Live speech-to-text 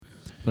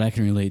But I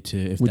can relate to,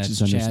 if which that's is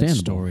Chad's understandable.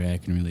 story, I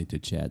can relate to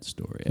Chad's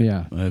story.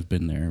 Yeah. I've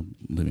been there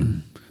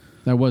living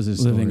That was his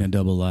story. living a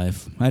double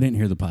life. I didn't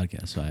hear the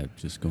podcast, so I'm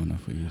just going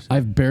off what you said.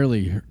 I've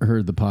barely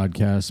heard the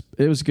podcast.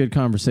 It was a good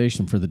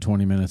conversation for the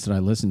 20 minutes that I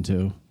listened to.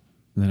 And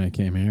then I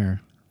came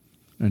here.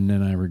 And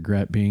then I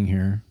regret being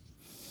here.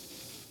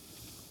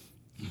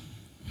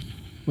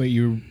 Wait,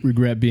 you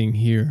regret being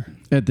here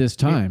At this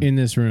time. in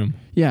this room?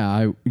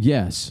 Yeah,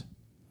 yes.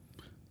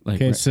 Like,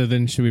 Okay, so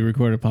then should we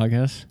record a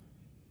podcast?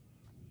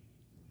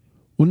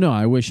 Well, no,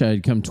 I wish I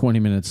had come 20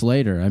 minutes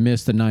later. I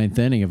missed the 9th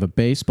inning of a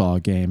baseball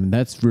game, and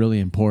that's really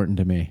important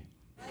to me.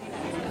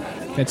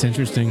 That's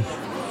interesting.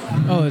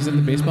 Oh, is it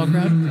the baseball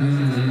crowd?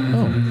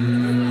 Oh,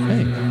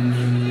 hey.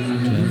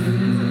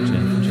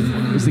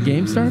 Jeff. Is the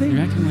game starting?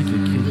 You're acting like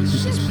your kid pooped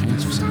his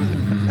pants or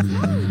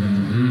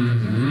something.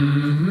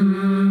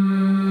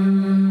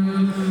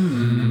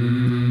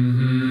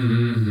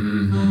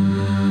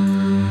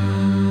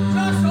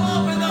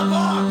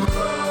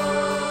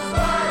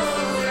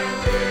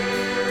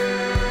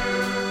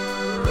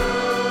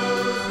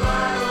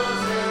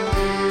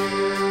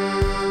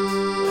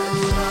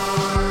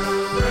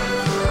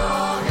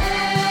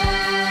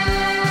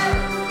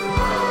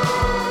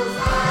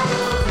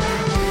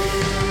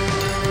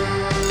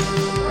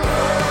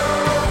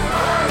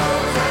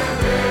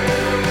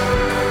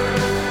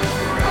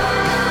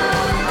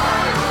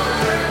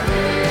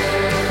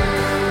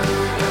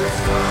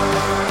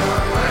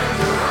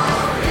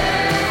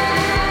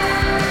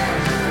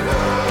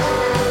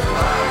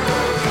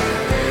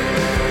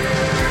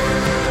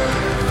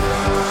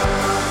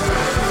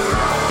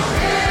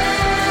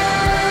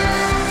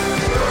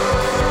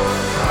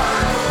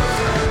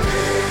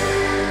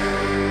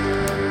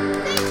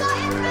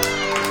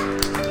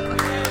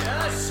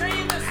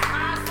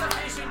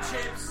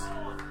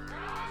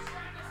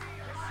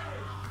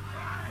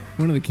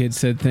 One of the kids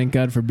said, "Thank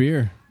God for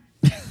beer."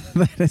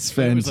 That is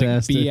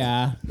fantastic. It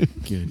was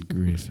like, Good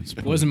grief.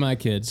 it wasn't my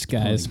kids,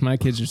 guys. My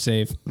kids are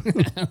safe.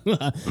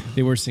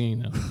 They were singing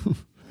though.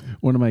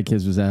 One of my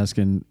kids was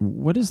asking,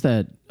 what is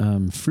that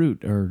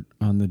fruit or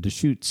on the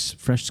Deschutes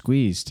fresh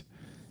squeezed?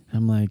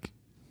 I'm like,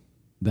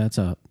 that's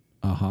a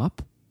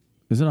hop?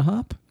 Is it a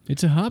hop?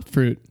 It's a hop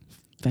fruit.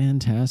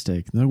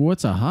 Fantastic. They're,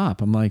 what's a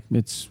hop? I'm like,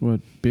 it's what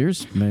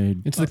beer's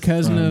made. It's the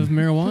cousin of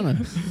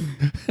marijuana.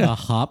 A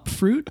hop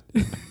fruit?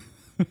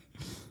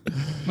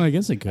 Well, I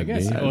guess it could be.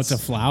 Oh, it's a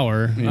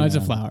flower. Yeah. Oh, it's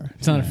a flower.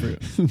 It's not a fruit.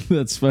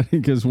 That's funny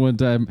because one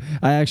time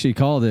I actually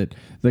called it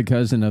the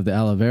cousin of the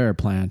aloe vera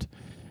plant,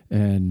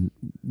 and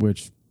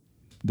which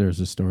there's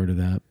a story to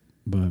that,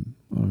 but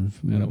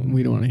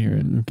We don't want to hear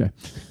it.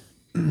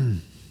 Okay.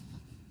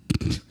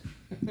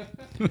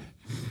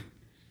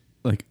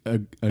 Like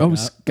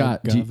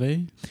Scott,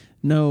 agave?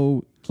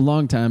 No, a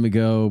long time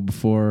ago,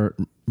 before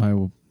my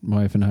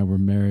wife and I were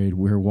married,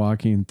 we were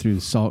walking through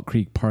the Salt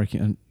Creek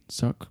parking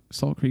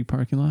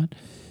lot,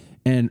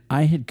 and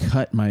I had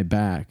cut my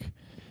back,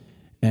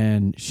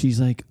 and she's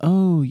like,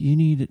 "Oh, you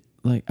need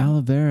like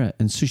aloe vera,"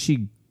 and so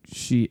she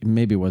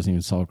maybe it wasn't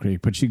even Salt Creek,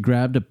 but she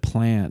grabbed a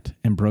plant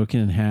and broke it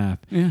in half.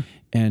 Yeah.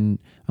 And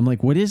I'm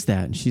like, "What is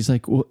that?" And she's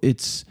like, "Well,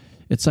 it's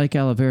like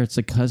aloe vera. It's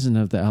a cousin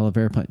of the aloe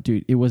vera plant."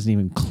 Dude, it wasn't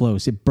even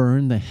close. It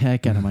burned the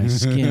heck out of my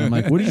skin. I'm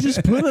like, what did you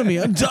just put on me?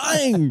 I'm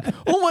dying.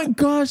 Oh my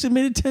gosh, it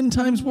made it 10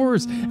 times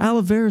worse.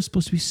 Aloe vera is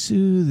supposed to be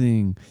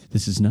soothing.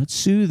 This is not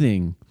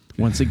soothing.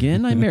 Once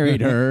again, I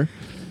married her.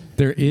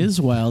 There is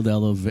wild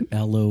aloe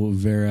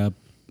vera.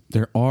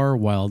 There are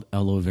wild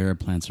aloe vera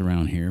plants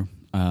around here.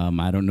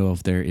 I don't know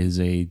if there is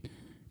a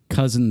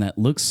cousin that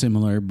looks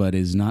similar but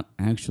is not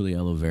actually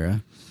aloe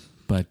vera.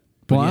 But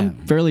Well, yeah. I'm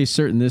fairly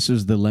certain this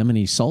was the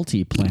lemony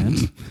salty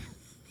plant.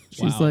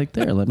 She's like,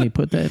 there, let me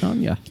put that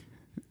on you.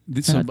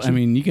 So, I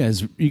mean, you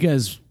guys.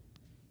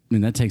 I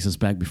mean, that takes us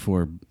back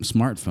before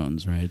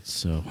smartphones, right?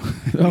 So,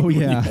 Oh,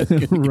 yeah.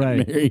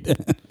 Right. married.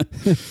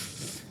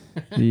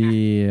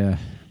 Yeah.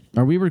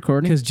 Are we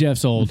recording? Because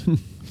Jeff's old.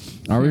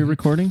 Are we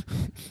recording?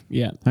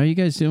 Yeah. How are you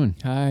guys doing?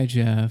 Hi,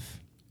 Jeff.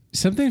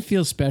 Something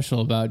feels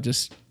special about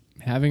just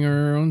having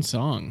our own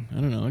song. I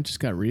don't know. It just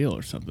got real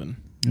or something.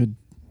 Good.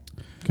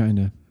 Kind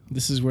of.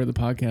 This is where the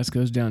podcast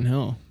goes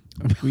downhill.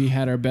 We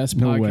had our best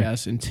No way.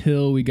 podcast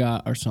until we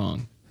got our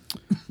song.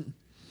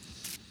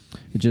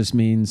 It just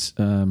means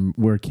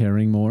we're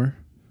caring more.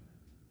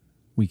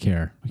 We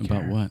care.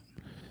 About what?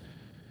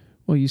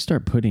 Well, you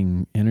start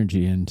putting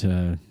energy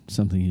into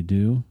something you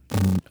do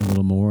and a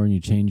little more, and you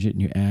change it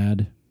and you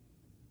add.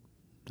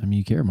 I mean,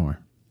 you care more.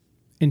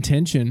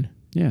 Intention.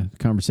 Yeah,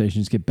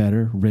 conversations get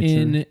better, richer.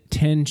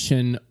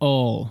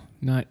 Intentional,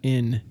 not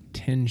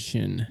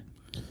intention.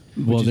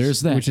 Well,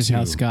 there's that. Which is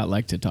how too. Scott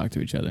liked to talk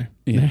to each other.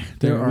 Yeah,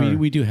 There are-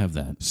 we do have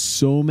that.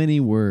 So many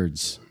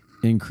words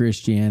in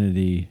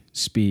Christianity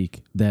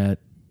speak that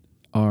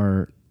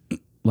are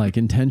like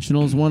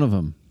intentional is one of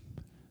them.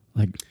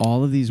 Like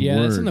all of these Yeah,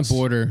 words. that's on the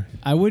border.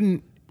 I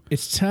wouldn't.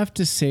 It's tough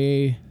to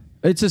say.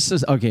 It's just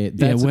okay.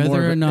 That's whether more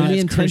of or a- not the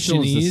it's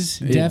intentional is Christianese,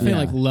 this- definitely yeah.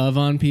 like love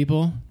on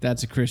people.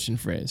 That's a Christian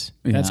phrase.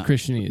 That's Yeah.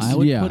 Christianese. I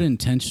would Yeah. put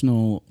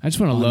intentional. I just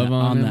wanna love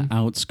on him. the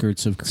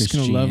outskirts of Just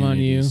gonna Christianity. love on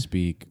you.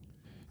 Speak.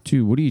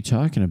 Dude, what are you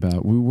talking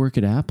about? We work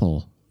at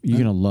Apple. You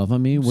gonna love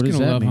on me? What does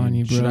gonna that love mean? on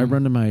you, bro. Should I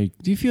run to my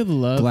Do you feel the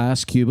love?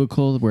 glass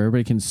cubicle where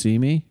everybody can see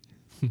me?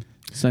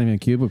 It's not even a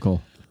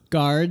cubicle.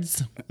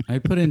 Guards. I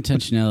put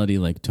intentionality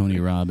like Tony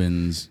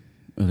Robbins,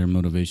 other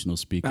motivational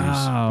speakers.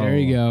 There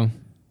you go.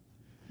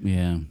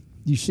 Yeah.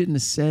 You shouldn't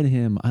have said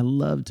him. I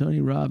love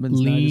Tony Robbins.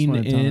 Now Lean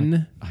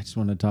in. I just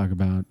want to talk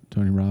about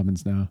Tony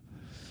Robbins now.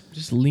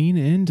 Just lean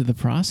into the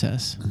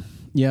process.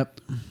 Yep.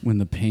 When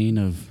the pain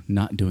of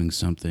not doing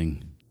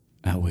something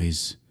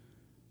outweighs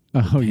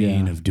Oh the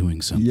pain yeah. of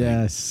doing something.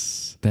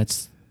 Yes.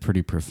 That's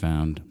pretty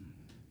profound.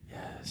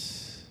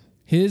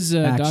 His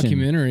Action.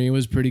 documentary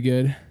was pretty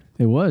good.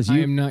 It was. I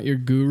Am Not Your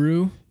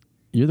Guru.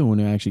 You're the one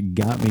who actually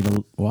got me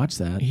to watch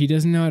that. He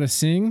doesn't know how to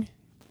sing,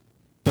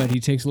 but he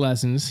takes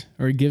lessons,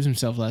 or he gives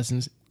himself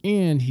lessons,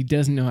 and he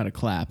doesn't know how to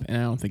clap, and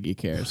I don't think he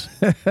cares.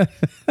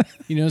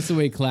 You notice the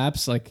way he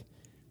claps? Like,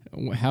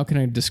 how can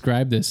I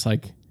describe this?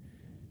 Like,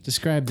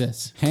 describe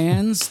this.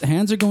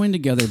 Hands are going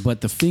together,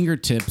 but the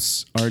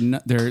fingertips are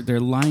not, they're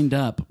lined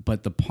up,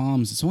 but the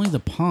palms, it's only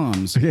the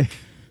palms. Okay.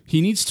 He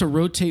needs to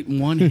rotate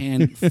one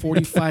hand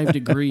 45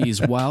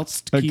 degrees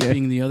whilst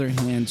keeping the other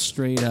hand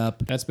straight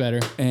up, That's better.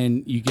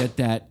 and you get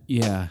that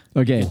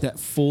Okay. get that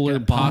fuller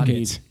Get a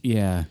bodied pocket.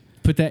 yeah.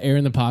 Put that air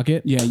in the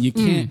pocket. Yeah, you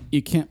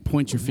can't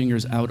point your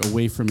fingers out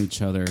away from each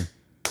other.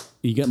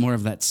 You get more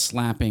of that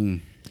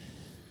slapping.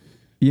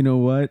 You know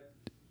what?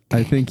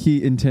 I think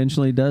he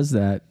intentionally does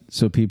that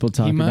so people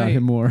talk He about might.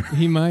 him more.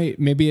 He might.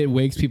 Maybe it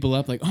wakes people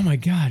up like, oh my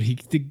God,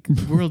 the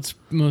world's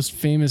most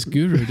famous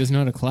guru doesn't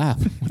know how to clap.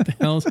 What the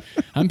hell?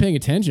 I'm paying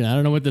attention. I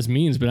don't know what this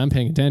means, but I'm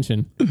paying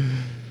attention.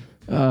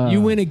 You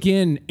win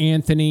again,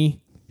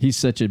 Anthony. He's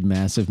such a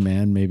massive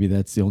man. Maybe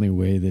that's the only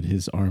way that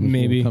his arms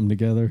Maybe. will come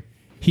together.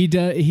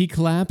 He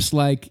claps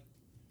like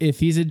if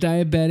he's a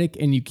diabetic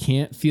and you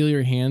can't feel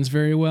your hands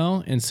very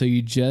well, and so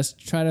you just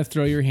try to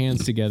throw your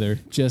hands together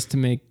just to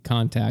make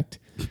contact.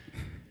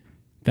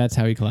 That's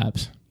how he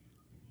claps.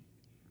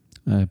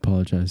 I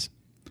apologize,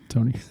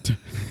 Tony.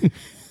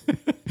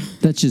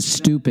 That's just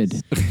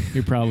stupid.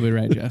 You're probably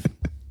right, Jeff.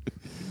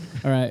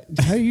 All right.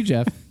 How are you,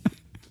 Jeff?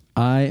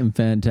 I am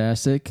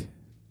fantastic.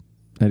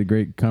 I had a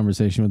great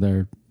conversation with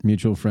our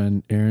mutual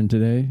friend Aaron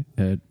today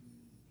at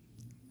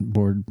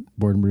Board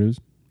and Brews.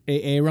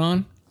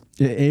 Aaron?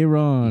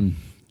 Aaron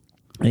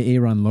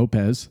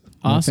Lopez.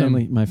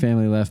 Awesome. My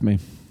family left me.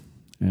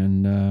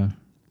 And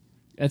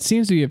That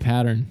seems to be a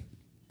pattern.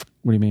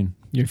 what do you mean?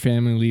 Your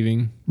family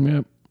leaving.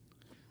 Yep.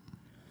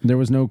 There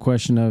was no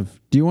question of,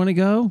 do you want to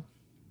go?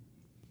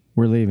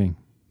 We're leaving.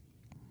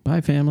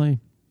 Bye, family.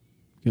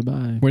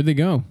 Goodbye. Where'd they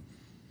go?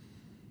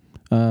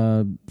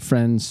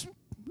 Friends,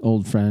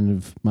 old friend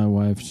of my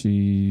wife.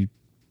 She's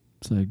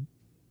like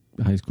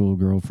a high school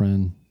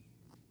girlfriend.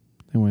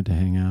 They went to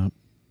hang out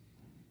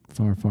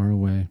far, far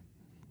away.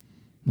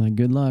 I'm like,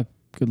 good luck.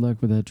 Good luck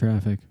with that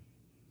traffic.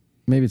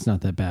 Maybe it's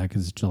not that bad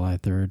because it's July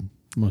 3rd.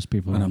 Most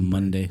people On a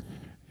Monday.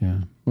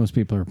 Yeah. Most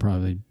people are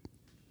probably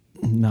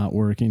not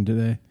working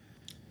today.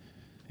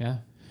 Yeah.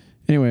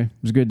 Anyway, it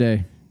was a good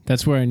day.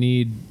 That's where I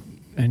need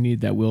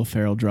that Will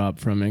Ferrell drop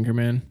from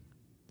Anchorman.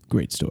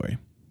 Great story.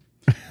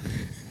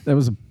 That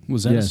was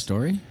Was that a Yes.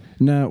 story?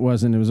 No, it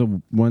wasn't. It was a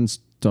 1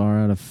 star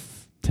out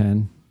of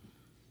 10.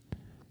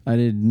 I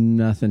did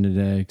nothing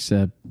today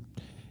except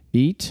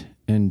eat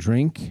and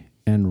drink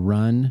and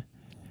run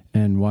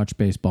and watch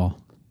baseball.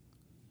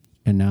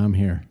 And now I'm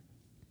here.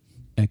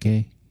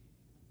 Okay.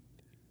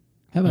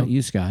 How about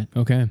you, Scott?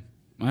 Okay.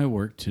 I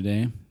worked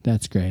today.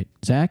 That's great.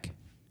 Zach?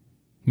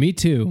 Me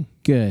too.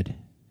 Good.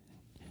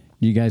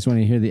 You guys want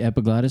to hear the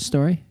epiglottis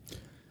story?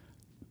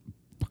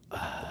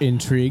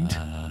 Intrigued.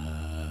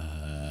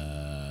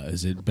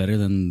 Is it better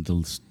than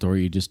the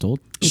story you just told?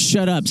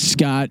 Shut up,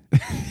 Scott.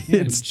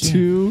 It's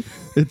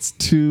Jeff. It's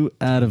 2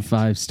 out of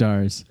 5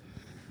 stars.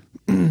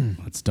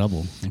 That's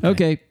double.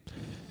 Okay.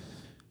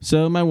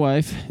 So my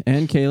wife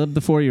and Caleb, the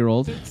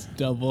 4-year-old.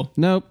 Double.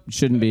 Nope,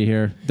 shouldn't be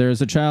here.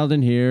 There's a child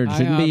in here. Hi,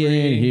 Shouldn't be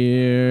Aubrey. in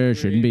here.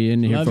 Shouldn't be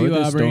in here Love for you,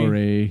 the Aubrey.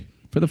 story.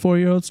 For the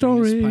 4-year-old It's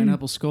story.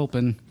 pineapple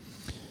sculpin.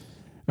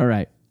 All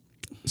right.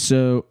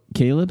 So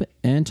Caleb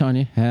and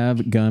Tanya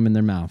have gum in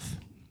their mouth.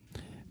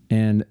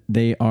 And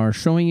they are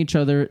showing each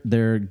other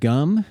their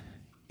gum.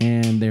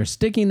 And they're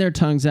sticking their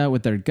tongues out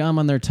with their gum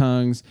on their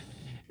tongues.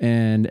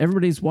 And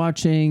everybody's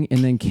watching.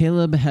 And then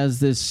Caleb has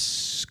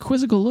this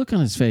quizzical look on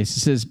his face. He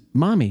says,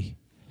 Mommy,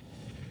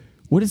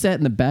 what is that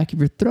in the back of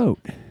your throat?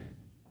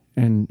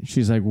 And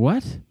she's like,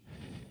 what?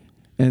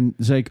 And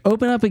it's like,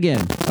 open up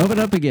again. Open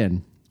up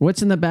again.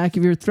 What's in the back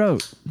of your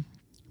throat?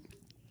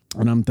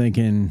 And I'm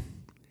thinking,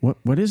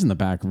 what is in the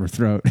back of her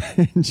throat?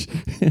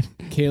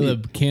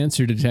 Caleb,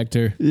 cancer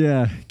detector.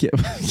 Yeah.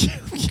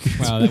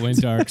 Wow, that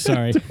went dark.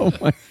 Sorry. Oh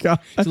my God.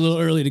 It's a little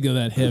early to go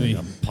that heavy.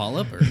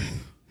 Polyp or?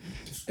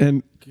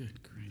 And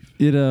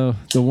you know,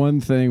 the one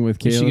thing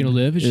with Is Caleb, she gonna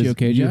live? Is she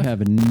okay, You Jeff?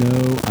 have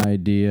no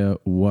idea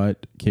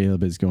what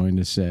Caleb is going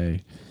to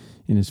say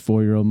in his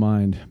 4-year-old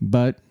mind.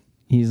 But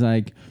he's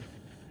like,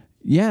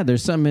 yeah,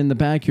 there's something in the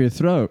back of your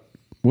throat.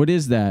 what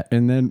is that?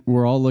 And then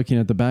we're all looking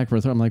at the back of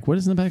our throat. I'm like, what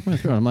is in the back of my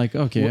throat? I'm like,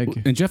 okay.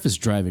 And Jeff is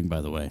driving,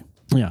 by the way.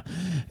 Yeah.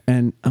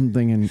 And I'm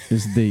thinking,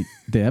 is the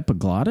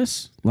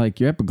epiglottis? Like,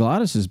 your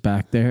epiglottis is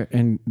back there.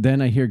 And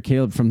then I hear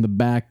Caleb from the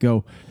back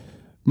go,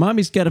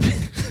 Mommy's got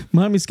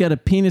a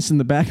penis in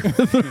the back of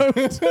the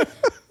throat.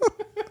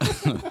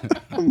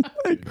 I'm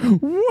like,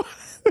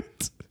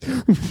 what?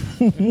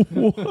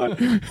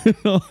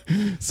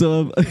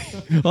 So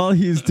all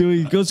he's doing,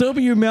 he goes,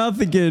 open your mouth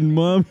again,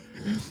 Mom.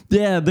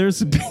 Yeah,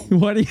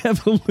 why do you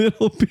have a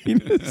little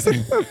penis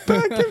in the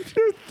back of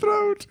your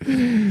throat?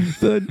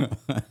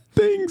 The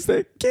things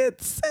that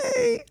kids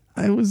say.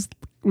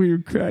 We were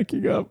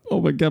cracking up. Oh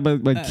my God,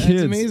 my kids.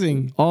 That's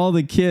amazing. All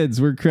the kids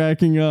were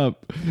cracking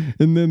up.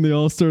 And then they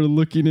all started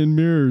looking in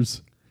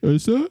mirrors.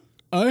 Is that?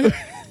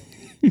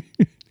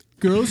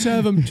 Girls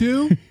have them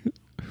too?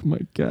 Oh my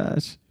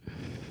gosh.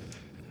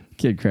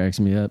 Kid cracks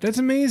me up. That's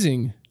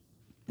amazing.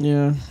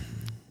 Yeah.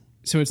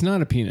 So it's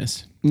not a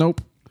penis.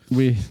 Nope.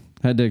 We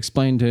had to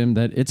explain to him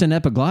that it's an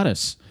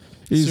epiglottis.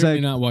 He's Certainly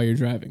like, not while you're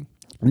driving.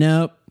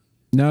 Nope,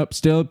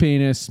 still a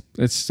penis.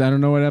 I don't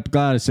know what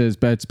epiglottis is,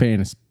 but it's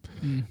penis.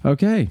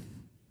 Okay.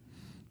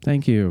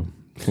 Thank you,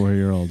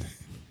 4-year-old.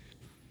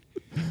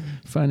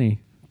 Funny.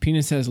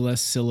 Penis has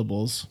less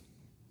syllables.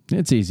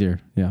 It's easier.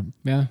 Yeah.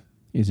 Yeah.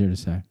 Easier to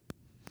say.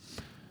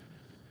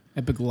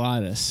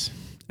 Epiglottis.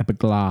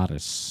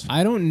 Epiglottis.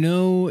 I don't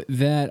know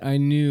that I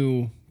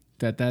knew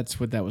that that's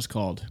what that was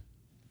called.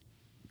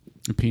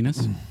 A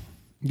penis?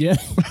 Yeah.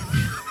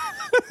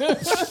 Yeah,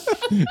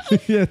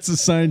 it's a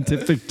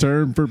scientific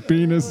term for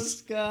penis.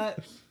 Scott.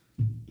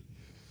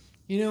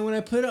 You know, when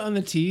I put it on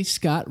the tee,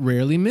 Scott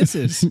rarely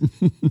misses.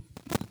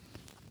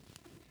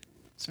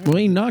 Well,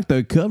 he knocked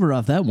the cover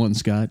off that one,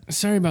 Scott.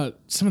 Sorry about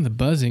some of the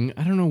buzzing.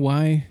 I don't know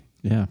why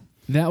Yeah.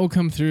 that will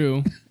come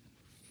through.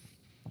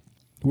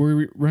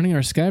 We're running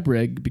our Skype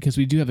rig because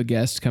we do have a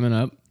guest coming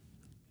up.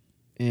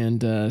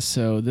 And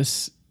so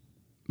this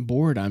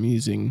board I'm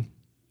using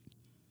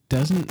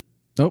doesn't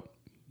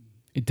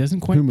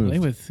quite Who moved? play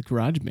with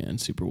GarageBand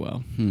super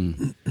well.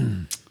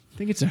 I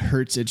think it's a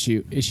Hertz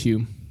issue.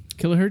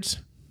 Kilohertz?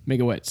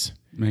 Megawatts.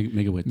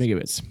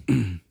 Megawatts.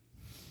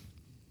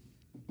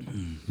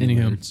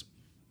 Anywho,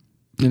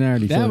 And I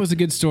already that was a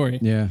good story.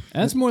 Yeah.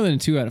 That's more than a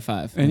 2 out of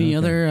 5. Any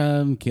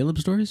other Caleb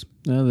stories?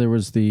 No, there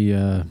was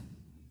the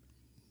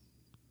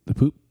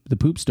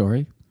poop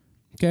story.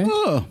 Okay.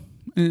 Oh,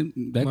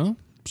 that Well,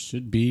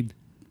 should be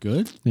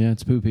good. Yeah,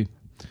 it's poopy.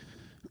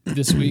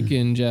 this week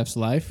in Jeff's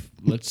life,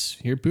 let's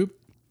hear poop.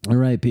 All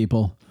right,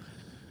 people.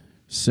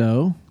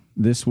 So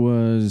this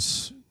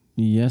was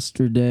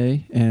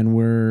yesterday, and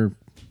we're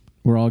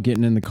all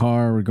getting in the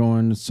car. We're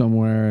going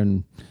somewhere,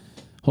 and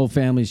whole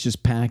family's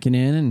just packing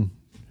in, and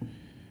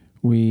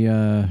we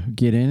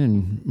get in,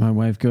 and my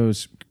wife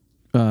goes,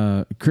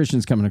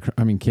 Christian's coming.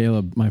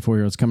 Caleb, my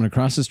 4-year-old's coming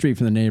across the street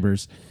from the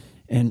neighbors,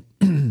 and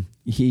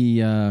he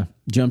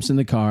jumps in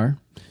the car,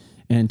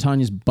 and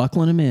Tanya's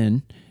buckling him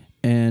in,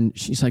 and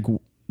she's like,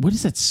 "What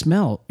is that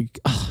smell?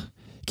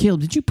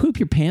 Caleb, did you poop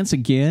your pants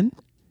again?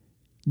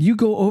 You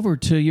go over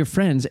to your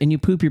friends and you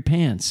poop your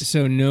pants."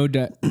 So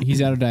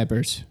he's out of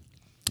diapers.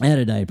 Out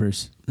of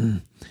diapers.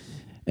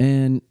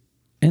 And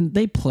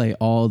they play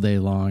all day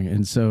long,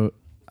 and so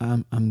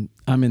I'm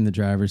in the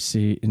driver's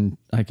seat, and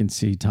I can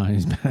see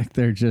Tanya's back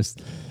there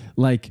just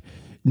like,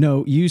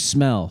 "No, you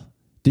smell.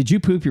 Did you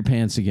poop your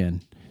pants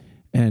again?"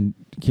 And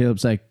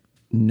Caleb's like,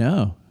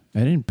 "No, I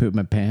didn't poop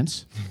my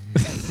pants."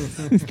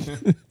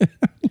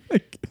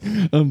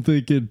 I'm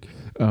thinking,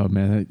 oh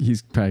man,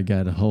 he's probably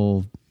got a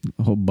whole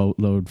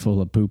boatload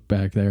full of poop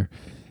back there.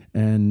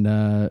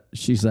 And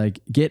she's like,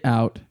 "Get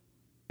out."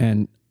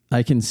 And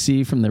I can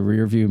see from the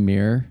rearview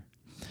mirror,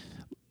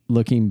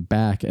 looking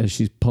back as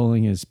she's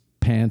pulling his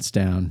pants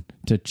down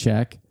to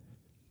check,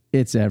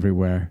 it's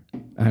everywhere.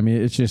 I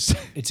mean, it's just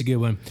It's a good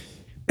one.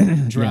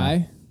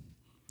 Dry.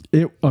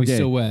 okay.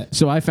 Still wet.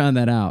 So I found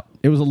that out.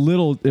 It was a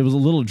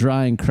little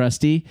dry and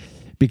crusty,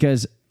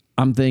 because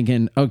I'm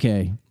thinking,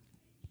 okay,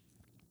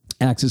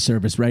 acts of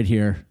service right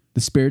here.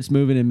 The Spirit's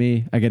moving in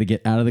me. I got to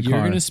get out of the You're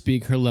car going to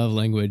speak her love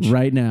language.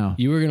 right now.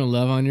 You were going to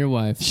love on your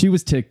wife. She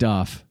was ticked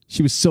off.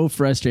 She was so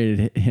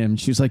frustrated at him.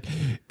 She was like,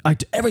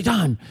 every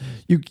time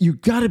you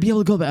got to be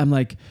able to go back. I'm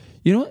like,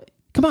 you know what?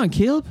 Come on,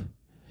 Caleb.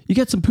 You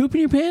got some poop in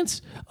your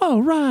pants?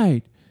 Oh,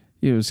 right.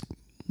 It was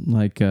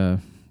like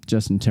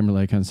Justin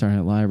Timberlake on Saturday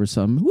Night Live or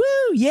something. Woo,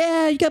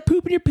 yeah, you got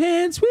poop in your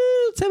pants. Woo,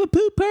 let's have a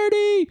poop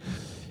party.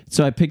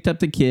 So I picked up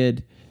the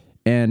kid,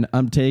 and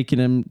I'm taking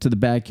him to the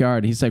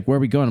backyard. He's like, "Where are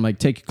we going?" I'm like,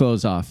 "Take your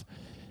clothes off."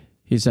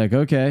 He's like,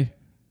 "Okay."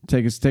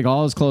 Take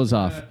all his clothes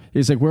off.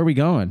 He's like, "Where are we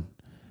going?"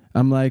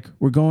 I'm like,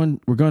 we're going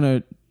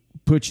to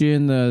put you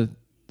in the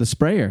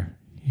sprayer.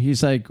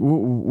 He's like,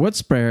 "What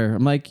sprayer?"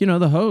 I'm like,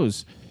 the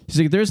hose. He's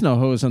like, "There's no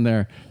hose on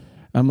there."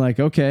 I'm like,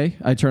 "Okay."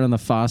 I turn on the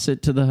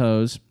faucet to the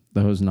hose.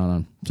 The hose is not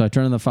on. So I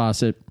turn on the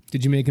faucet.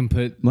 Did you make him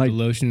put Like- the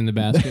lotion in the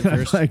basket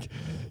first? Like,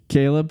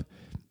 "Caleb,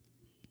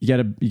 you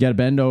gotta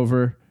bend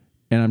over,"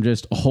 and I'm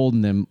just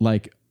holding him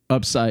like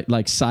upside,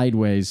 like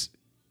sideways,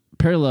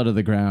 parallel to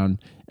the ground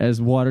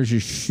as water's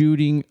just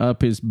shooting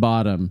up his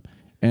bottom.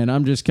 And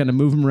I'm just kind of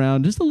moving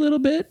around just a little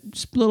bit.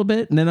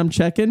 And then I'm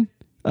checking.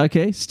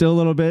 Okay, still a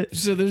little bit.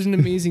 So there's an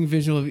amazing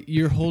visual of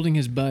you're holding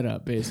his butt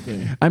up,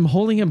 basically. I'm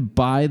holding him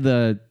by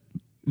the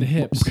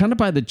hips. kind of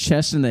by the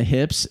chest and the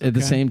hips at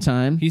the same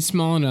time. He's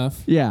small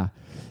enough. Yeah.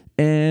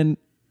 And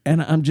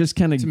I'm just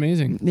kind of... It's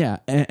amazing. Yeah.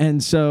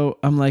 And so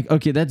I'm like,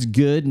 okay, that's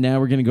good. Now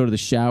we're going to go to the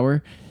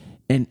shower.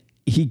 And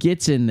he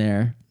gets in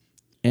there,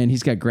 and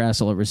he's got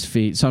grass all over his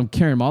feet. So I'm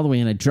carrying him all the way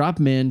in. I drop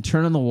him in,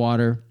 turn on the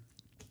water,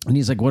 and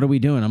he's like, what are we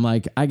doing? I'm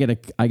like, I gotta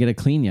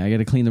clean you. I got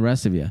to clean the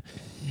rest of you.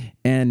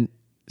 And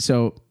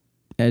so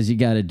as you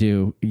got to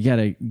do, you got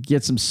to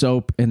get some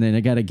soap, and then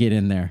I got to get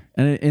in there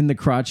and in the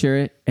crotch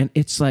area. And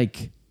it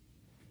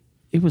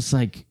was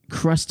like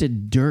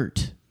crusted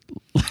dirt.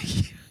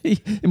 Like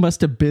it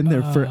must have been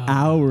there for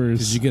hours.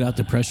 Did you get out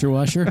the pressure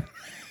washer?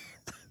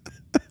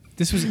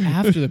 This was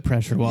after the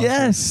pressure washer.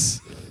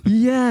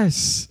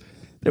 Yes.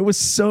 There was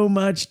so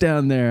much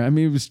down there. I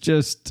mean,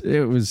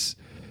 it was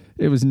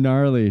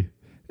gnarly.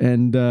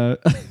 And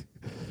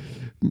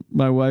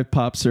my wife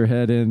pops her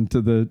head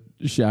into the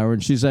shower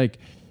and she's like,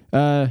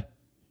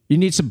 you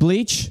need some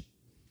bleach?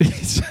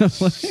 So I'm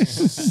like,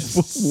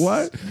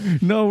 what?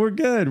 No, we're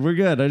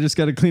good. I just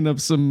got to clean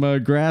up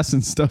some grass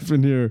and stuff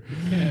in here.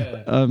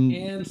 Yeah.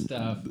 And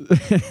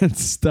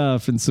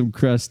stuff. And some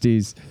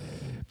crusties.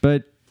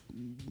 But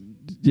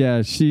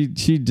yeah, she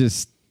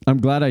just, I'm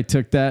glad I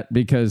took that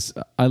because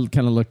I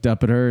kind of looked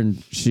up at her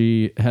and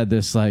she had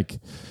this like,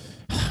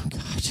 oh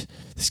God,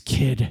 this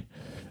kid,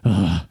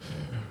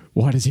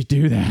 why does he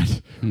do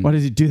that? Why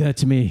does he do that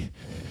to me?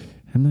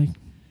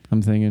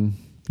 I'm thinking,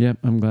 yep,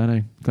 I'm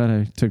glad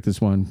I took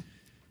this one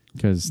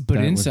but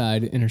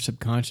inside in her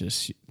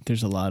subconscious,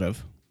 there's a lot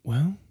of,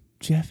 well,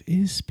 Jeff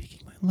is speaking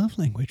my love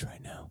language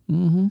right now.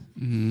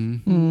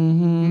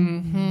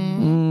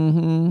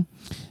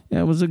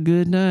 That was a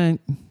good night.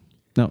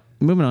 No,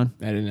 moving on.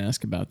 I didn't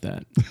ask about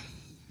that.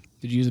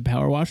 Did you use a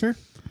power washer?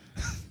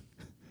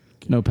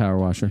 No power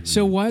washer.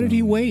 So why did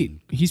he wait?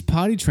 He's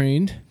potty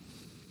trained.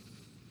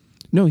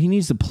 No, he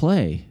needs to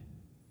play.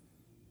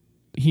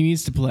 He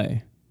needs to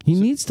play. He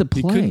needs to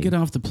play. He couldn't get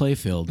off the play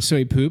field. So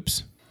he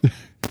poops.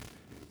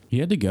 He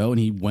had to go, and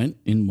he went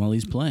in while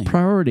he's playing.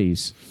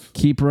 Priorities.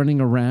 Keep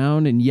running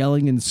around and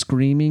yelling and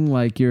screaming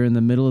like you're in the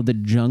middle of the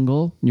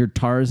jungle. You're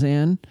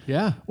Tarzan.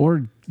 Yeah.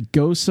 Or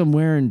go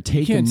somewhere and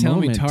take a moment You can't tell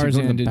me to go to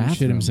Tarzan the didn't bathroom.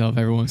 shit himself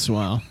every once in a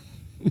while.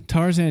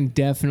 Tarzan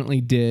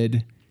definitely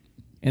did.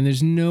 And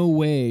there's no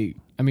way.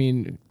 I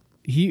mean,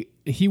 he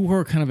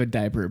wore kind of a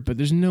diaper, but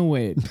there's no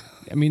way.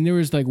 I mean, there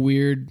was like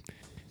weird...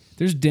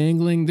 There's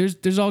dangling.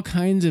 There's all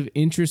kinds of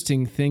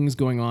interesting things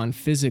going on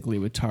physically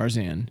with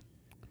Tarzan.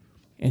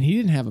 And he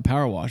didn't have a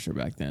power washer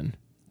back then.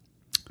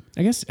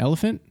 I guess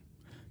elephant?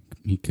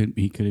 He could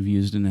have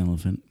used an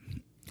elephant.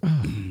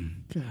 Oh,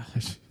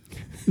 gosh.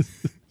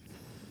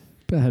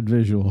 Bad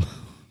visual.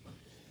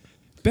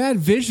 Bad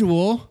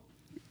visual.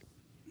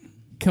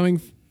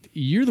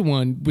 You're the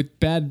one with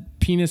bad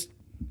penis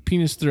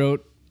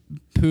throat,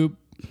 poop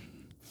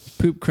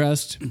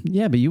crust.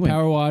 Yeah, but you went...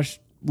 Power wash,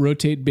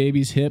 rotate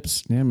baby's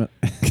hips. Damn it.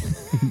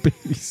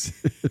 Baby's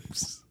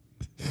hips.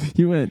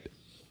 You went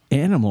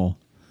animal.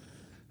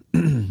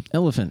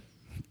 Elephant.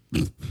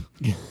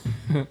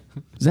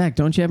 Zach,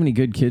 don't you have any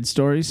good kid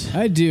stories?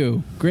 I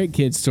do. Great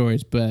kid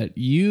stories, but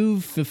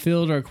you've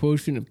fulfilled our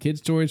quotient of kid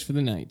stories for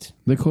the night.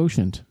 The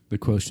quotient. The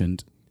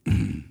quotient.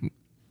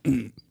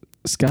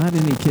 Scott,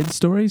 any kid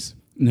stories?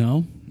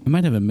 No. I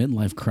might have a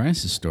midlife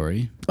crisis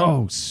story,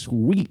 Oh,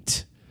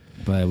 sweet.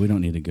 but we don't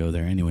need to go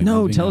there anyway.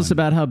 No, Moving tell us on.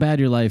 about how bad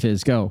your life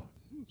is. Go.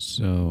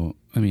 So,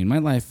 I mean, my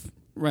life,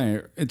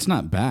 right, it's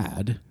not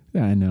bad.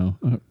 Yeah, I know.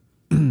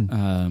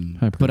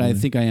 But I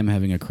think I am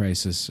having a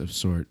crisis of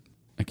sort.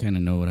 I kind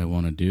of know what I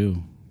want to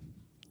do.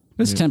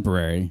 It's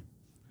temporary.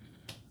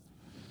 I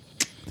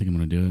think I'm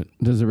going to do it.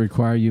 Does it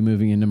require you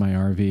moving into my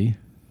RV?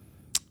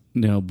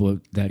 No, but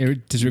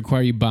Does it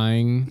require you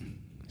buying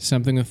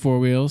something with four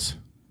wheels?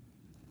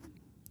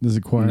 Does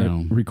it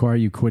require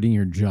you quitting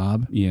your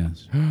job?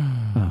 Yes.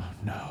 Oh,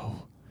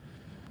 no.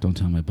 Don't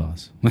tell my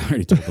boss. I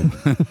already told him.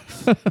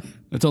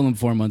 I told him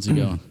 4 months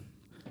ago.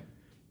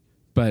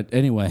 But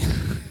anyway,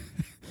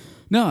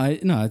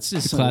 it's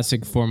just The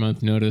classic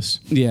 4-month notice.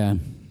 Yeah,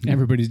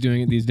 Everybody's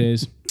doing it these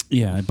days.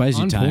 yeah. It buys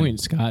you On time.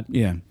 point, Scott.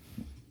 Yeah.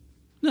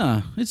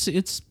 No,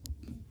 it's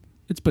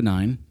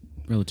benign,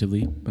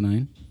 relatively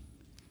benign.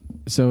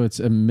 So it's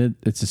a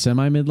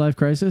semi midlife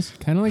crisis?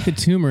 Kind of like the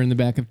tumor in the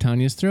back of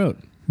Tanya's throat.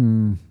 I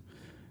mean,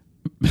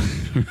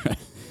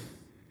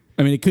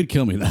 it could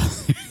kill me though.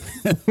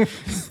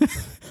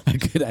 I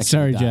could actually.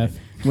 Sorry, die. Jeff.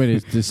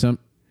 Wait, is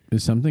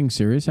something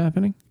serious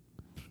happening?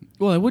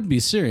 Well, it would be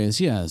serious,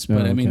 yes,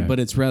 but I mean, okay. but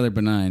it's rather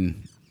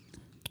benign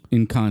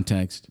in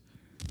context.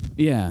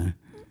 Yeah.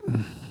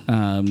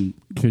 But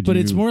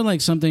it's more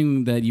like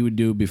something that you would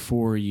do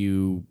before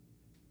you,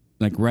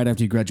 like right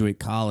after you graduate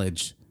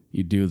college,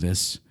 you do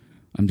this.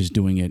 I'm just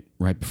doing it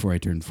right before I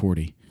turn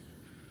 40.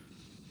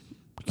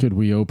 Could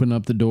we open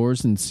up the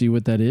doors and see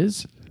what that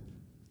is?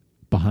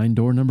 Behind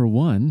door number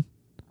 1.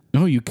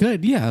 Oh, you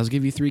could. Yeah, I'll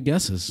give you 3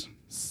 guesses.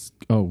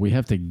 Oh, we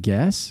have to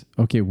guess?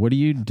 Okay, what do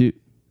you do?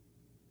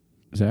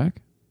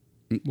 Zach?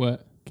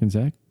 What? Can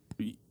Zach?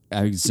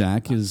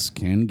 Zach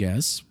can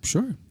guess.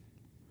 Sure.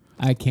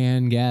 I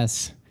can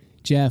guess.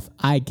 Jeff,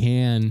 I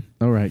can.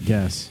 All right,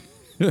 guess.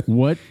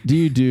 What do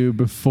you do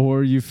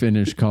before you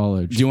finish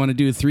college? Do you want to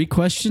do 3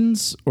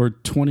 questions or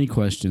 20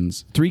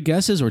 questions? 3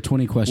 guesses or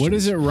 20 questions? What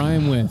does it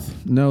rhyme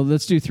with? No,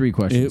 let's do 3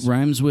 questions. It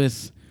rhymes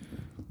with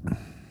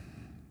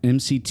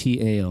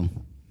MCTAL.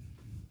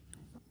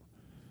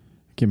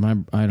 Okay,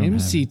 I don't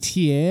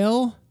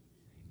MCTL?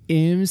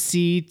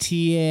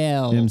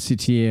 MCTL.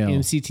 MCTL.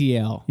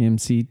 MCTL.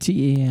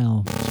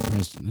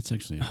 MCTL. That's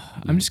actually.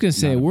 I'm just going to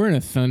say, we're in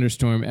a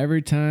thunderstorm.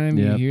 Every time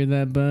you Yep. hear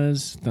that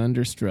buzz,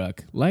 thunder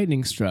struck.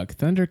 Lightning struck.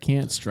 Thunder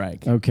can't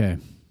strike. Okay.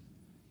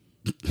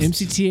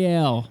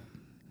 MCTL.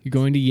 You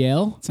going to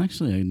Yale? It's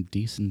actually a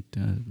decent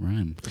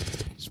rhyme.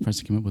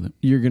 Surprised I came up with it.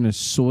 You're going to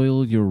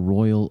soil your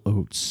royal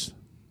oats.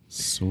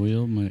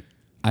 Soil my.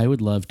 I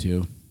would love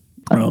to.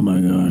 Oh my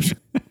gosh.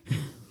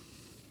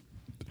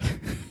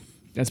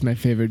 That's my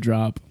favorite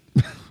drop.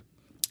 I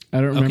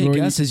don't remember. Okay, what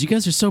guesses. You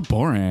guys are so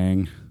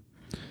boring.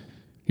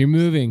 You're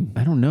moving.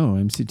 I don't know,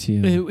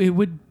 MCTL. It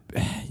would.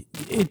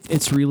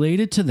 It's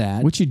related to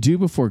that. What you do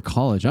before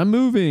college? I'm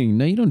moving.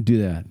 No, you don't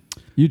do that.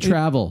 You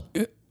travel.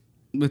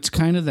 It's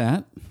kind of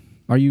that.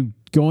 Are you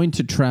going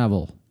to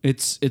travel?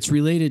 It's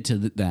related to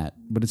that,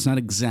 but it's not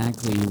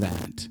exactly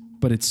that.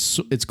 But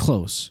it's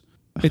close.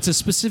 It's a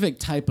specific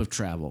type of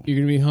travel. You're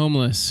going to be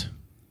homeless.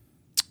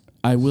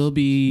 I will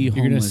be homeless.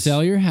 You're going to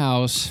sell your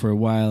house. for a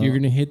while. You're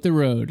going to hit the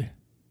road.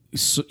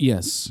 So,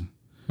 yes.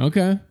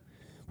 Okay.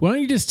 Why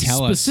don't you just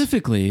tell us?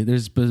 Specifically,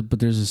 there's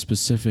a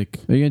specific.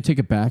 Are you going to take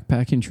a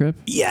backpacking trip?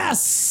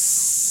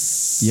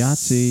 Yes.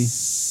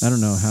 Yahtzee. I don't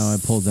know how I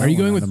pulled that. Are you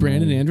one going out with of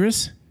Brandon my-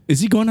 Andrus Is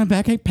he going on a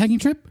backpacking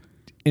trip?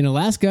 in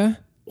Alaska?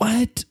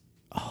 What?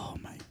 Oh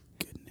my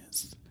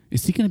goodness.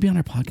 Is he going to be on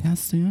our podcast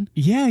soon?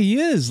 Yeah, he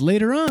is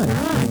later on.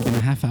 Like in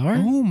a half hour?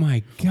 Oh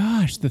my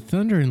gosh, the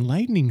thunder and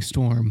lightning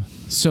storm.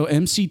 So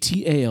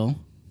MCTAL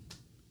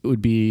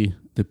would be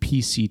the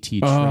PCT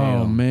trail.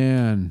 Oh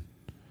man.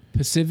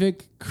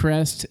 Pacific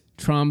Crest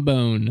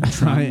Trombone.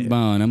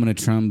 Trombone. I'm going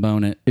to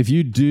trombone it. If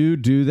you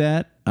do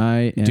that,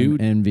 I am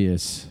Dude.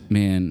 envious.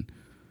 Man.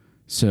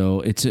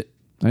 So it's a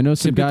I know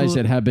some Typical- guys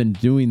that have been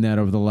doing that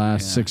over the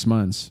last Yeah. 6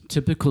 months.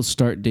 typical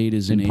start date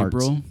is in In parts.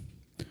 April.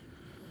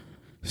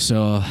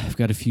 So I've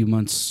got a few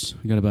months.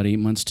 I got about 8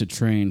 months to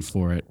train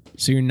for it.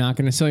 So you're not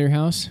going to sell your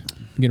house?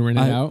 You're going to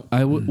rent it out?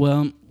 I would.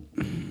 Well,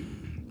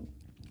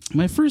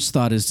 my first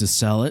thought is to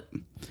sell it.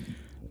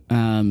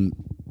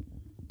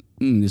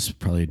 This is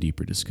probably a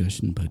deeper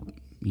discussion, but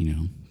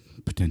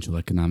potential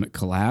economic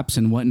collapse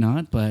and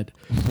whatnot. But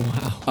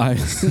Wow.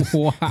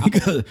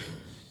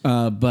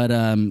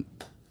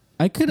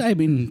 I could. I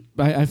mean,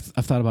 I've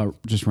thought about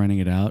just renting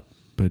it out,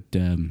 but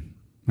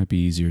might be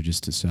easier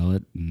just to sell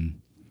it.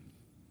 And,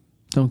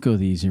 Don't go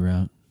the easy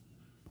route.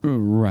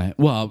 right.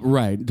 Well,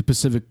 right. The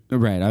Pacific.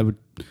 Right. I would.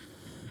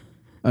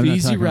 I'm The not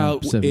easy talking about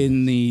route Pacific.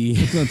 in the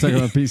I'm not talking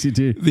about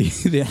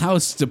PCT. the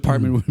house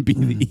department would be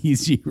the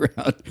easy route.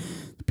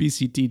 The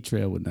PCT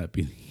trail would not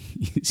be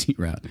the easy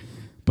route.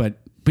 But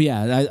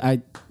yeah,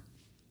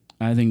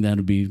 I think that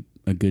would be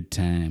a good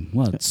time.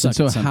 Well, it sucks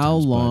So how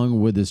sometimes, but long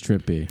would this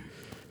trip be?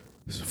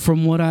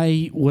 From what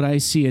I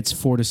see, it's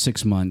 4 to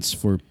 6 months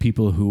for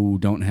people who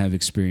don't have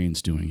experience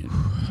doing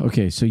it.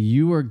 Okay, so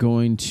you are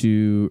going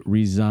to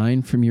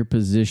resign from your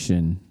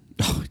position.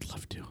 Oh, I'd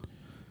love to.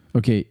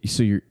 Okay,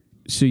 so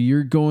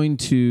you're going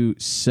to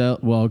sell.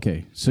 Well,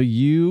 okay, so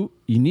you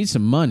need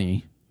some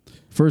money,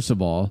 first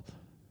of all.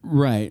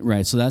 Right.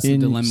 So that's the In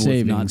dilemma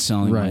with not savings,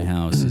 selling my right.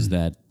 house is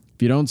that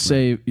If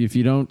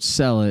you don't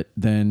sell it,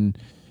 then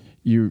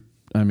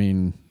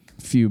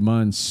few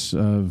months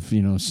of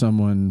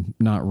someone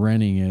not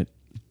renting it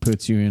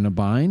puts you in a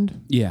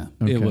bind. yeah,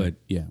 Okay. it would.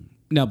 Yeah.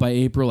 Now by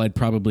April, I'd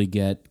probably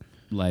get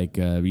like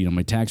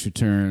my tax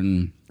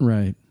return,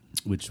 Right.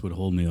 which would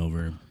hold me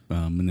over,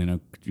 and then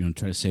I'll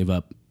try to save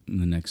up in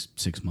the next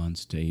 6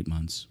 months to 8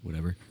 months,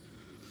 whatever.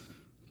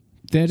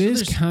 That So is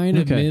there's- kind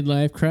of okay.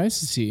 midlife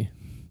crisis-y.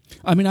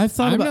 I mean, I've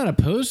thought I'm about not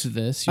opposed to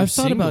this. You're I've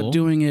thought single, about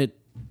doing it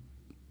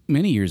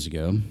many years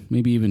ago,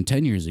 maybe even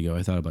 10 years ago.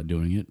 I thought about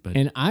doing it, but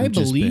and I I've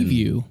just believe been-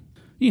 you.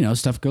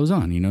 Stuff goes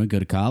on. Go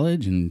to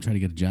college and try to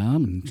get a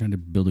job and try to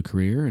build a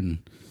career, and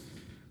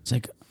it's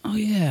like, oh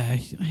yeah,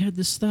 I had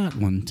this thought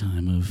one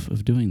time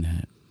of doing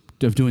that,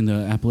 of doing the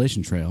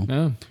Appalachian Trail.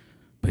 Oh.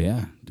 But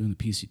yeah, doing the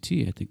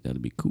PCT, I think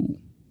that'd be cool.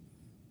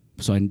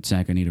 So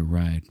Zach, I need a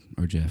ride,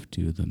 or Jeff,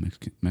 to the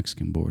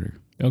Mexican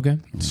border. Okay.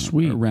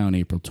 Sweet. Around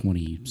April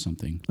 20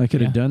 something. I could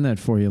have Yeah. done that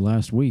for you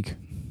last week.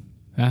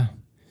 Ah.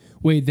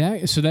 Wait,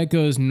 that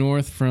goes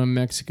north from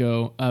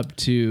Mexico up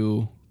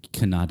to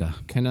Canada.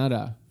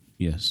 Canada,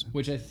 Yes.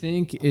 which I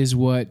think is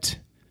what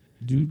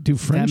Do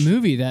French that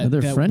movie that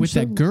French with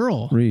that songs?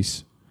 girl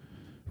Reese.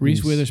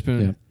 Reese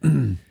Witherspoon,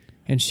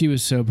 and she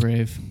was so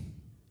brave.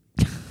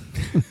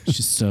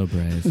 She's so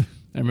brave.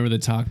 I remember the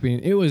talk being.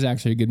 It was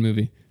actually a good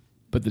movie.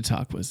 But the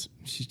talk was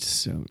she's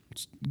just so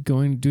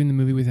doing the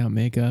movie without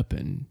makeup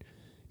and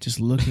just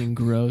looking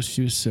gross.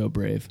 She was so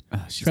brave.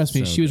 Trust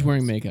me, she was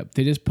wearing makeup.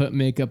 They just put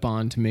makeup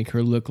on to make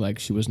her look like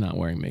she was not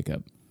wearing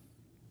makeup.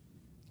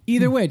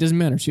 Either way, it doesn't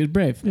matter. She was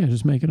brave. Yeah,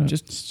 just make it up.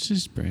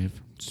 Just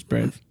brave. Just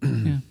brave.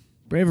 Yeah.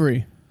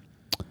 Bravery.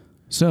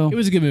 So It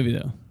was a good movie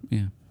though.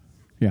 yeah.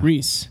 Yeah.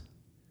 Reese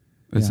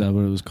Is Yeah. that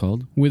what it was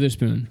called?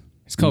 Witherspoon.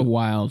 It's called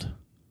Wild.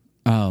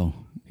 Oh,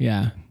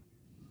 Yeah.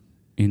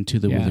 Into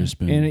the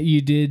Witherspoon. And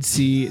you did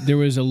see there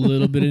was a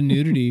little bit of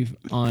nudity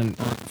from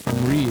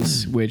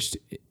Reese, which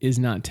is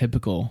not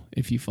typical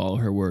if you follow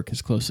her work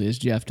as closely as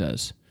Jeff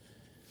does.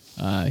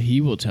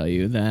 He will tell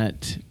you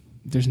that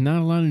there's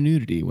not a lot of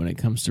nudity when it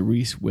comes to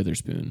Reese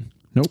Witherspoon.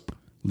 Nope.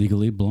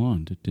 Legally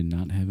Blonde did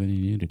not have any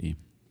nudity.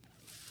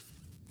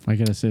 I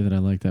gotta say that I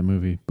like that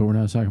movie, but we're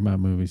not talking about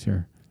movies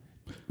here.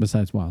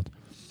 Besides Wild.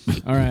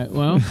 All right.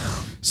 Well,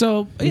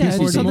 So Looking yeah,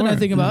 forward it's to something more. I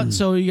think about.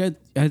 So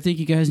I think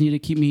you guys need to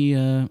keep me,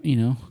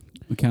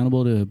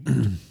 accountable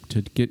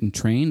to getting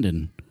trained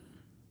and.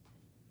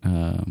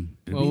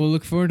 we'll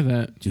look forward to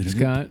that,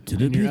 Scott.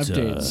 And your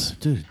updates.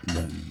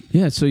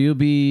 Yeah, so you'll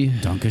be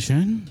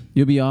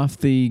Dankeschön. off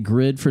the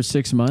grid for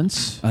 6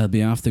 months. I'll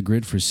be off the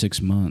grid for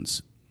 6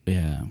 months.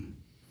 Yeah.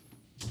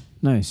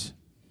 Nice.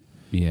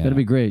 Yeah. That'll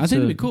be great. I think So-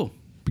 it'll be cool.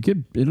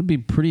 It'll be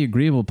pretty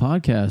agreeable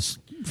podcast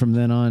from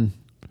then on.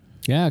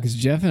 Yeah, because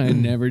Jeff and I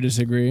never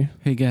disagree.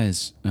 Hey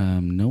guys,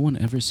 no one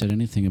ever said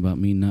anything about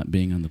me not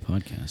being on the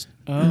podcast.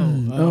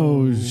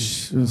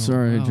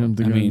 Sorry, wow. I jumped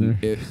the I gun mean,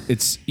 there.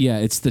 it's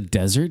the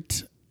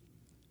desert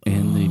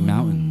and the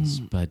mountains,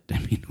 but I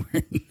mean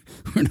we're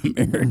in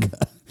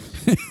America.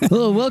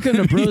 Hello, welcome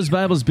to Bros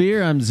Bibles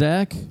Beer. I'm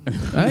Zach.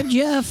 I'm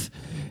Jeff.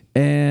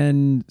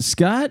 And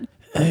Scott.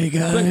 Hey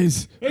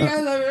guys.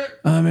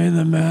 I'm in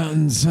the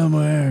mountains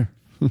somewhere.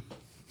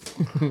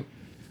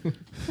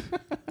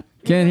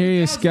 Can't hear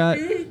you, Scott.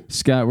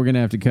 Scott, we're going to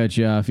have to cut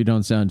you off. You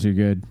don't sound too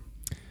good.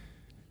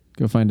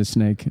 Go find a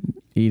snake and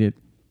eat it.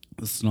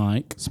 The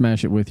snake.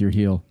 Smash it with your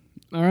heel.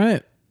 All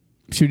right.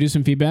 Should we do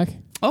some feedback?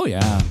 Oh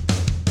yeah.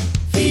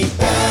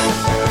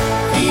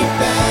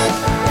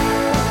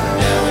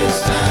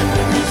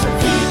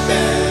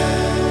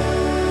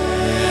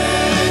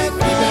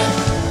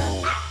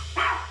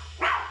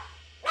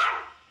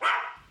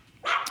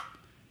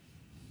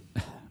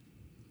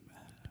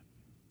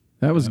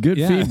 That was good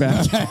Yeah.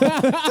 feedback.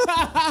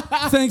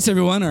 Thanks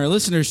everyone. Our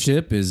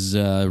listenership is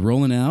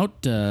rolling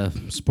out,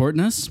 supporting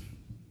us,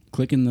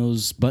 clicking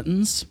those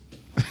buttons.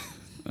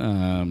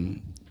 All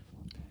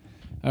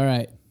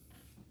right.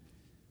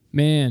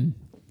 Man,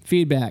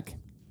 feedback.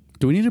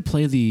 Do we need to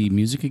play the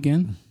music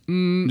again?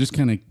 Just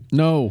kind of.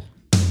 No.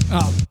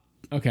 Oh,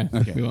 okay.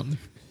 We won't.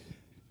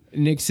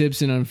 Nick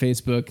Simpson on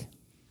Facebook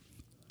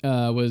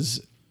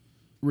was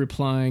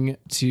replying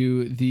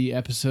to the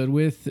episode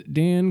with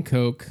Dan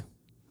Koch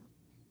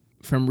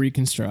from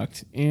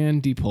Reconstruct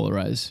and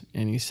Depolarize,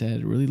 and he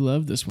said, "Really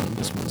love this one."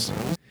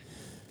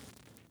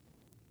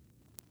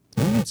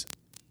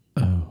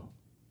 Oh.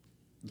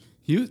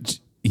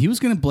 He was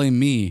gonna blame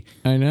me,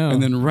 I know.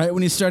 and then right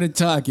when he started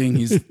talking,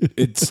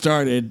 it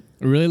started.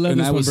 Really love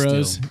And this I one, was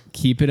bros. still-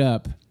 Keep it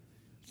up.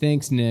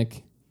 Thanks,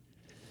 Nick.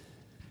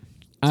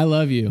 I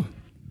love you.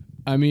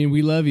 I mean,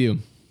 we love you.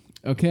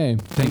 Okay.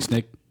 Thanks,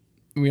 Nick.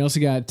 We also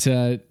got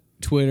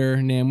Twitter,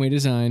 Namway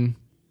Design,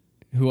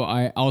 who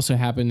I also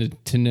happen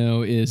to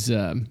know is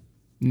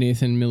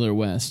Nathan Miller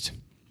West.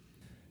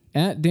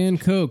 At Dan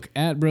Koch,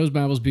 at Bros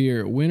Bibles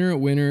Beer,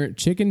 winner,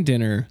 chicken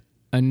dinner.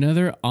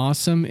 Another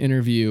awesome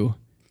interview.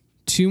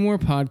 2 more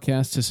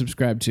podcasts to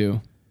subscribe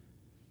to.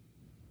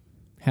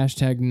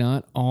 Hashtag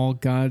not all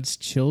God's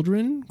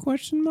children,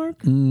 question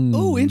mark?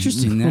 Oh,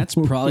 interesting. That's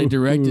probably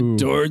directed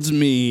towards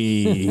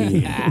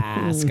me.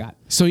 Scott.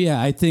 So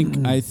yeah, I think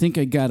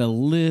I got a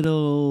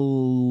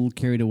little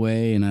carried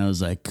away, and I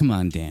was like, "Come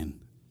on, Dan.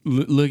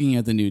 Looking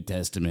at the New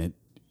Testament,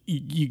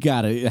 you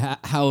gotta.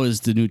 How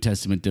is the New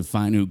Testament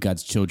define who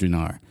God's children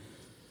are,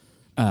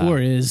 Or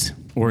is.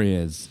 or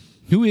is?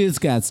 Who is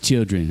God's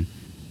children?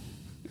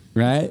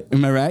 Right?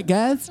 Am I right,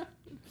 guys?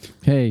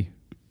 Hey,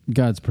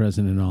 God's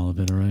present in all of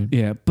it, all right?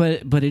 Yeah,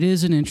 but it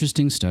is an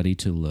interesting study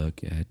to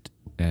look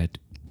at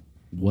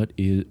what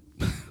is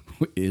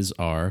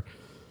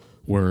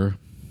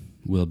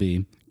will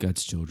be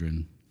God's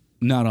children.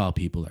 Not all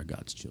people are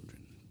God's children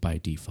by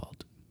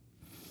default.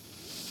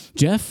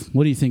 Jeff,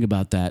 what do you think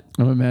about that?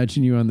 I'm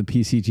imagining you on the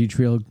PCT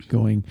trail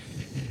going,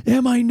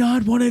 "Am I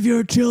not one of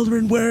your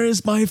children? Where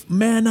is my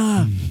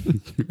manna?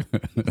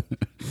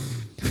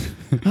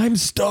 I'm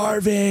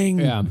starving."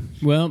 Yeah.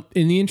 Well,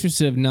 in the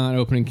interest of not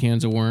opening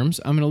cans of worms,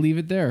 I'm going to leave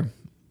it there.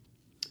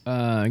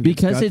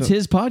 Because it's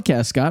his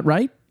podcast, Scott,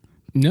 right?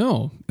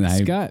 No,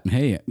 Scott.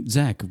 Hey,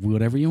 Zach,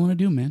 whatever you want to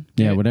do, man.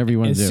 Yeah, whatever you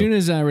want to do. As soon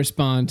as I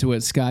respond to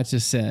what Scott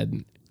just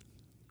said,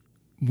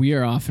 we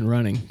are off and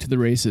running to the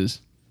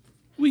races.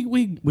 We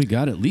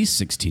got at least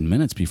 16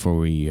 minutes before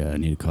we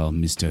need to call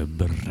Mr.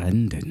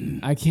 Brandon.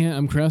 I can't.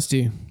 I'm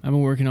crusty. I've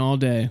been working all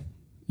day.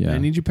 Yeah. I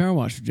need your power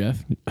washer,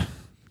 Jeff.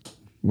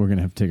 We're going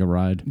to have to take a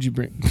ride. Did you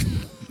bring?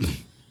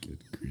 Good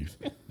grief.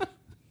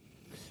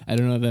 I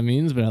don't know what that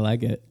means, but I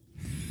like it.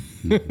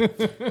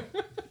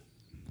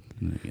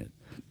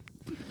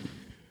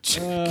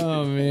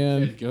 Oh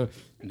man.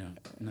 No,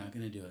 I'm not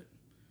gonna do it.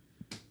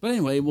 But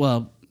anyway,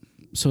 well,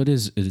 so it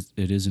is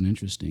an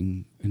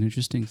interesting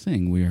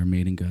thing. We are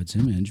made in God's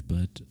image,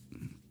 but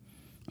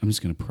I'm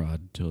just gonna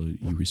prod till you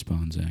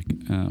respond, Zach.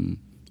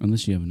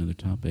 Unless you have another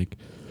topic.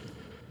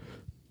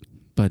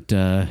 But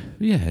yeah,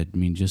 I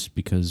mean, just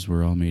because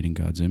we're all made in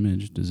God's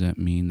image, does that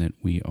mean that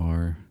we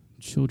are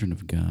children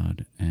of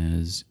God,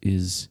 as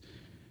is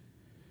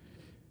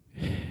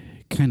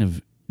kind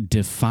of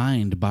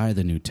defined by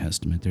the New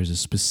Testament? There's a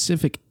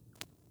specific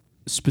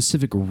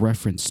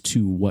reference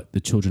to what the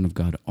children of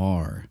God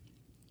are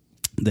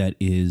that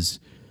is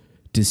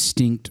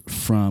distinct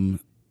from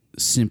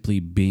simply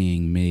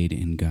being made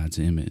in God's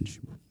image.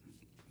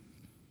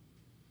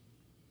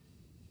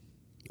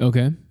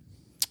 Okay.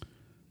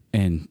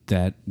 And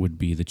that would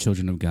be the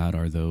children of God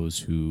are those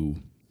who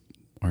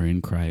are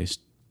in Christ,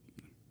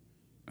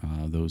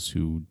 those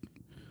who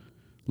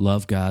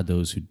love God,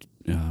 those who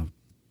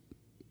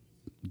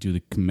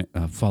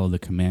follow the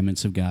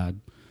commandments of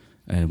God.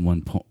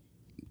 And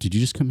did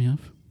you just cut me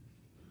off?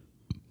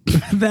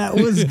 That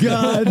was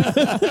God.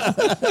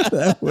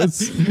 That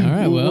was All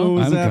right. Well,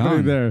 what was I'm happening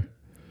gone. there?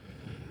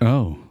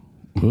 Oh,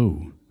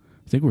 whoa!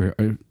 I think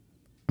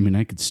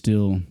I could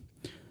still.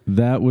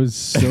 That was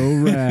so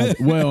rad.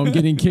 Well, I'm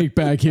getting kicked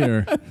back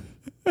here.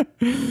 all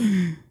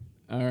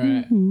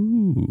right.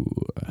 Ooh.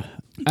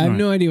 I have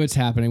no idea what's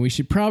happening. We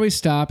should probably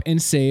stop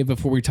and save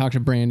before we talk to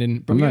Brandon.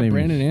 But I'm we not got even-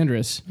 Brandon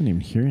Andrus. I didn't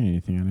even hear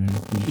anything on there.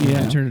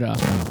 Yeah, turn it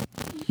off.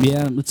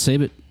 Yeah, let's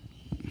save it.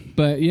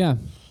 But yeah,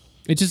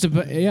 it's just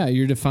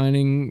you're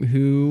defining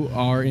who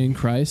are in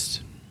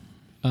Christ.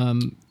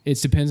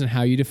 It depends on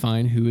how you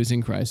define who is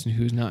in Christ and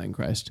who is not in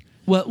Christ.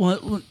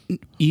 Well,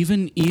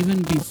 even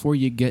before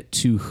you get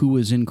to who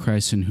is in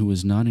Christ and who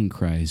is not in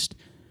Christ,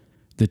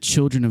 the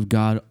children of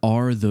God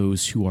are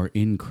those who are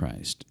in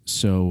Christ.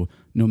 So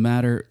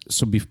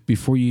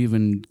before you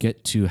even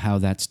get to how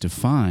that's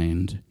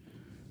defined,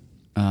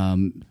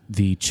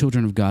 the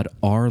children of God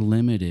are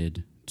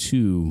limited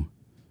to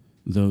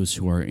those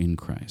who are in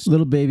Christ.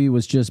 Little baby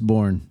was just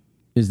born.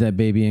 Is that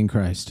baby in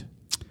Christ?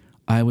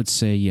 I would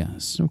say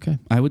yes. Okay.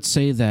 I would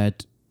say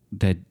that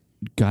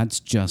God's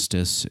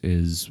justice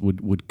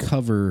would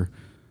cover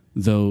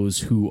those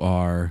who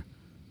are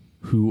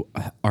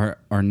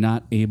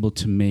not able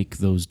to make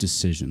those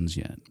decisions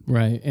yet.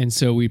 Right. And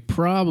so we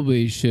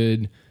probably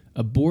should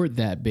abort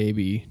that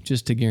baby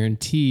just to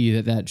guarantee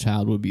that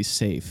child will be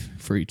safe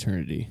for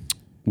eternity.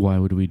 Why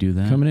would we do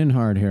that? Coming in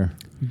hard here.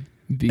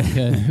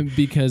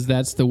 Because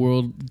that's the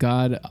world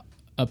God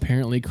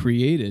apparently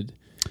created.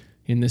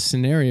 In this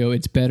scenario,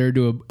 it's better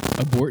to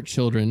abort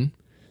children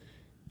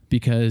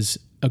because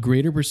a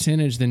greater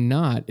percentage than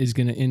not is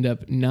going to end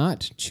up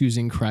not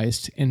choosing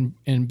Christ and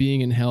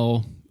being in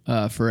hell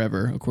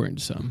forever, according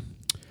to some.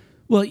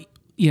 Well,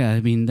 yeah,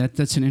 I mean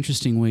that's an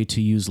interesting way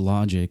to use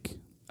logic,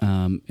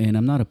 and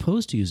I'm not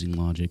opposed to using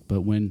logic.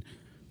 But when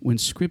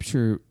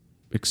Scripture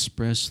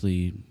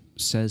expressly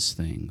says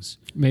things,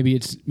 maybe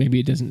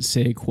it doesn't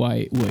say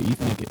quite what you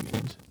think it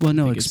means. well,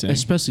 no, it's saying.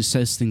 especially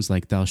says things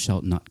like "Thou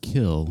shalt not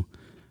kill."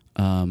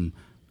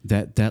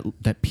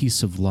 That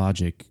piece of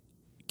logic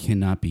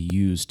cannot be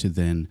used to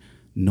then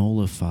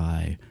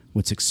nullify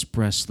what's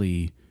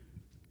expressly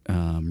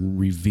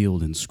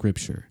revealed in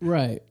Scripture.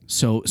 Right.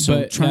 So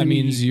But that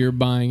means you're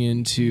buying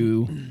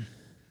into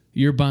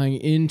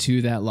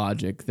that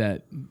logic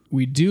that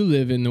we do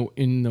live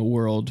in the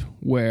world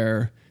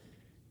where,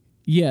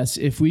 yes,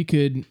 if we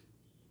could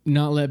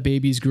not let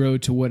babies grow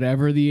to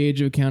whatever the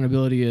age of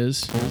accountability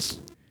is,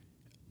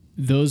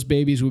 those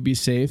babies would be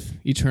safe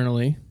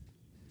eternally.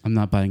 I'm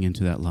not buying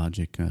into that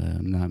logic.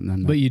 I'm not.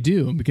 But you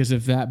do, because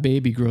if that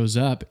baby grows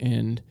up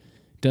and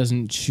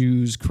doesn't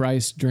choose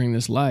Christ during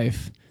this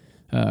life,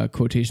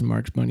 quotation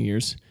marks, bunny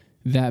ears,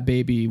 that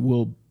baby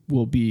will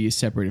be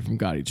separated from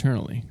God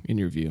eternally, in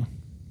your view,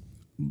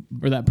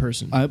 or that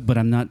person. But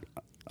I'm not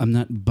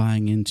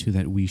buying into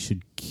that we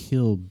should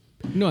kill.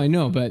 No, I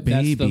know, but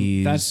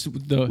babies. that's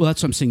the Well,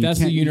 that's what I'm saying.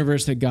 that's the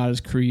universe that God has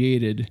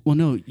created. Well,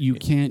 no, you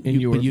can't. In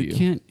your but you view.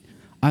 can't.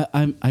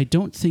 I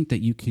don't think that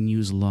you can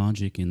use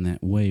logic in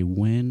that way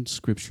when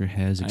Scripture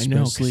has I know,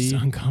 'cause expressly.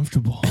 it's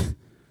uncomfortable.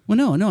 Well,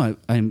 no.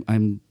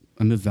 I'm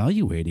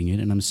evaluating it,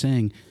 and I'm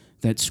saying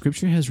that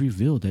Scripture has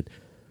revealed that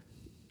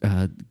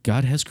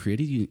God has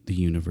created the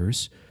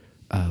universe.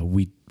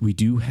 We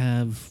do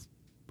have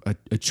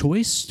a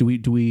choice. Do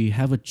we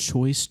have a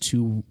choice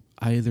to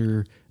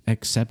either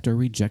accept or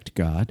reject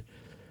God?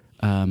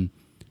 And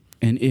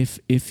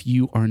if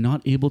you are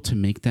not able to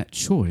make that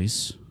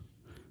choice,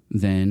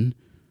 then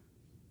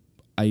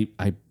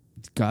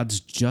God's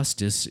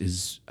justice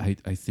is I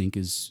think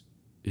is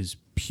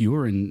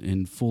pure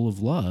and full of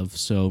love.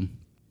 So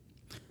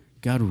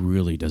God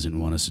really doesn't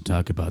want us to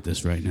talk about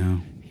this right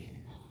now.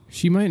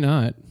 She might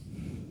not.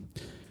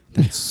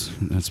 That's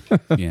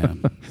yeah.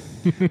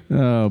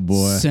 Oh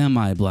boy.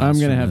 Semi-blasphemous.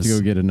 I'm gonna have to go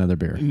get another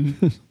beer.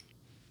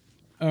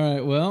 All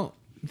right. Well,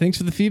 thanks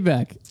for the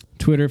feedback.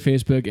 Twitter,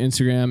 Facebook,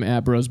 Instagram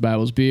at Bros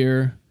Bibles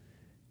Beer.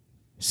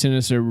 Send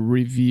us a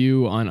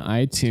review on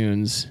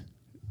iTunes.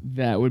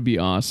 That would be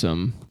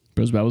awesome.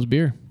 Bros Bibles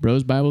Beer.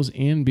 Bros Bibles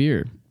and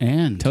beer.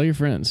 And Tell your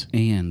friends.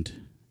 and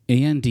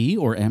A-N-D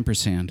or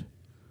ampersand?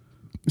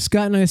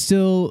 Scott and I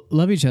still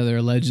love each other,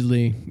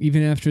 allegedly,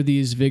 even after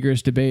these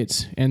vigorous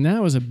debates. And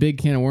that was a big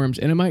can of worms.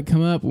 And it might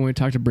come up when we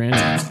talk to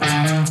Brandon.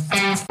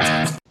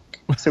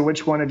 So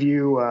which one of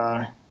you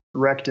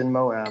wrecked in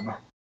Moab?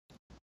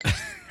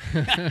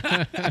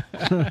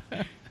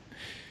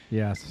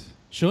 Yes.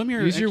 Show him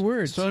your Use your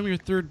words. Show him your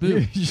third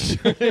boob. Use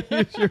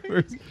your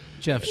words.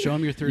 Jeff, show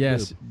him your third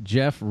Yes, boob.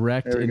 Jeff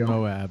wrecked There we in go.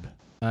 Moab.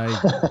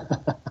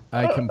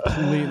 I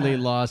completely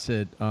lost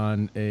it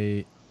on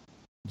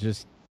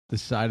just the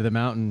side of the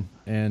mountain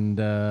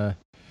and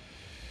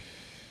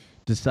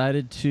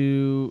decided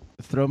to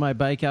throw my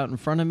bike out in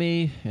front of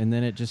me, and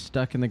then it just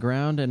stuck in the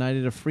ground, and I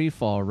did a free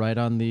fall right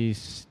on the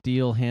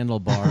steel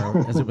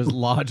handlebar as it was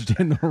lodged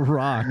in the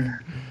rock.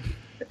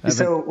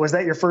 So was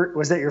that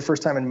your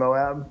first time in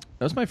Moab?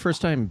 That was my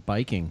first time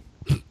biking.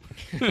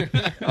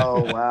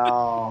 Oh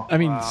wow! I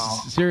mean,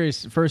 Wow.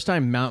 serious first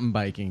time mountain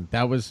biking.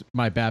 That was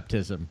my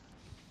baptism.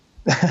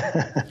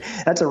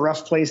 That's a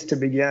rough place to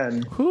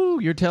begin. Whoo,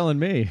 you're telling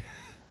me.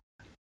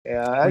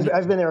 Yeah,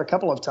 I've been there a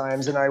couple of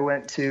times, and I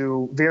went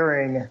to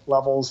varying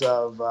levels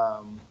of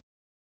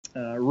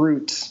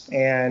routes,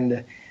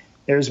 and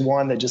there's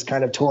one that just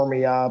kind of tore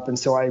me up, and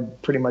so I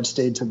pretty much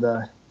stayed to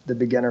the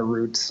beginner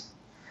routes.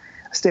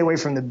 Stay away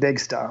from the big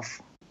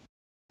stuff.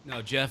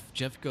 No, Jeff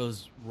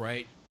goes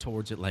right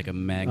towards it like a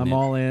magnet. I'm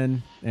all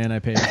in, and I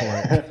paid for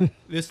it.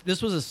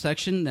 This was a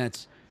section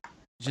that's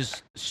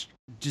just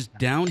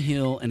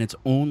downhill, and it's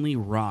only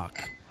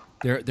rock.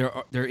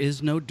 There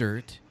is no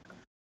dirt,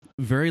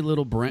 very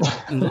little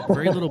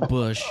very little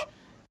bush,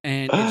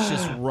 and it's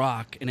just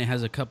rock, and it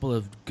has a couple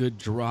of good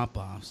drop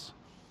offs.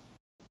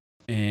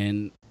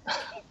 And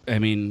I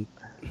mean,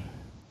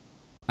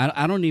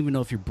 I don't even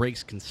know if your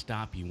brakes can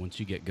stop you once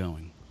you get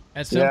going.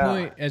 At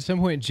some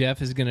point,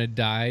 Jeff is going to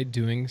die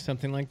doing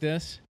something like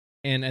this.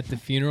 And at the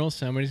funeral,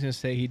 somebody's going to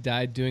say he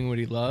died doing what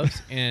he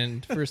loves.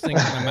 And first thing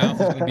out of my mouth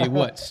is going to be,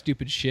 what,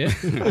 stupid shit?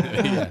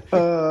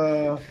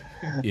 Yeah.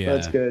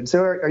 That's good.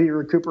 So are you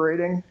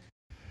recuperating?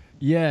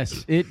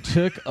 Yes, it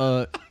took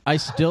I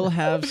still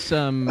have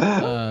some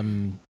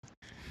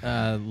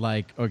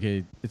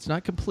okay, it's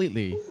not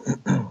completely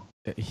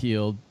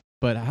healed,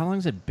 but how long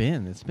has it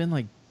been? It's been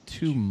like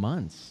 2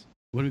 months.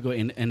 What do we go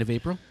end of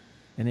April?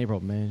 In April,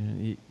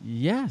 May.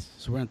 Yes.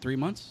 So we're on 3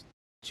 months,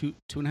 two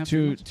and a half.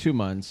 3 months? 2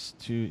 months,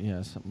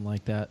 something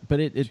like that. But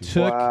it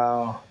took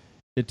Wow.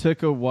 it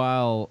took a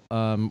while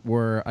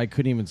where I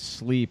couldn't even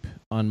sleep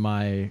on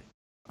my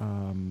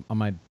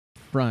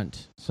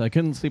front, so I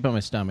couldn't sleep on my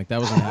stomach.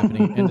 That wasn't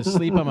happening, and to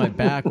sleep on my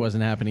back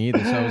wasn't happening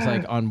either. So I was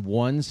like on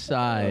one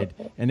side,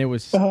 and it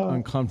was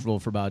uncomfortable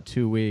for about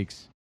 2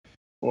 weeks.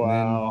 And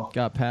Wow. then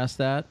got past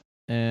that,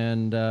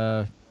 and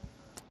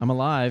I'm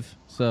alive.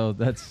 So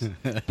that's.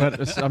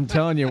 But I'm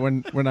telling you,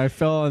 when I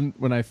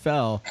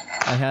fell,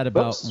 I had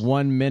about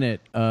 1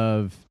 minute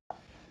of.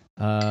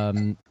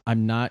 I'm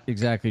not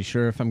exactly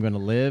sure if I'm going to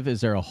live.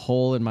 Is there a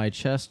hole in my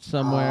chest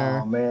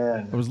somewhere? Oh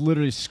man. I was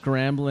literally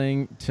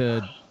scrambling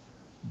to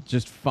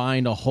just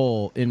find a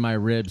hole in my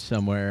ribs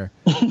somewhere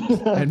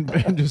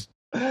and just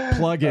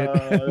plug it.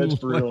 That's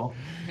brutal.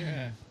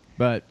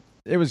 But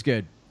it was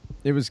good.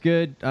 It was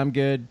good. I'm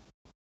good.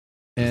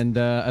 And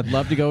I'd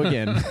love to go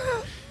again.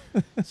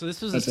 So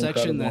this is That's a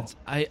section incredible.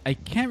 that's I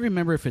can't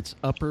remember if it's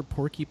Upper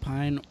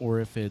Porcupine or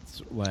if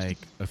it's like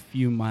a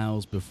few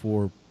miles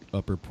before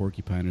Upper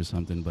Porcupine or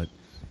something, but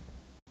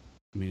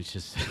I mean it's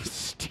just a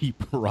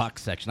steep rock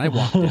section. I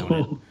walked down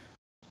it.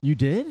 You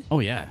did? Oh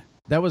yeah.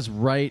 That was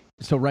right.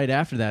 So right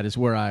after that is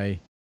where I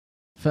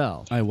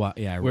fell.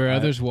 Where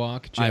others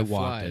walk, Jeff I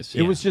walked flies.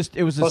 it. It was just,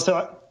 it was a Well,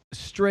 so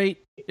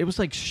straight, it was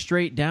like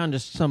straight down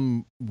just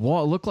some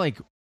wall. It looked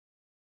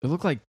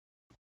like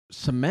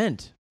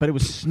cement, but it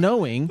was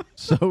snowing.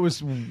 So it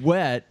was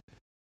wet.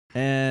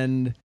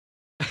 And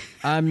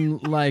I'm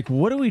like,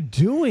 what are we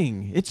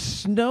doing? It's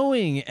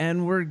snowing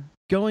and we're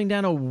going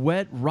down a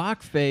wet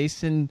rock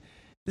face, and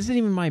this isn't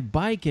even my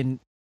bike. And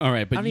All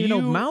right, but I don't even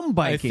know mountain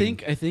biking.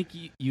 I think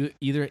you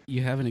either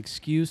you have an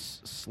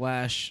excuse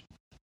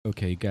 /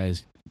 okay,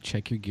 guys,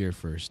 check your gear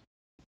first.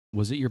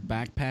 Was it your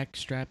backpack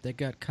strap that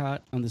got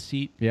caught on the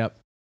seat? Yep.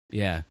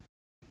 Yeah.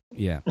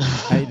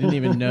 I didn't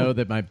even know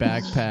that my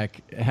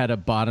backpack had a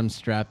bottom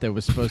strap that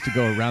was supposed to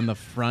go around the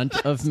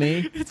front of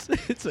me.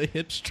 It's a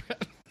hip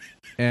strap.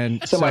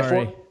 And So my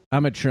sorry, for-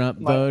 I'm a Trump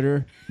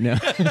voter. No,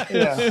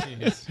 yeah.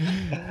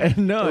 and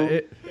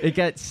no,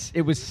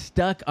 it was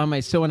stuck on my.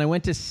 So when I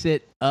went to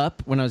sit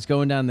up when I was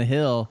going down the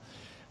hill,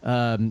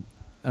 I don't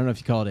know if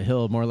you call it a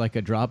hill, more like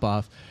a drop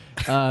off.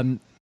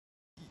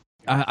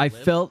 I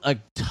felt a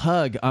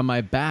tug on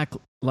my back.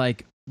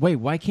 Like, wait,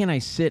 why can't I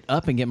sit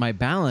up and get my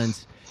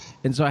balance?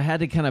 And so I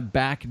had to kind of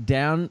back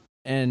down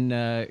and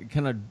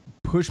kind of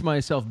push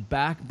myself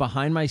back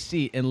behind my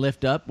seat and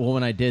lift up. Well,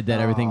 when I did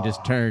that, everything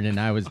just turned and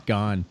I was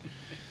gone.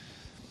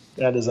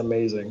 That is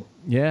amazing.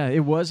 Yeah, it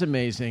was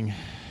amazing.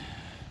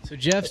 So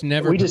Jeff's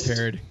never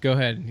prepared. Go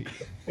ahead.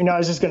 I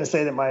was just going to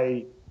say that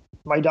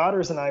my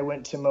daughters and I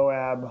went to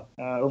Moab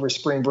over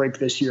spring break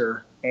this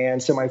year.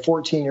 And so my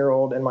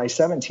 14-year-old and my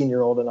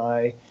 17-year-old and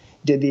I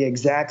did the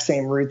exact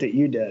same route that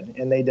you did,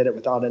 and they did it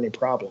without any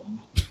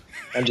problem.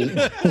 I'm just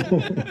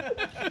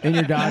And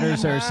your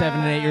daughters are 7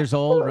 and 8 years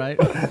old, right?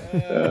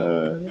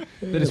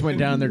 They just went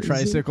down on their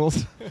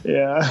tricycles.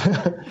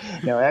 Yeah.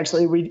 No,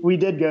 actually, we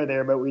did go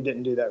there, but we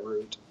didn't do that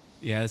route.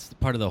 Yeah, it's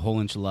part of the whole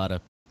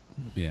enchilada.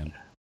 Yeah.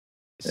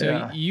 So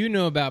Yeah. you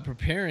know about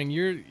preparing.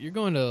 You're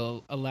going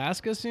to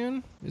Alaska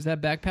soon? Is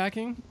that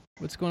backpacking?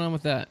 What's going on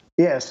with that?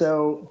 Yeah.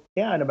 So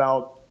in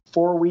about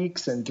 4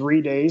 weeks and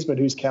 3 days, but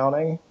who's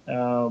counting?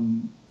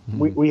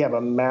 We have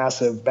a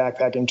massive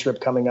backpacking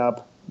trip coming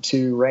up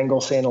to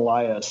Wrangell St.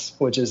 Elias,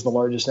 which is the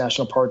largest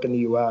national park in the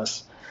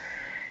U.S.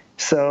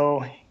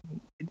 So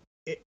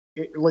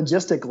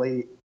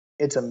logistically,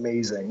 it's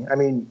amazing. I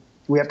mean,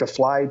 we have to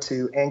fly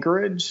to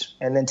Anchorage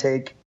and then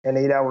take an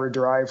 8-hour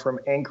drive from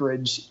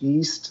Anchorage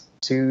east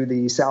to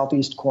the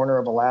southeast corner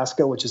of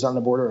Alaska, which is on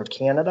the border of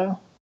Canada.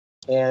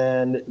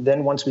 And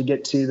then once we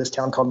get to this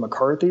town called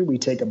McCarthy, we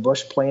take a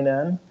bush plane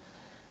in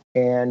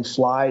and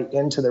fly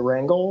into the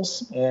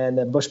Wrangells, and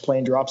the bush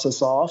plane drops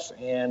us off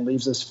and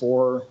leaves us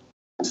for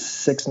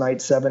 6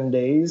 nights, 7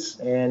 days,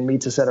 and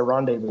meets us at a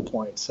rendezvous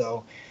point.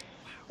 So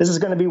this is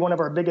going to be one of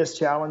our biggest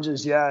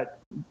challenges yet.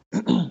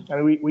 I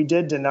mean, we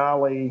did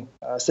Denali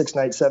 6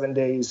 nights, 7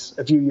 days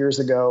a few years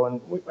ago,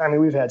 and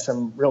we've had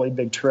some really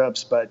big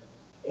trips, but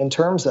in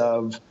terms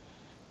of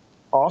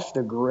off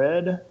the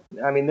grid,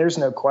 I mean, there's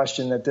no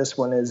question that this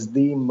one is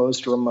the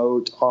most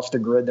remote off the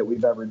grid that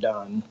we've ever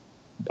done.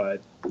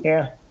 But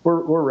yeah,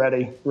 we're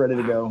ready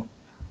to go.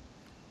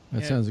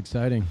 That sounds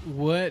exciting.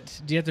 What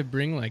do you have to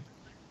bring? Do you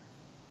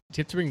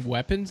have to bring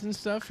weapons and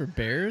stuff for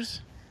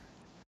bears?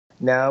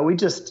 No, we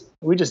just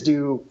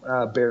do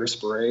bear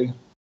spray.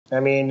 I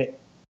mean,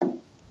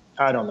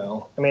 I don't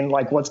know. I mean,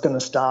 what's going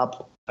to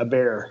stop a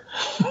bear?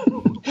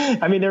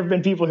 I mean, there have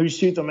been people who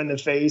shoot them in the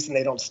face and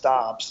they don't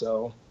stop.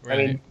 So, right. I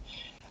mean,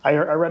 I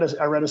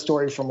read a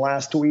story from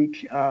last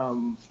week.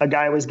 A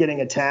guy was getting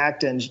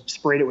attacked and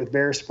sprayed it with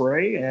bear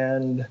spray,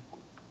 and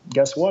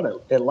guess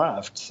what? It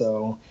left.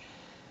 So,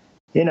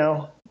 they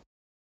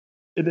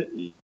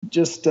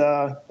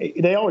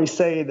always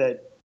say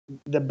that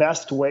the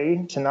best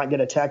way to not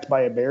get attacked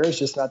by a bear is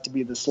just not to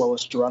be the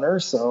slowest runner.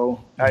 So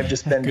I've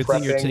just been Good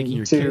prepping thing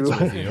you're taking your kids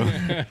with you.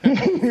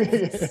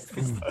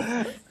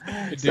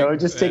 So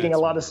just taking a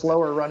lot of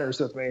slower runners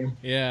with me.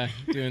 Yeah,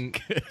 doing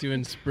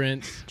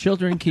sprints.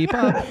 Children, keep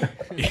up.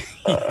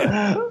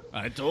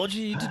 I told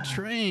you to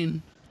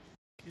train.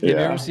 Have you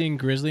ever seen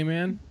Grizzly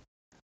Man?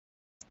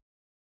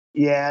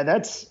 Yeah,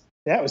 that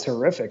was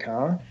horrific,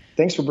 huh?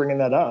 Thanks for bringing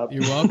that up.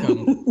 You're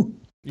welcome.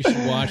 You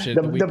should watch it.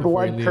 The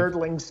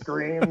blood-curdling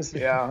screams.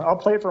 Yeah, I'll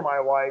play it for my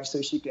wife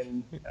so she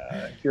can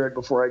hear it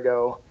before I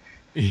go.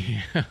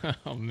 Yeah.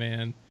 Oh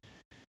man,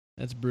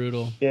 that's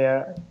brutal.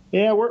 Yeah,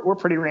 we're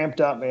pretty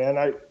ramped up,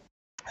 man.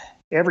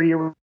 Every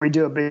year we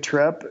do a big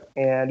trip,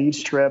 and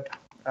each trip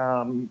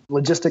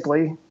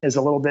logistically is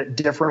a little bit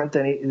different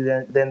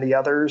than the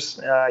others.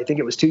 I think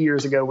it was 2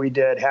 years ago we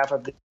did half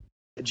of the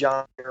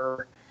John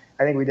Muir.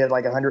 I think we did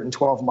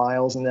 112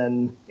 miles, and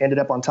then ended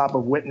up on top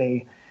of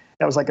Whitney.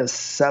 That was a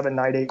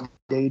 7-night,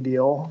 8-day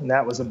deal, and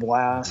that was a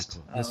blast.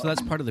 So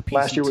that's part of the PCT,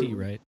 last year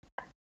right?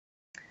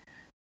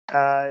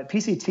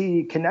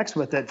 PCT connects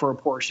with it for a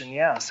portion,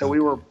 yeah. So we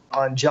were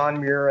on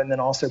John Muir and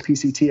then also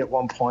PCT at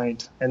one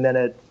point, and then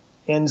it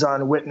ends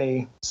on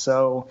Whitney.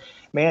 So,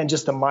 man,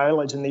 just the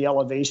mileage and the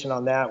elevation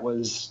on that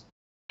was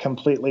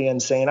completely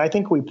insane. I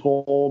think we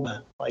pulled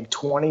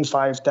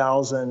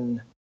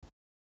 25,000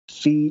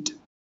 feet.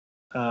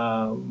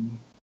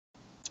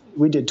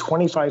 We did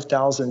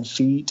 25,000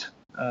 feet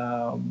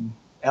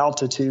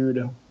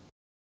altitude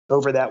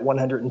over that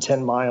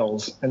 110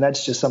 miles, and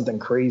that's just something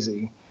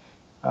crazy.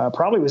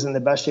 Probably was in the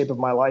best shape of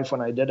my life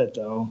when I did it,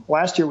 though.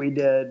 Last year we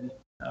did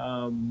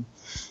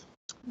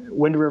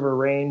Wind River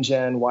Range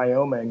in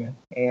Wyoming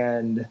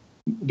and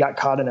got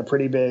caught in a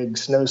pretty big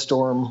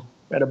snowstorm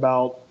at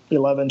about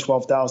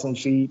 12,000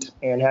 feet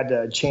and had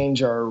to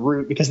change our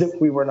route because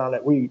we weren't on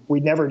it. We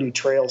never do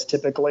trails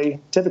typically.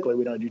 Typically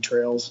we don't do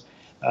trails.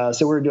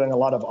 So we were doing a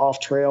lot of off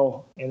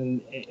trail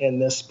in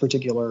this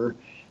particular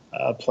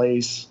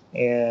place,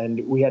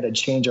 and we had to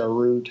change our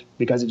route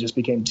because it just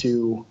became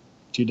too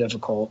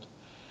difficult.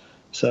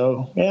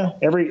 So yeah,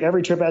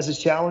 every trip has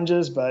its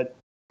challenges, but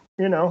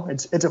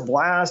it's a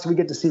blast. We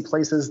get to see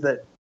places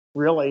that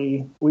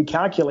really, we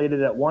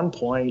calculated at one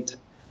point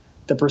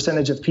the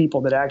percentage of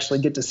people that actually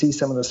get to see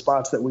some of the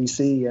spots that we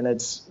see, and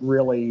it's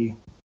really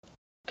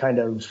kind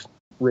of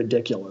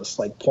ridiculous.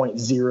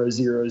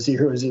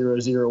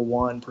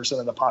 0.00001%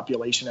 of the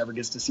population ever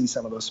gets to see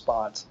some of those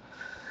spots.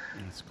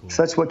 That's cool.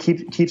 So that's what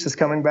keeps us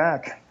coming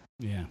back.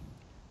 Yeah.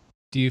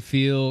 Do you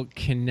feel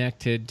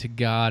connected to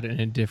God in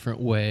a different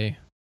way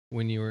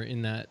when you were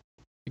in that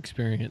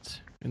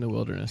experience in the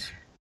wilderness?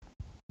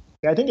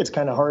 I think it's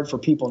kind of hard for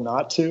people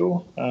not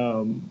to.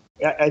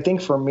 I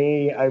think for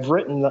me, I've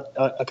written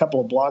a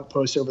couple of blog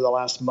posts over the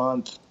last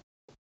month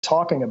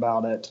talking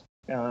about it,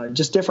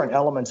 just different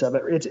elements of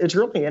it. It's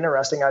really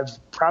interesting. I've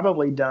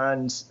probably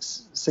done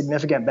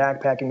significant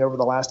backpacking over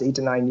the last 8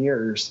 to 9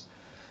 years,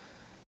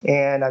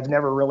 and I've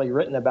never really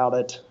written about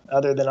it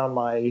other than on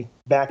my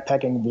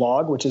backpacking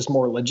blog, which is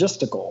more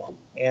logistical.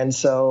 And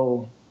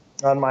so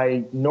on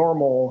my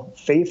normal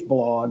faith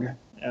blog,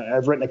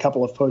 I've written a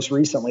couple of posts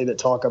recently that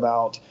talk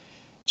about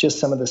just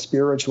some of the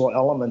spiritual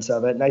elements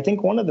of it. And I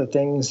think one of the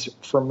things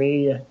for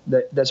me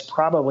that's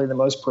probably the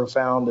most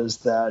profound is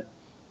that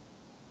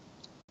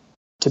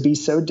to be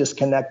so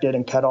disconnected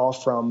and cut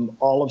off from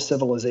all of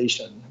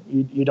civilization.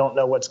 You don't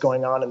know what's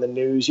going on in the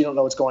news. You don't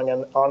know what's going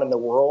on in the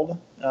world.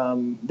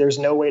 There's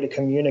no way to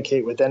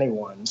communicate with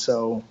anyone.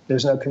 So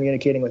there's no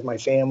communicating with my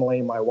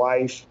family, my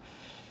wife.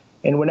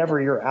 And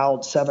whenever you're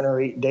out 7 or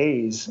 8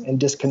 days and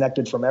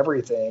disconnected from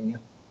everything,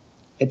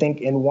 I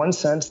think in one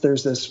sense,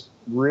 there's this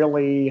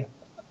really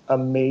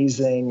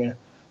amazing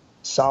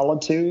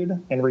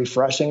solitude and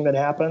refreshing that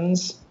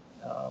happens.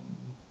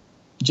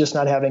 Just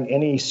not having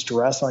any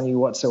stress on you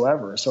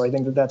whatsoever. So I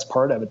think that that's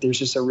part of it. There's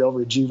just a real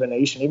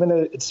rejuvenation, even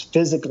though it's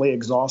physically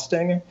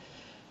exhausting,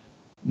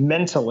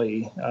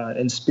 mentally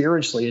and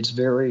spiritually, it's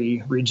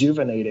very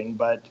rejuvenating.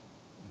 But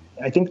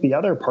I think the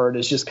other part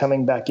is just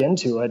coming back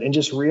into it and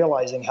just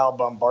realizing how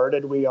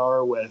bombarded we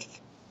are with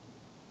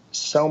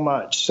so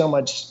much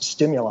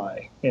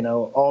stimuli,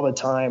 all the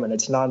time, and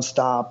it's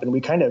nonstop. And we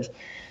kind of,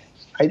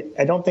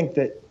 I don't think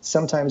that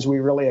sometimes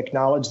we really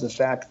acknowledge the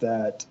fact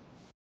that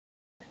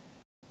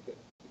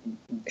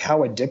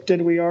how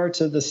addicted we are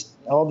to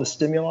all the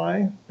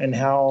stimuli, and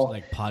how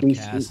like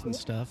podcasts and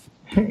stuff.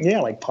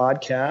 Yeah, like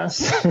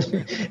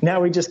podcasts.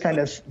 Now we just kind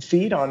of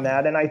feed on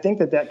that, and I think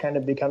that kind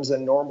of becomes a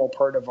normal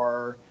part of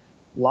our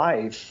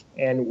life.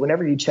 And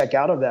whenever you check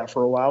out of that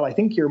for a while, I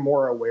think you're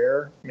more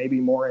aware, maybe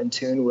more in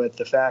tune with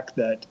the fact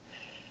that,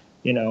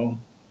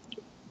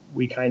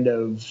 we kind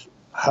of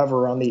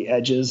hover on the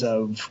edges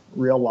of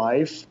real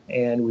life,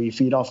 and we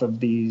feed off of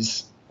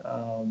these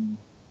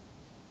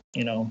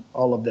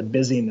all of the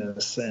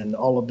busyness and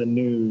all of the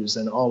news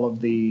and all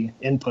of the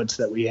inputs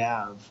that we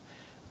have.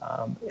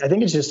 I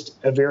think it's just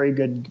a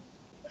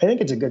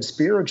good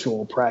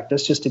spiritual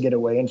practice just to get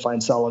away and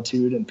find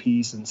solitude and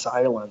peace and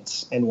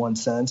silence in one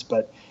sense.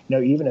 But,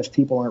 even if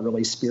people aren't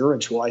really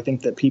spiritual, I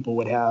think that people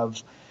would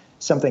have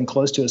something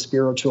close to a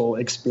spiritual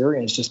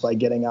experience just by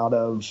getting out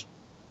of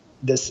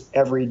this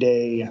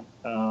everyday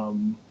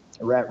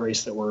rat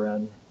race that we're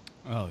in.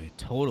 Oh,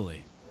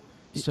 totally.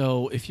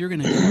 So if you're going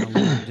to go on a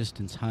long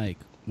distance hike,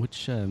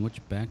 which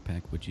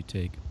backpack would you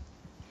take?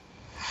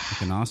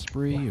 Like an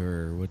Osprey,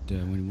 or what are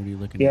you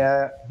looking at?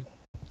 Yeah,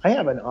 I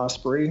have an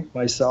Osprey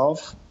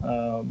myself.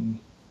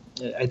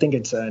 I think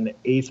it's an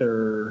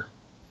Aether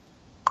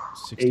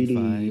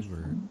 65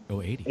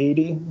 or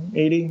 80.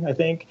 80, I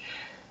think.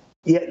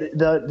 Yeah,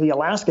 the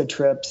Alaska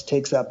trips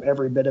takes up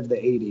every bit of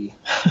the 80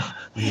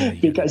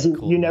 because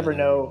you never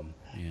know.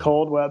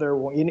 Cold weather,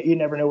 you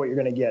never know what you're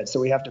going to get.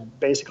 So we have to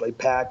basically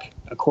pack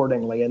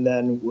accordingly. And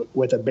then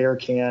with a bear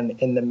can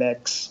in the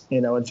mix,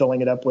 and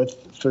filling it up with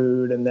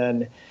food. And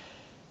then,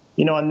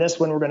 on this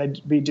one, we're going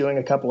to be doing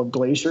a couple of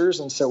glaciers.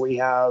 And so we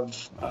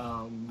have,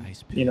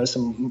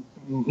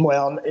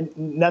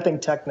 nothing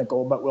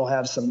technical, but we'll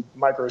have some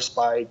micro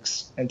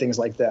spikes and things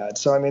like that.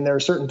 So, there are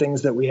certain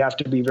things that we have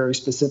to be very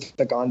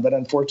specific on. But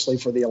unfortunately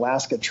for the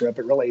Alaska trip,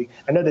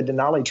 I know the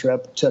Denali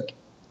trip took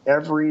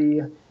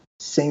every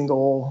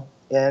single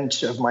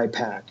inch of my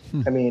pack.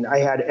 I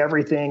had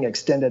everything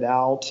extended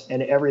out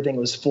and everything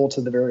was full to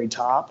the very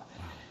top.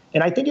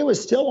 And I think it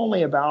was still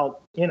only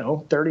about,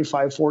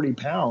 35, 40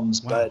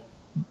 pounds, but,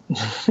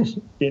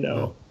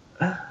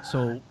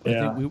 So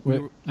yeah.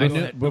 I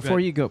think before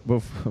you go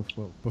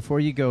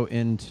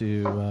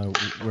into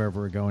wherever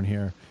we're going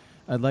here,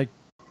 I'd like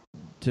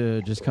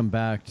to just come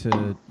back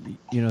to,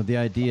 the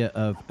idea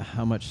of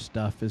how much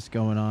stuff is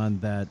going on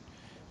that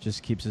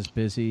just keeps us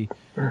busy.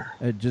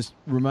 It just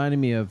reminded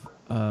me of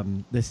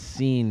this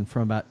scene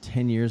from about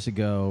 10 years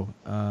ago.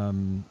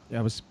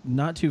 I was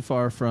not too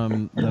far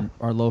from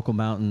our local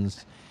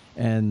mountains,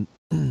 and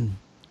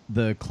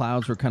the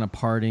clouds were kind of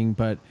parting,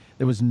 but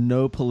there was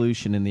no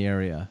pollution in the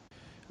area.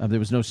 There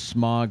was no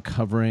smog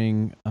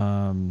covering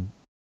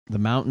the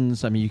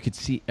mountains. You could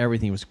see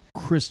everything. It was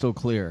crystal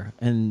clear,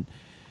 and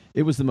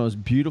it was the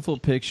most beautiful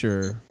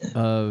picture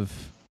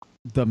of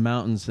the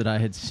mountains that I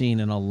had seen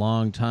in a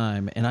long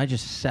time. And I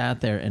just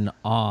sat there in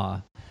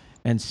awe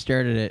and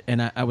stared at it.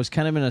 And I was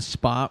kind of in a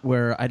spot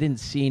where I didn't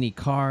see any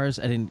cars.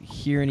 I didn't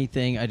hear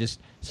anything. I just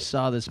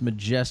saw this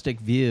majestic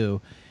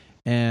view.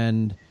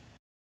 And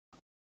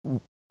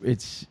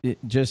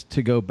just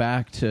to go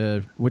back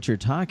to what you're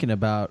talking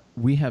about,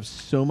 we have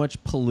so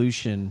much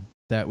pollution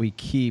that we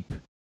keep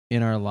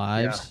in our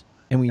lives,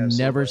 and we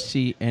absolutely. never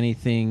see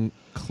anything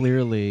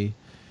clearly,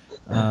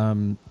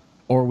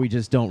 or we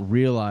just don't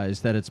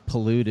realize that it's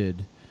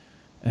polluted.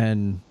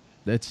 And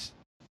it's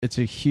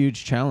a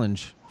huge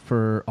challenge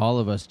for all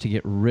of us to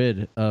get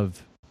rid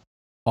of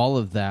all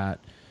of that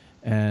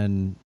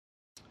and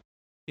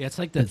Yeah, it's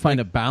like and that. find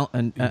a balance.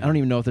 And I don't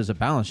even know if there's a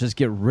balance. Just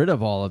get rid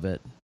of all of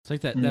it. It's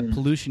like that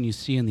pollution you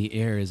see in the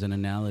air is an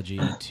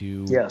analogy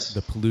to Yes.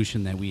 the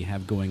pollution that we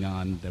have going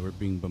on, that we're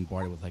being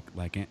bombarded with,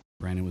 like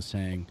Brandon was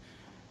saying.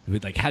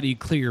 With, like, how do you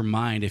clear your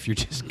mind if you're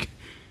just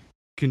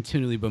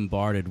continually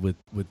bombarded with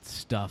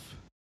stuff?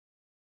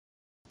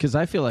 Because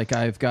I feel like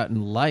I've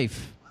gotten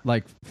life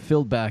like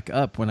filled back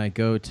up when I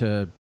go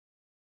to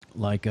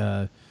like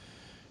to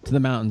the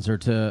mountains or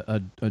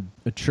to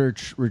a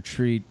church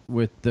retreat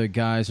with the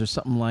guys or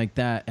something like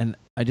that, and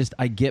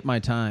I get my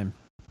time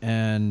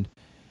and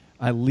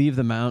I leave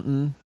the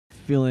mountain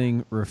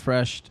feeling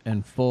refreshed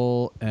and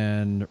full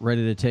and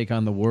ready to take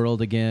on the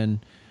world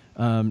again.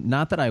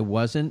 Not that I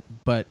wasn't,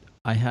 but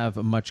I have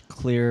a much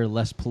clearer,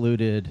 less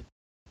polluted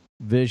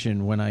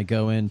vision when I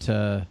go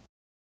into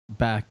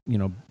back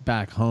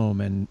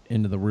home and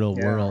into the real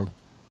world.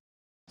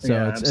 So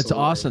Yeah, it's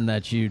absolutely. awesome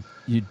that you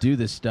do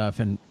this stuff,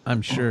 and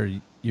I'm sure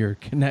your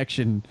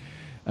connection,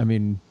 I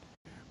mean,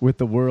 with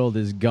the world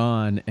is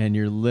gone, and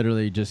you're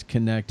literally just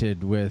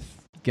connected with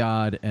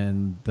God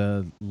and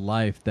the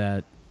life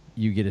that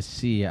you get to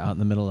see out in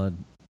the middle of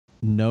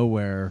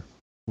nowhere,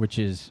 which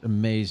is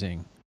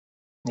amazing.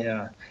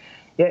 Yeah.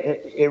 Yeah,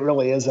 it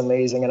really is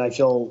amazing, and I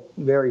feel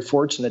very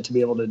fortunate to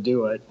be able to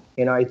do it.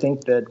 I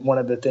think that one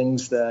of the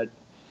things that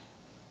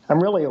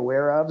I'm really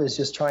aware of is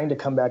just trying to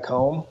come back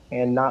home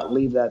and not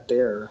leave that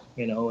there,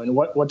 and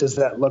what does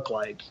that look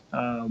like?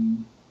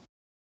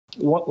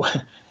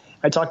 What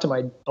I talked to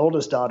my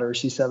oldest daughter,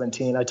 she's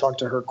 17. I talked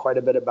to her quite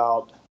a bit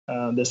about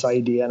this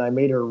idea, and I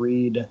made her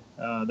read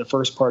the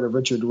first part of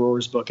Richard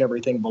Rohr's book,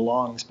 Everything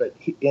Belongs. But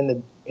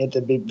at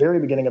the very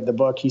beginning of the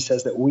book, he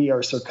says that we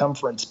are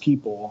circumference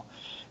people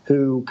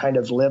who kind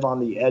of live on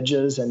the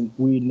edges, and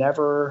we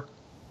never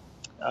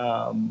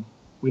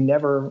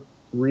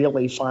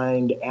really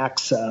find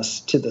access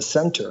to the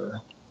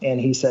center. And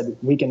he said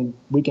we can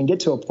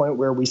get to a point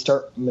where we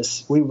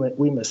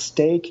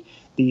mistake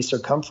the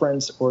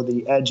circumference or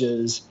the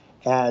edges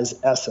as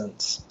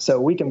essence. So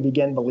we can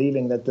begin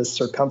believing that this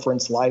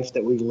circumference life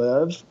that we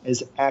live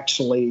is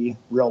actually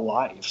real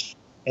life.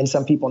 And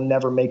some people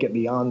never make it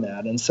beyond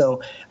that. And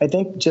so I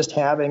think just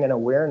having an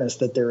awareness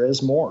that there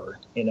is more,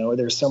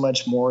 there's so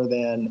much more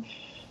than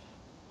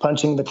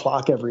punching the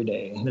clock every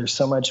day. There's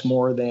so much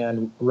more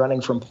than running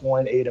from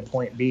point A to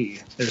point B.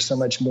 There's so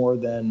much more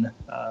than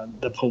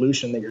the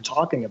pollution that you're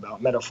talking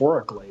about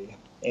metaphorically.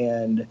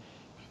 And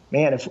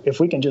man, if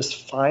we can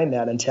just find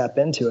that and tap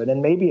into it,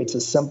 and maybe it's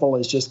as simple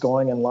as just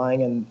going and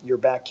lying in your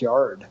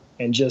backyard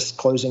and just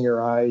closing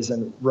your eyes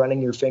and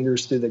running your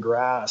fingers through the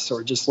grass,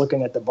 or just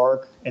looking at the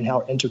bark and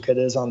how intricate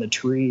it is on the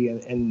tree,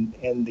 and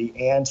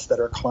the ants that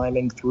are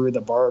climbing through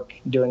the bark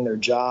doing their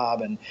job,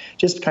 and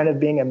just kind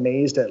of being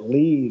amazed at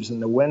leaves and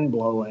the wind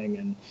blowing.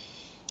 And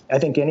I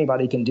think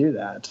anybody can do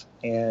that.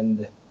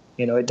 And,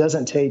 it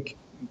doesn't take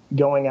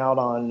going out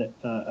on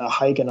a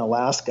hike in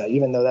Alaska,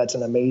 even though that's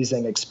an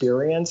amazing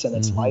experience and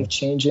it's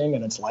life-changing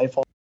and it's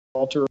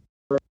life-altering,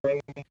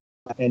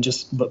 and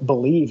just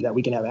believe that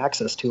we can have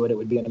access to it. It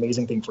would be an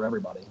amazing thing for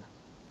everybody.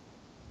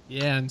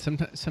 Yeah, and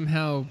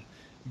somehow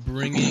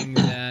bringing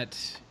that,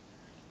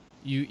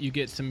 you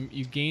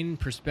gain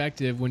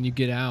perspective when you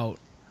get out,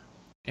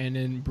 and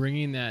then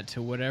bringing that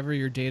to whatever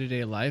your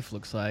day-to-day life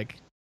looks like,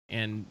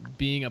 and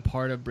being a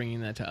part of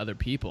bringing that to other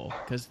people,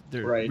 because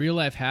real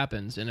life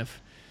happens, and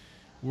if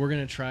we're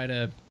going to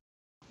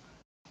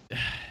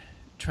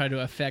try to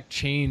affect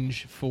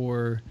change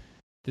for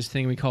this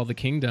thing we call the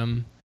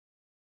kingdom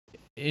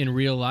in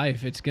real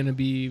life, it's going to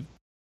be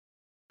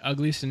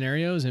ugly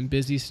scenarios and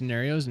busy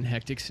scenarios and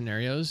hectic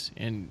scenarios,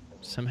 and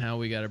somehow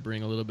we got to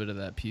bring a little bit of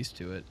that piece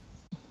to it.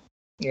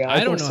 Yeah,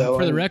 I don't know. So.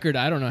 For the record,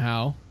 I don't know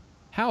how.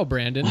 How,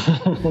 Brandon?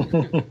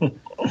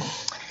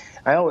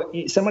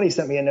 Somebody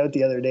sent me a note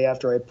the other day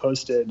after I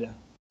posted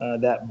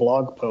that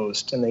blog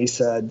post, and they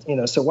said,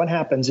 so what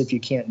happens if you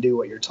can't do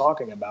what you're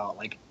talking about,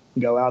 like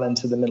go out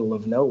into the middle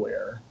of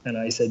nowhere? And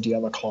I said, do you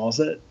have a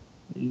closet?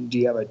 Do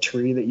you have a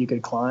tree that you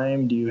could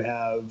climb? Do you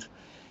have,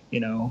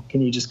 can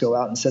you just go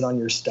out and sit on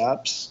your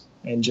steps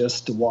and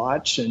just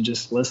watch and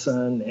just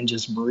listen and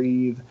just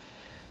breathe?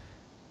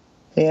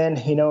 And,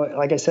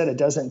 like I said, it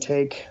doesn't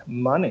take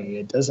money.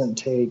 It doesn't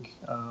take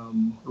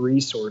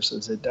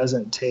resources. It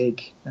doesn't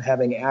take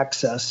having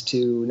access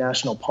to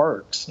national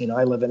parks.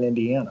 I live in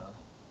Indiana.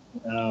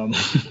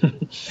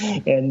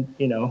 And,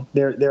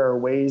 there are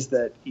ways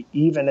that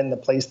even in the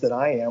place that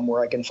I am,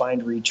 where I can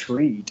find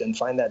retreat and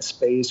find that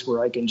space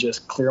where I can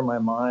just clear my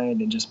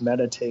mind and just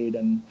meditate.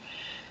 And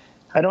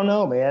I don't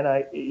know, man,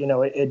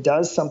 it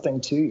does something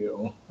to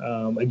you.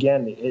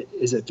 Again,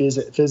 is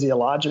it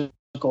physiological?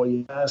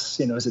 Yes.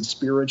 Is it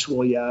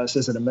spiritual? Yes.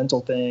 Is it a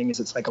mental thing? Is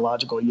it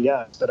psychological?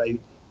 Yes. But I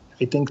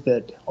think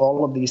that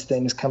all of these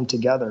things come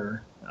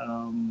together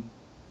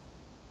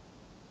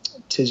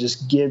to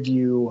just give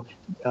you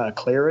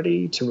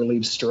clarity, to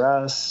relieve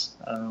stress.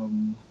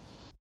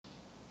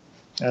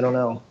 I don't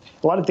know.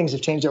 A lot of things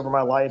have changed over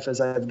my life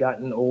as I've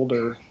gotten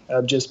older,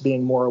 of just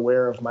being more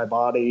aware of my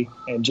body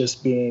and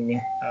just being,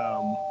 you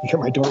hear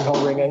my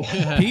doorbell ringing?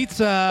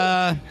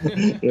 Pizza.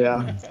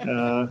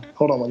 Yeah.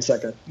 Hold on one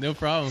second. No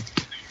problem.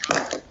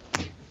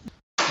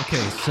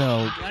 Okay,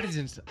 so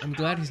I'm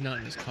glad he's not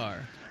in his car.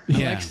 I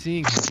Yeah. like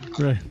seeing him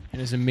Right.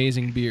 and his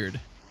amazing beard.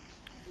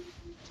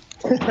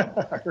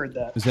 I heard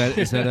that.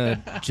 is that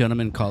a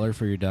gentleman caller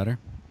for your daughter?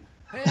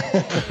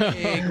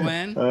 Hey,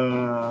 Gwen.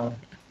 All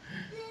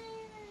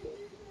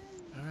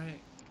right.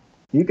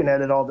 You can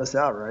edit all this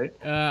out, right?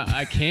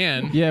 I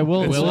can. Yeah,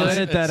 we'll Will it?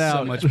 edit that It's out.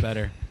 so much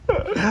better.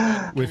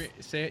 Come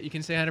here, you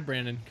can say hi to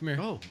Brandon. Come here.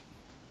 Oh,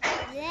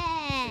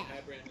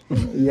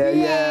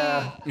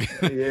 Yeah.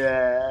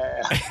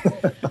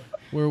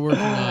 We're working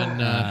on,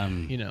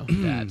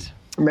 that.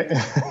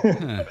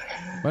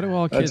 Why do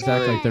all kids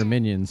act like they're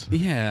minions?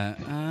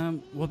 yeah.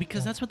 Well,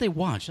 because that's what they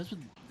watch. That's what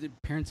the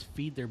parents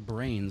feed their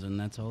brains, and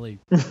that's all they.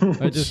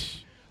 I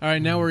just All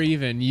right, now we're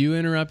even. You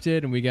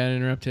interrupted, and we got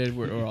interrupted.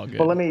 We're all good.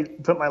 Well, let me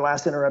put my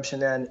last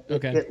interruption in.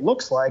 Okay. It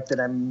looks like that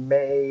I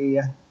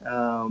may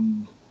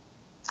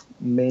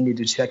need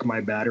to check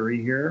my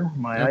battery here.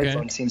 My Okay.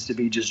 iPhone seems to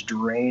be just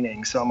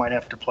draining, so I might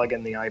have to plug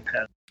in the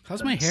iPad.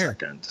 How's in my a hair?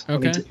 Second.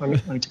 Okay.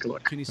 Let me take a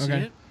look. Can you see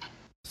Okay. it?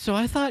 So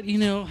I thought,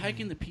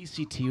 hiking the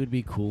PCT would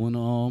be cool and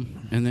all,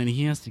 and then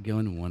he has to go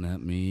and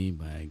one-up me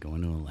by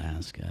going to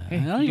Alaska. Hey,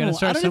 I don't you gotta even,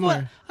 start I don't even somewhere.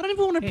 want- I don't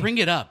even want to bring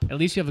it up. At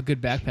least you have a good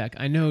backpack.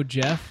 I know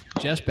Jeff's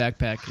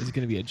backpack is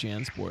going to be a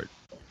JanSport.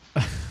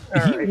 All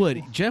He right.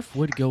 would. Jeff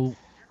would go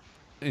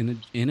in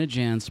a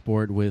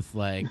JanSport with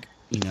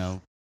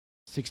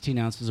 16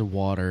 ounces of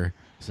water.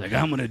 He's like,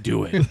 I'm gonna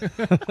do it.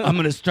 I'm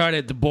gonna start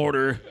at the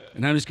border,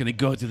 and I'm just gonna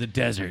go through the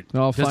desert.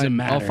 I'll Doesn't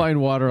matter. find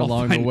water I'll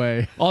along find- the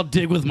way. I'll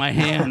dig with my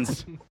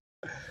hands.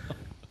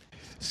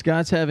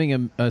 Scott's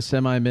having a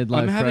semi midlife.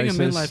 I'm having a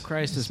crisis, midlife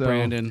crisis,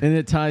 Brandon. and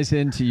it ties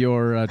into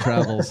your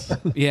travels.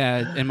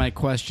 Yeah, and my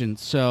question.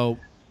 So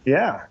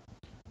Yeah.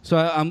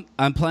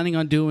 I'm planning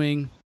on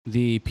doing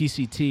the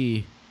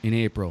PCT in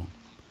April.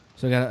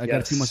 So I got a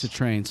Yes. few months to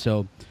train.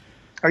 So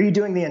Are you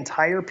doing the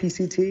entire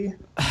PCT?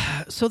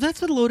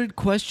 that's a loaded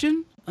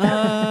question.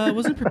 I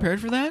wasn't prepared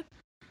for that.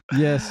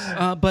 Yes.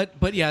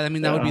 But yeah, I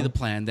mean that would be Yeah. the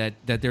plan. That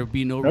there would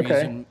be no Okay.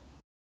 reason.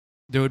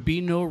 There would be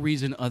no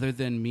reason other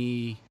than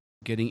me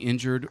getting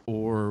injured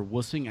or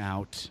wussing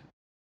out.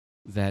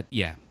 That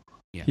yeah.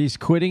 He's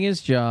quitting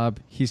his job.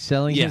 He's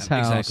selling his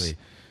house. Exactly.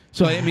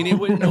 So I mean, it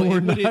would. No, No, we're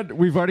it would- not.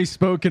 We've already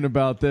spoken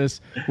about this.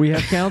 We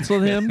have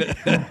counseled him,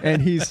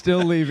 and he's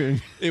still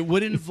leaving. It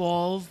would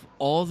involve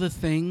all the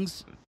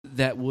things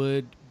that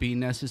would be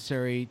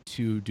necessary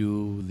to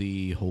do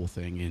the whole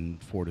thing in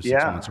 4 to 6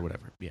 Yeah. months or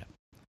whatever. Yeah.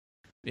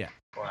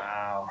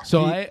 Wow.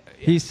 So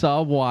He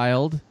saw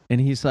Wild, and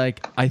he's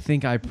like, I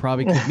think I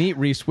probably could meet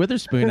Reese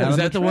Witherspoon out is on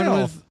that the one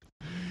trail.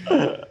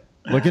 with?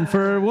 Looking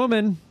for a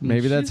woman.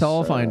 Maybe that's She's, how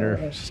I'll find her.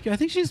 I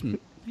think she's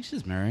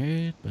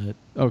married, but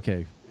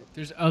Okay.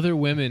 There's other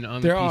women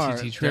on the there are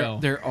PCT trail.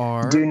 There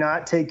are. Do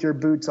not take your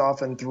boots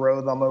off and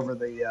throw them over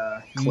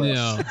the cliff.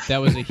 No, that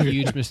was a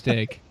huge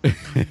mistake.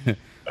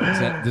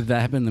 Did that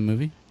happen in the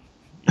movie?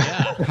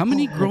 Yeah. How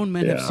many grown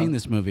men have Yeah. seen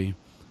this movie?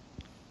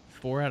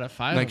 4 out of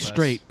 5 Like of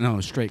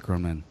us. straight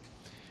grown men.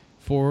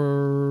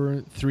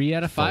 3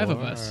 out of 5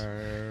 of us.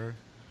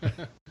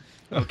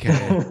 Okay,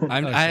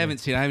 I haven't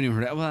seen. I haven't even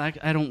heard. Well,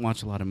 I don't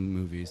watch a lot of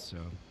movies, so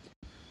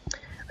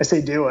I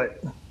say do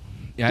it.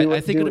 yeah. Do I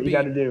think do it'll what you be.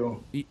 got to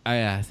do.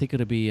 I think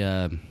it'll be.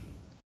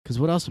 Because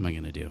what else am I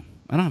gonna do?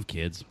 I don't have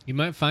kids. You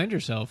might find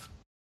yourself.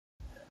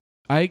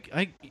 I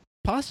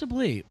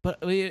possibly, but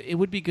it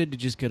would be good to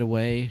just get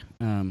away.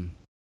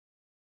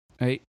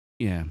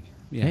 Yeah.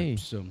 Hey.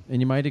 So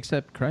And you might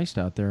accept Christ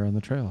out there on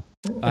the trail.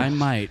 I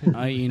might.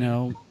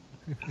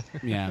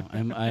 Yeah.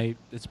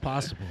 It's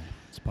possible.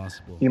 It's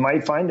possible. You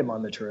might find him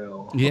on the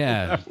trail.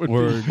 Yeah.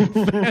 Or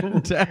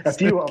A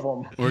few of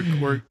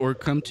them. or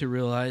come to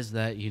realize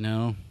that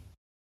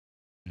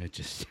it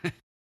just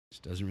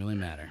doesn't really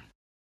matter.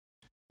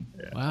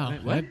 Wow,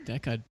 What?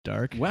 that got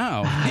dark.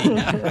 Wow.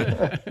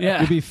 Yeah.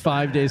 You'll be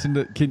 5 days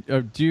into.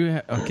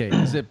 Okay,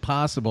 is it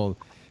possible?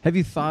 Have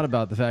you thought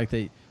about the fact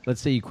that, let's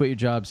say you quit your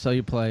job, sell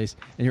your place,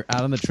 and you're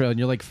out on the trail, and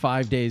you're like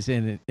 5 days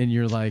in, and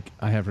you're like,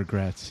 I have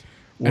regrets.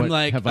 What I'm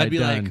like, have I I'd be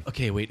done? like,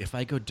 okay, wait. If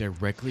I go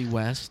directly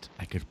west,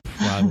 I could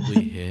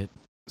probably hit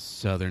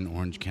southern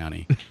Orange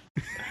County,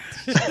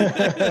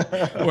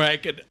 where I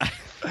could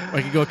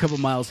go a couple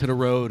miles, hit a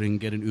road, and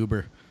get an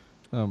Uber.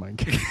 Oh my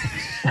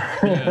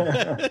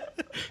god.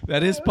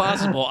 That is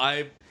possible.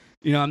 I'm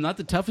not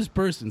the toughest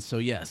person, so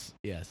yes,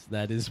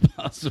 that is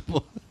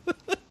possible.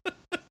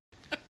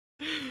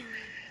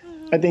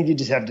 I think you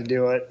just have to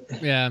do it.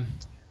 Yeah.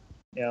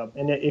 Yeah.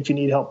 And if you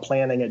need help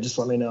planning it, just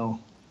let me know.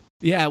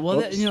 Yeah, well,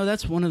 Oops.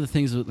 that's one of the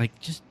things. With, like,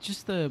 just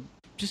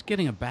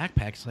getting a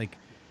backpack. It's like,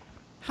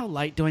 how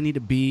light do I need to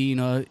be?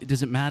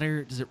 Does it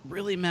matter? Does it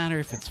really matter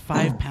if it's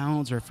 5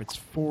 pounds or if it's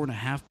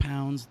 4.5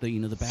 pounds? The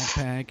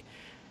backpack.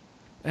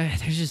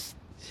 There's just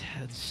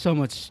so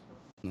much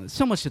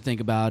to think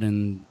about,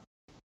 and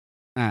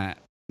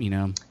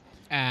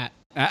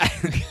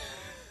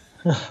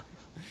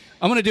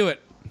I'm gonna do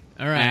it.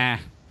 All right. Ah.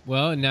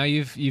 Well, now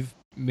you've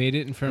made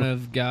it in front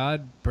of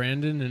God,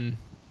 Brandon,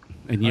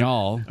 And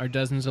y'all, our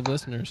dozens of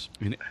listeners.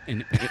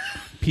 and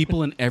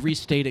people in every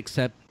state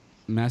except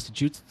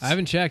Massachusetts. I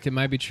haven't checked. It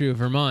might be true.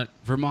 Vermont.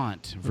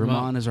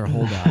 Vermont is our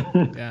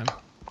holdout. Yeah.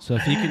 So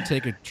if you can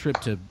take a trip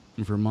to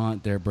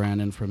Vermont there,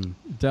 Brandon, from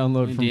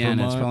Download Indiana,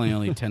 from it's Vermont. probably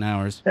only 10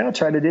 hours. Yeah, I'll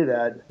try to do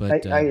that.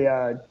 But,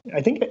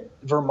 I think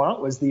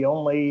Vermont was the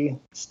only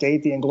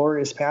state the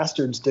Inglorious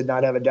Bastards did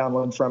not have a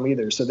download from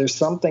either. So there's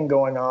something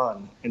going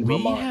on in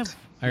Vermont.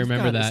 I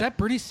remember that. Is that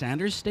Bernie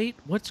Sanders' state?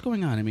 What's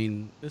going on? I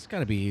mean, it's got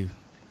to be...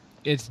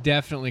 It's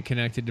definitely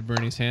connected to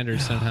Bernie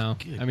Sanders somehow.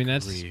 Good I mean,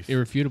 that's grief.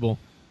 irrefutable.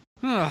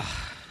 that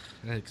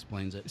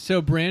explains it.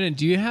 So, Brandon,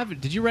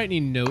 did you write any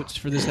notes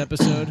for this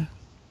episode?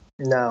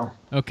 No.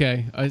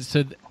 Okay.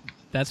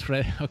 That's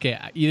what okay.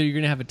 Either you're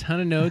going to have a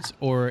ton of notes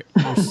or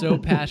you're so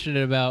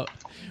passionate about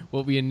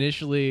what we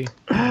initially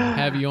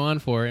have you on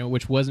for, and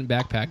which wasn't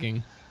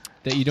backpacking,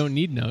 that you don't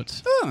need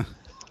notes.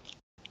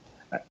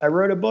 I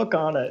wrote a book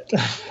on it.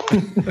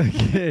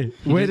 Okay,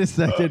 wait a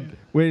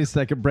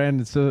second,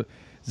 Brandon. So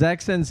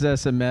Zach sends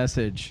us a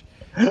message.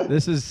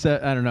 This is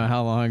I don't know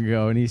how long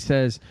ago, and he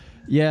says,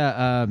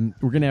 "Yeah,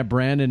 we're gonna have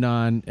Brandon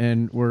on,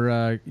 and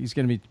we're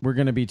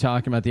gonna be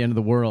talking about the end of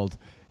the world."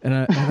 And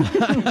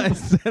I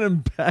sent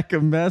him back a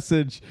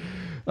message.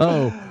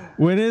 Oh,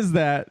 when is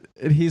that?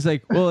 And he's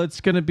like, "Well,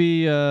 it's gonna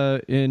be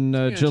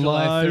in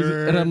July."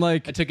 3rd. And I'm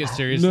like, I took it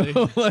seriously.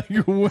 "No, like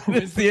when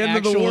is the end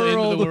of the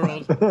world?" End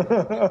of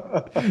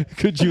the world.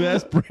 Could you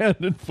ask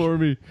Brandon for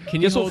me?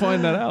 Guess we'll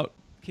find that out.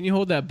 Can you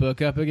hold that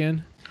book up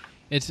again?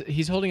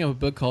 He's holding up a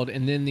book called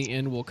 "And Then the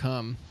End Will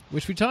Come,"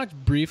 which we talked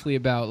briefly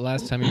about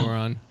last time you were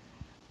on.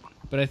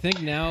 But I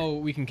think now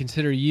we can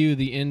consider you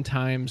the end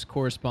times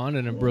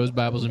correspondent of Bros,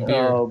 Bibles, and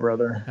Beer. Oh,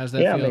 brother. How's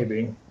that yeah, feel?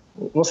 Maybe.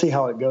 We'll see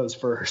how it goes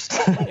first.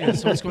 Yeah,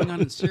 so what's going on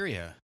in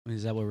Syria?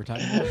 Is that what we're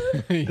talking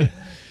about?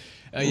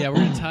 Yeah, we're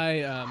going to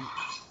tie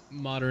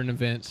modern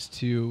events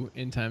to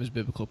end times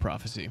biblical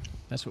prophecy.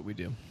 That's what we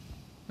do.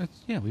 We've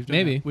done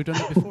Maybe. that. We've done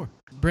that before.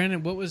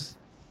 Brandon,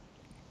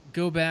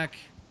 go back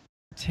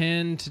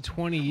 10 to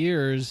 20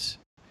 years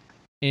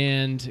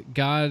and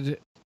God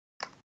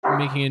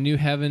making a new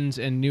heavens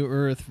and new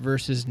earth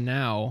versus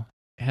now.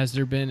 Has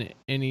there been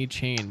any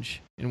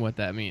change in what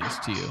that means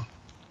to you?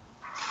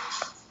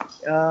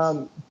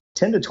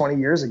 10 to 20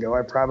 years ago,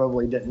 I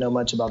probably didn't know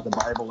much about the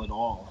Bible at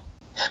all.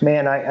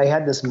 Man, I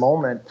had this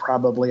moment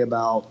probably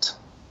about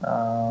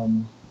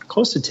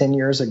close to 10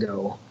 years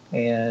ago.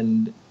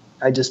 And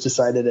I just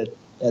decided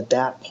at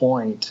that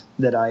point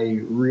that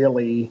I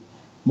really,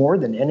 more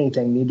than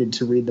anything, needed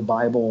to read the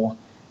Bible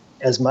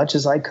as much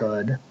as I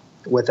could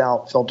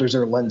without filters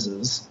or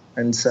lenses.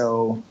 And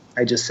so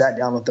I just sat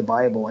down with the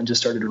Bible and just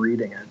started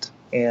reading it.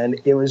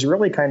 And it was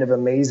really kind of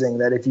amazing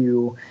that if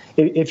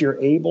you're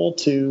able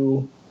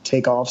to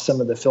take off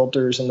some of the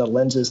filters and the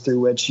lenses through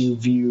which you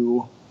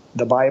view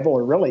the Bible,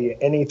 or really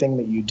anything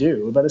that you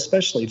do, but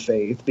especially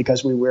faith,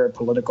 because we wear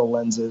political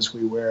lenses,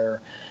 we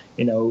wear,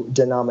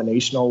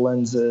 denominational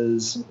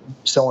lenses,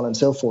 so on and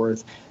so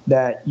forth,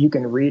 that you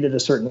can read it a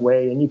certain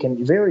way and you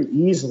can very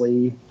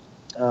easily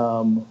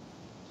kind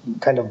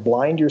of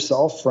blind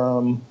yourself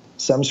from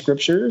some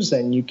scriptures,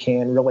 and you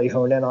can really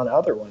hone in on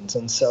other ones.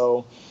 And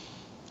so,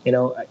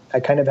 I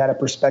kind of had a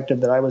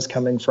perspective that I was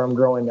coming from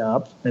growing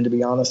up. And to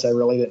be honest, I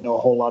really didn't know a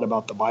whole lot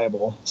about the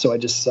Bible. So I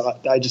just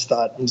thought I'm just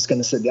going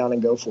to sit down and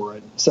go for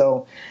it.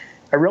 So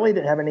I really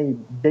didn't have any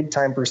big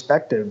time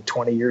perspective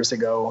 20 years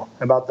ago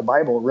about the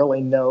Bible,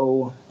 really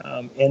no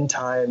end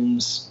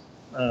times.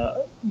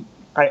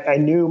 I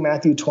knew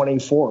Matthew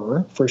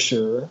 24 for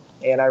sure.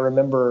 And I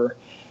remember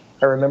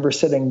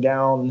sitting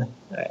down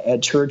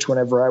at church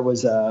whenever I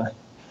was a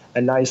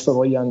nice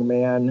little young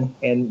man,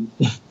 and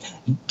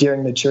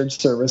during the church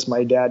service,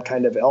 my dad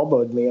kind of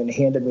elbowed me and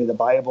handed me the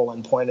Bible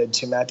and pointed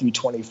to Matthew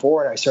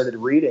 24, and I started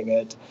reading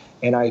it,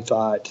 and I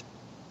thought,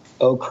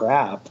 oh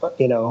crap,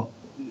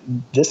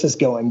 this is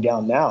going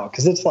down now,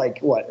 because it's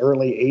like,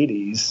 early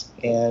 80s,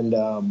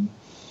 and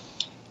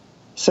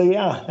so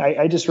yeah,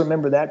 I just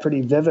remember that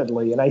pretty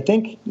vividly, and I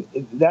think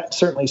that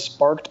certainly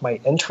sparked my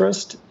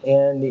interest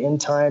in the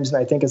end times.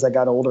 And I think as I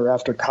got older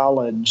after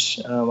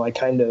college, I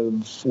kind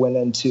of went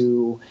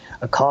into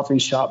a coffee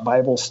shop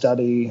Bible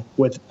study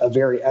with a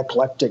very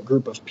eclectic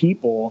group of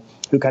people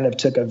who kind of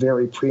took a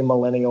very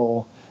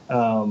premillennial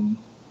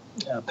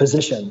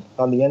position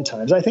on the end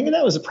times. I think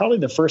that was probably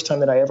the first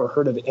time that I ever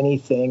heard of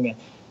anything,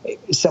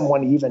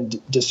 someone even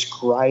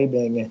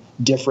describing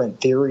different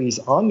theories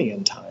on the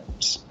end times.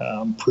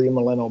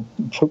 Premillennial,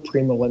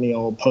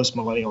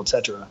 postmillennial,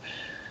 etc.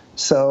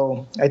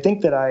 So I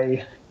think that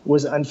I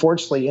was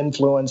unfortunately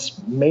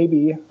influenced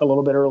maybe a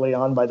little bit early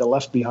on by the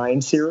Left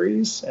Behind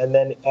series. And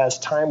then as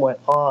time went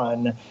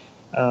on,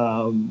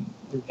 and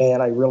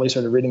I really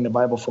started reading the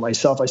Bible for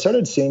myself, I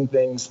started seeing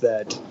things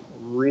that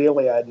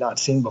really I had not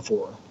seen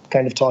before,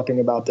 kind of talking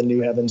about the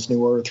new heavens,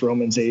 new earth,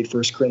 Romans 8,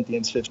 1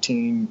 Corinthians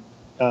 15,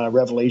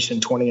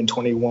 Revelation 20 and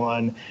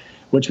 21,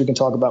 which we can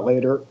talk about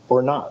later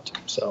or not.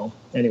 So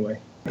anyway.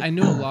 I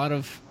know a lot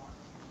of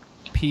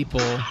people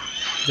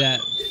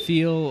that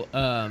feel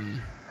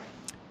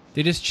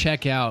they just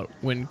check out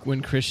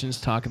when Christians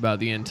talk about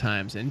the end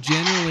times, and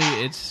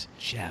generally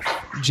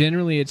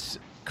it's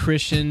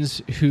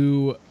Christians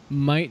who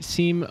might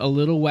seem a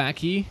little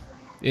wacky.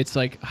 It's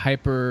like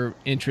hyper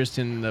interest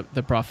in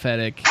the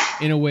prophetic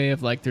in a way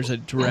of like there's a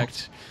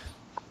direct.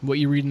 What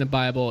you read in the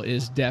Bible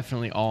is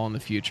definitely all in the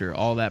future.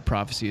 All that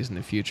prophecy is in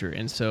the future,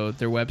 and so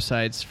their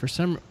websites for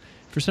some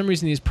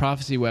reason these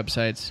prophecy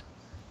websites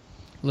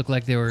look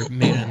like they were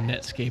made on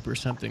Netscape or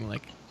something.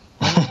 Like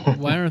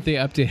why aren't they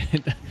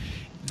updated?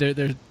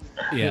 They're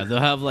they'll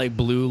have like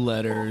blue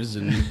letters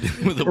and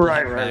with a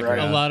black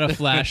background. A lot of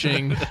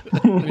flashing,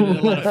 a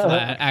lot of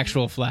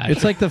actual flash.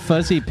 It's like the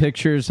fuzzy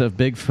pictures of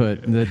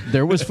Bigfoot.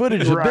 There was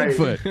footage of Right.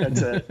 Bigfoot.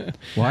 That's it.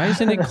 Why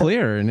isn't it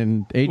clear and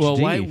in HD? Well,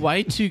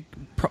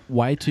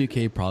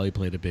 Y2K probably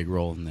played a big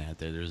role in that.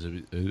 There's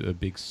a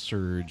big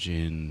surge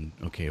in.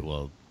 Okay,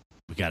 well,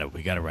 we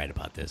gotta write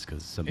about this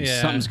because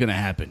something's gonna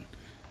happen.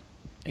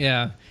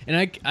 Yeah,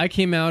 and I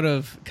came out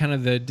of kind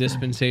of the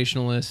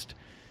dispensationalist,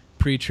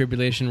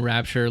 pre-tribulation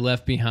rapture,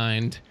 Left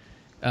Behind,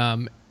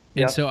 and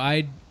so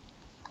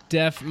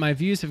my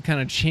views have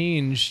kind of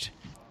changed.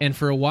 And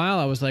for a while,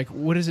 I was like,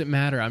 "What does it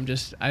matter?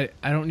 I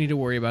don't need to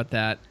worry about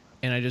that."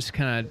 And I just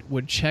kind of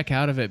would check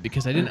out of it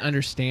because I didn't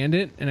understand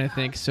it, and I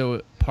think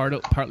so.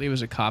 Partly it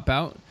was a cop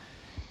out,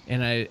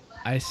 and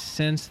I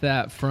sense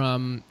that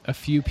from a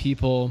few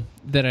people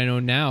that I know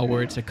now,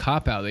 where it's a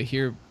cop out.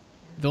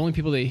 The only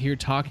people they hear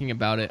talking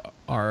about it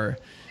are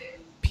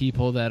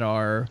people that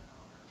are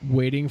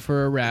waiting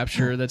for a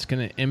rapture that's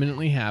going to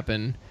imminently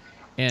happen,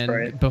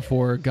 and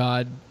before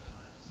God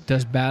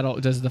does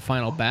the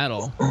final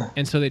battle,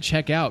 and so they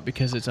check out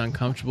because it's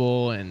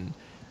uncomfortable and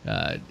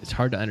it's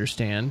hard to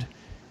understand.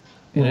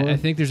 And I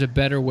think there's a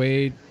better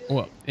way.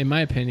 Well, in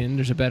my opinion,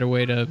 there's a better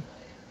way to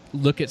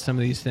look at some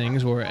of these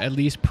things, or at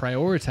least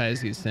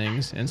prioritize these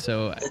things. And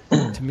so,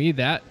 to me,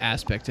 that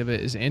aspect of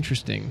it is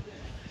interesting.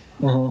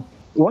 Mm-hmm.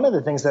 One of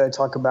the things that I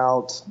talk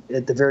about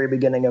at the very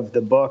beginning of the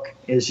book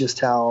is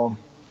just how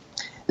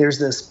there's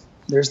this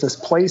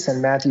place in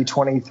Matthew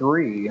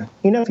 23.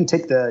 You know, if you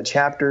take the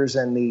chapters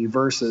and the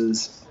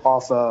verses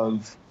off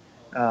of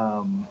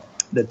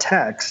the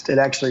text, it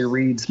actually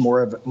reads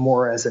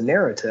more as a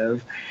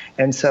narrative.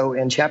 And so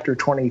in chapter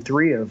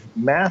 23 of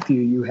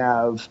Matthew, you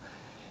have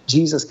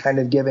Jesus kind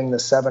of giving the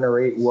 7 or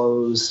 8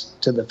 woes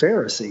to the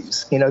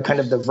Pharisees, you know, kind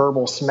of the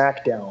verbal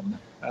smackdown.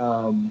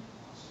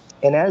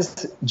 And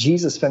as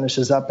Jesus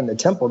finishes up in the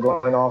temple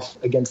going off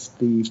against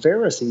the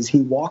Pharisees, he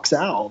walks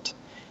out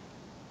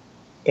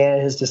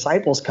and his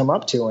disciples come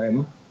up to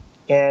him.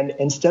 And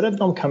instead of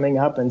them coming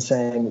up and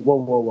saying,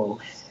 whoa,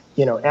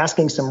 you know,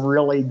 asking some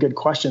really good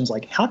questions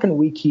like, how can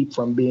we keep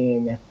from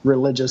being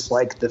religious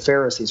like the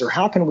Pharisees? Or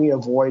how can we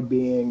avoid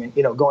being,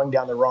 you know, going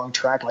down the wrong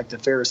track like the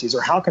Pharisees?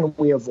 Or how can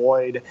we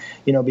avoid,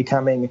 you know,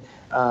 becoming,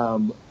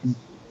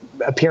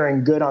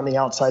 appearing good on the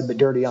outside but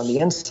dirty on the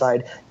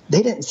inside?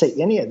 They didn't say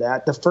any of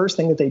that. The first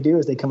thing that they do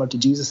is they come up to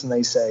Jesus and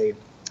they say,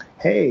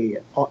 hey,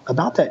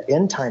 about that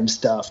end time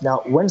stuff,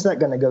 now, when's that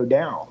going to go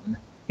down?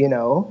 You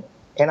know?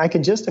 And I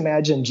can just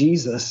imagine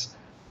Jesus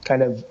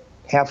kind of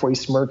halfway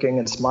smirking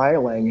and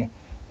smiling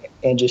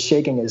and just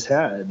shaking his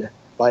head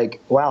like,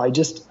 wow, I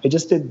just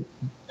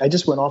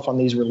went off on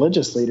these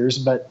religious leaders,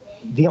 but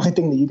the only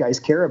thing that you guys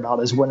care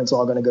about is when it's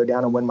all going to go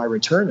down and when my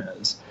return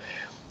is.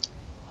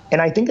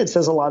 And I think it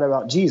says a lot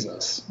about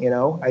Jesus. You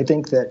know, I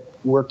think that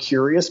we're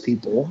curious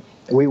people.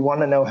 We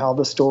want to know how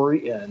the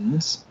story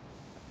ends.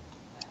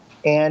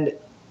 And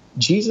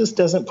Jesus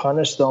doesn't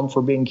punish them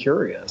for being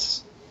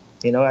curious.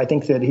 You know, I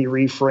think that he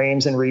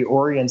reframes and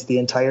reorients the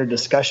entire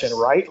discussion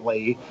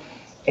rightly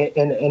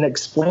and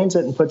explains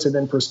it and puts it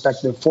in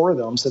perspective for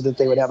them so that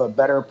they would have a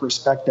better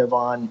perspective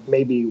on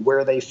maybe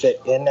where they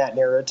fit in that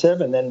narrative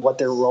and then what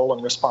their role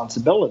and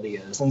responsibility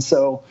is. And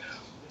so,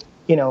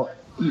 you know,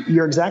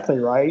 you're exactly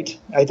right.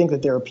 I think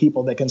that there are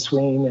people that can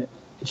swing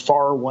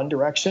far one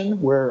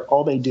direction where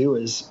all they do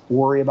is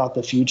worry about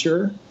the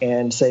future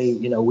and say,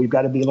 you know, we've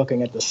got to be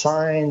looking at the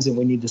signs and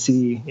we need to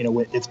see, you know,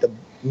 if the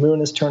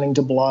moon is turning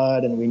to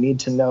blood and we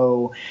need to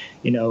know,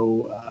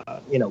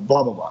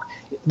 blah, blah, blah.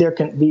 There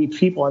can be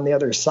people on the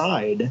other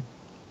side,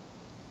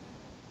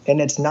 and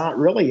it's not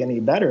really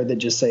any better that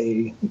just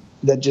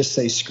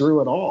say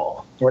screw it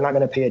all. We're not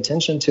going to pay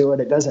attention to it.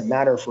 It doesn't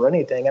matter for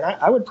anything. And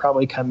I would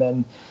probably come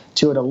in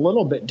to it a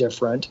little bit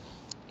different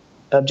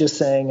of just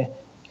saying,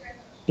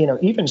 you know,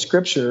 even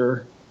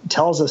Scripture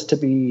tells us to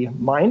be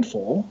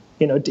mindful,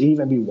 you know, to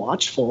even be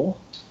watchful,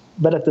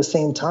 but at the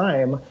same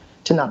time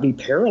to not be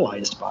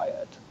paralyzed by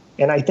it.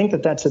 And I think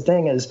that that's the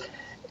thing is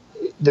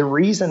the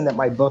reason that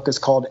my book is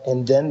called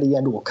And Then the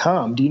End Will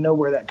Come. Do you know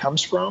where that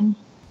comes from?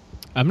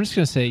 I'm just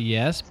going to say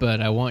yes, but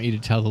I want you to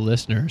tell the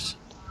listeners.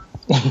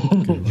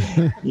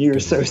 You're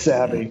so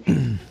savvy.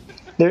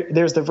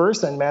 There's the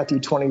verse in Matthew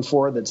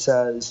 24 that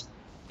says,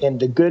 and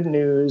the good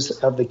news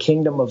of the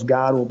kingdom of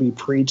God will be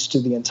preached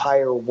to the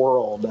entire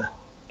world,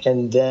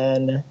 and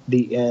then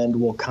the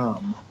end will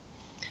come.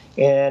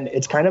 And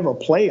it's kind of a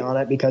play on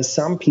it because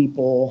some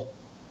people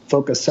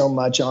focus so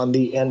much on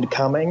the end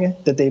coming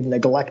that they've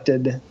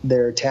neglected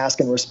their task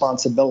and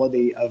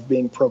responsibility of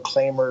being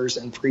proclaimers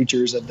and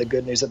preachers of the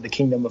good news of the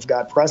kingdom of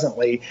God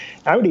presently.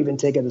 I would even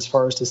take it as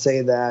far as to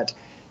say that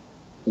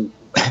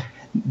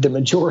the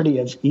majority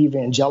of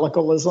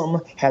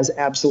evangelicalism has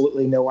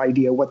absolutely no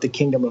idea what the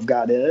kingdom of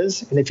God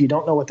is. And if you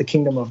don't know what the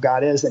kingdom of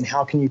God is, then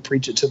how can you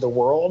preach it to the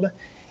world?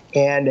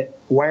 And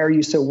why are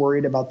you so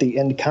worried about the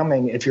end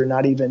coming if you're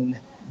not even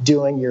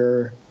doing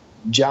your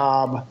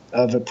job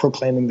of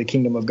proclaiming the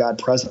kingdom of God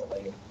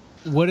presently?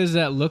 What does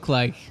that look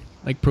like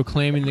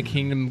proclaiming the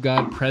kingdom of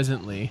God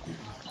presently?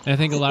 And I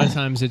think a lot of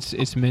times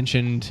it's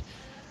mentioned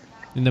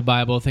in the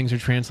Bible. Things are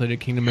translated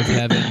kingdom of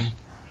heaven,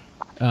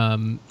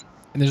 and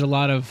there's a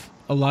lot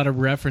of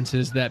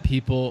references that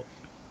people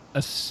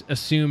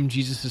assume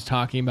Jesus is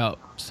talking about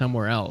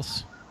somewhere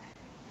else.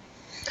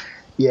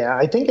 Yeah,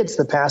 I think it's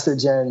the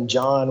passage in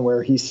John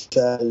where he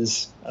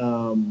says,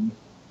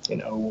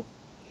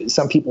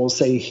 some people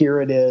say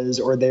here it is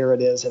or there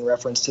it is in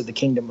reference to the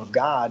kingdom of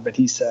God, but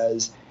he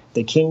says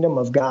the kingdom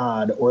of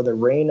God or the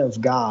reign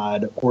of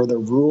God or the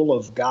rule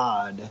of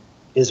God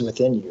is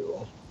within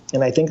you.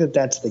 And I think that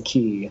that's the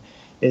key,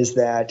 is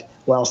that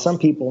while some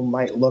people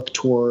might look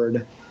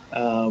toward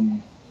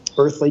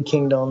earthly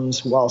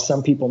kingdoms, while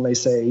some people may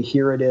say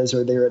here it is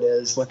or there it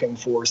is, looking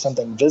for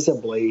something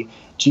visibly,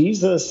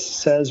 Jesus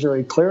says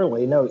very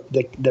clearly, no,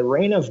 the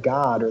reign of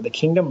God or the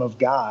kingdom of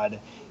God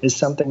is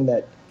something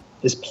that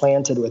is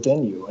planted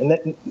within you.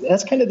 And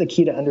that's kind of the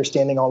key to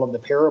understanding all of the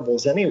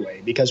parables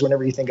anyway, because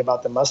whenever you think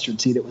about the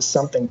mustard seed, it was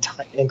something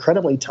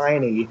incredibly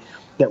tiny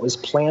that was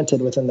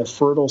planted within the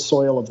fertile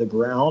soil of the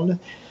ground,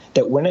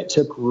 that when it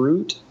took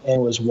root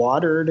and was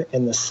watered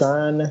and the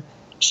sun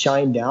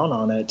shined down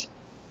on it,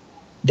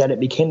 that it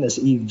became this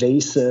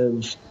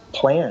evasive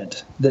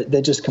plant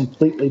that just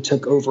completely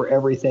took over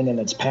everything in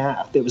its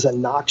path. It was a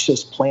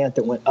noxious plant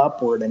that went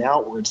upward and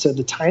outward. So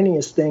the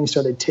tiniest thing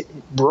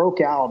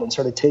broke out and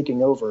started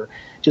taking over,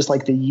 just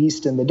like the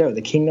yeast in the dough.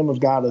 The kingdom of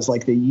God is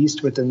like the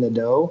yeast within the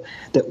dough,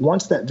 that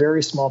once that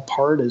very small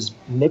part is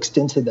mixed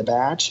into the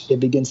batch, it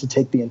begins to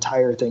take the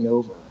entire thing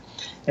over.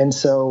 And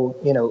so,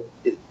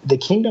 the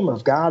kingdom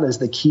of God is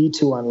the key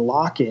to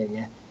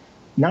unlocking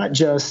not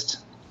just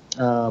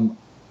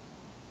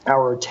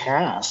our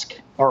task,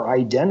 our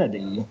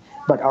identity,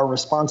 but our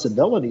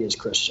responsibility as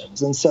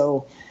Christians. And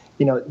so,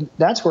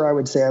 that's where I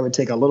would say I would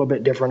take a little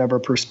bit different of a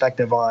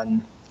perspective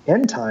on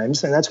end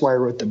times. And that's why I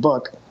wrote the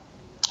book,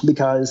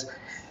 because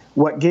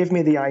what gave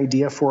me the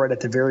idea for it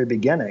at the very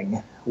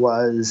beginning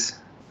was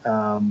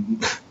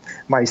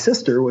my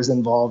sister was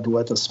involved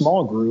with a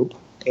small group,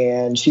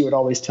 and she would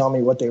always tell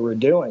me what they were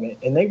doing.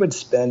 And they would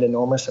spend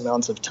enormous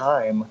amounts of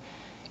time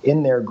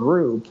in their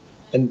group,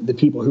 and the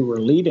people who were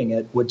leading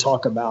it would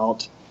talk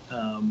about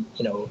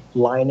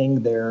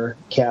lining their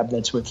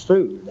cabinets with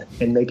food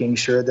and making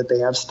sure that they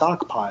have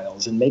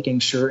stockpiles and making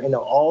sure,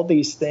 all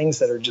these things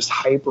that are just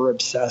hyper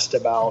obsessed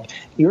about.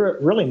 You're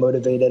really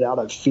motivated out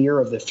of fear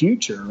of the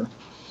future.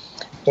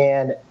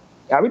 And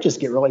I would just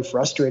get really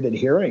frustrated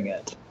hearing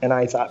it. And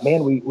I thought,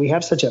 man, we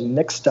have such a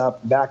mixed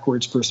up,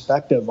 backwards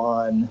perspective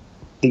on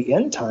the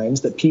end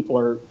times that people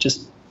are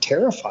just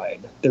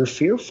terrified. They're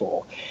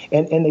fearful.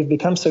 And they've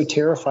become so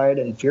terrified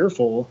and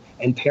fearful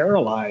and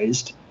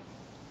paralyzed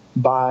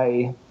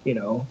by,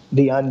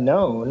 the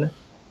unknown,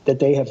 that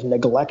they have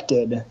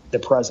neglected the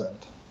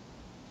present.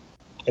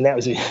 And that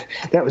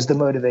was the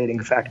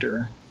motivating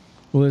factor.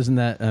 Well, isn't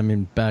that,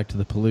 back to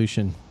the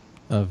pollution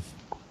of,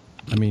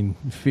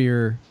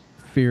 fear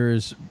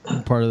is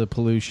part of the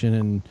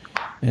pollution,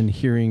 and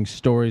hearing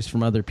stories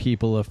from other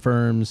people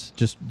affirms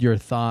just your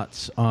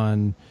thoughts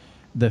on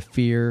the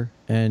fear,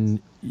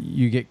 and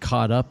you get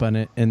caught up on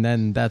it, and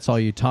then that's all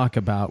you talk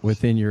about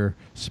within your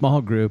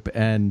small group,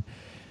 and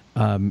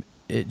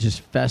it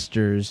just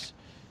festers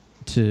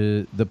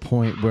to the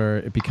point where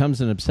it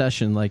becomes an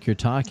obsession like you're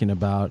talking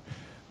about.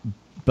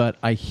 But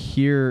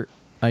you're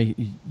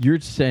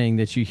saying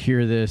that you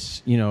hear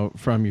this,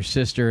 from your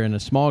sister in a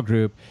small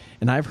group,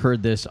 and I've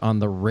heard this on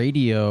the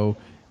radio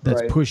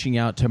that's right, pushing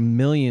out to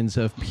millions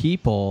of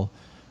people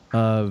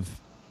of,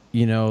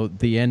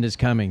 the end is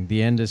coming,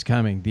 the end is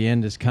coming, the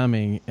end is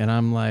coming. And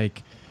I'm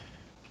like,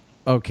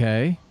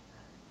 okay,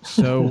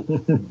 so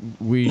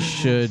we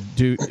should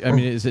do,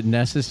 is it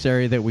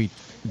necessary that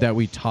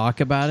we talk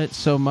about it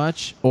so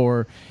much,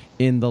 or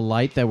in the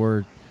light that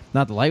we're,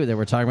 not the light that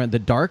we're talking about, the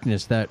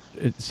darkness that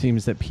it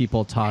seems that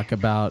people talk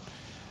about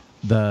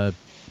the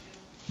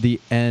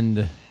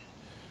end?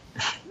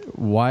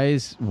 Why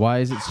is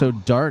it so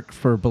dark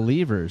for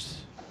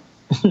believers?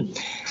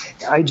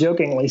 I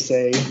jokingly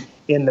say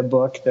in the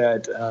book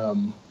that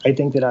I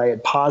think that I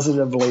had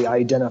positively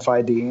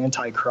identified the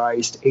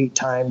Antichrist 8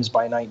 times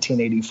by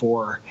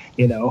 1984.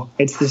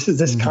 This is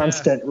this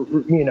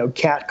constant,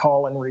 cat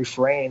call and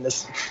refrain,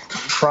 this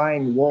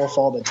crying wolf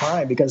all the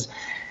time. Because,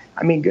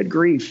 good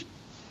grief,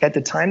 at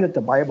the time that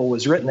the Bible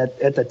was written,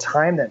 at the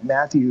time that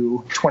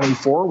Matthew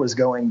 24 was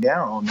going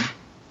down,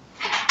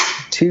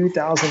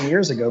 2,000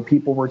 years ago,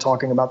 people were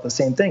talking about the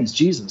same things.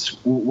 Jesus,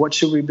 what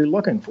should we be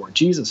looking for?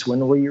 Jesus, when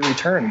will you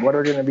return? What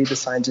are going to be the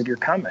signs of your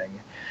coming?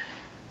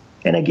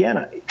 And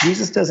again,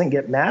 Jesus doesn't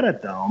get mad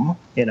at them,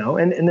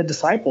 and the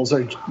disciples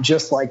are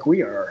just like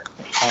we are.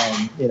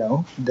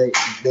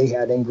 They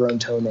had ingrown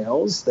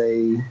toenails.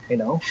 They,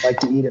 like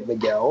to eat at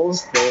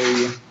Miguel's.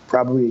 They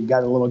probably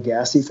got a little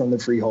gassy from the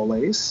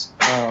frijoles.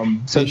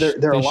 So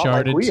they're a lot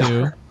like we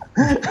are.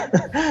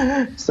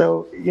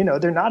 So,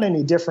 they're not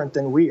any different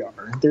than we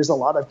are. There's a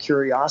lot of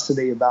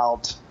curiosity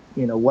about,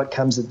 what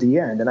comes at the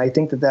end. And I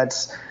think that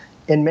that's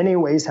in many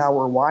ways how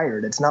we're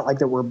wired. It's not like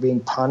that we're being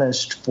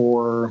punished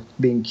for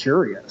being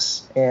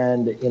curious.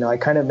 And, I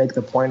kind of make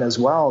the point as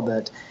well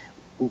that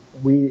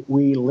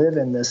we live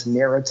in this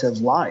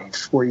narrative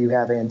life where you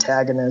have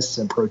antagonists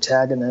and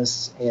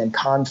protagonists and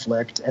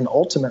conflict and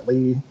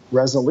ultimately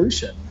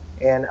resolution.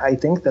 And I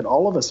think that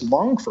all of us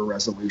long for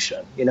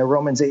resolution.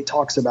 Romans 8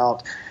 talks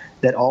about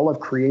that all of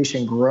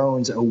creation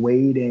groans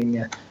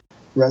awaiting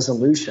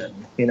resolution,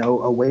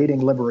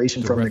 awaiting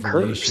liberation from the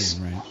curse.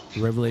 Right.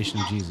 The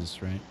revelation of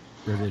Jesus, right?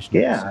 Revelation.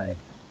 Yeah.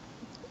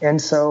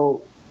 And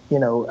so,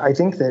 I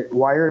think that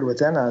wired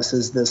within us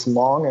is this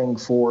longing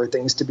for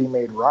things to be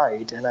made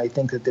right. And I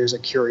think that there's a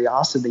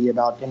curiosity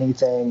about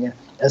anything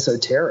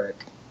esoteric.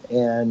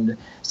 And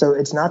so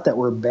it's not that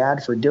we're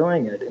bad for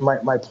doing it.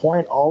 My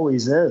point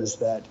always is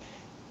that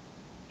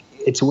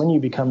it's when you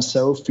become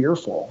so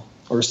fearful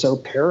or so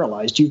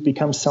paralyzed, you've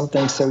become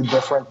something so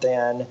different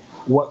than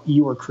what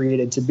you were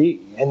created to be.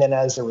 And then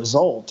as a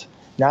result,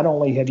 not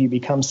only have you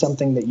become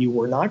something that you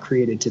were not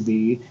created to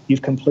be,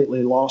 you've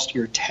completely lost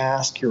your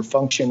task, your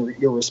function,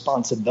 your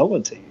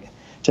responsibility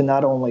to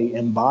not only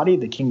embody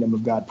the kingdom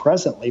of God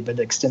presently, but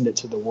extend it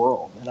to the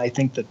world. And I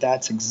think that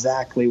that's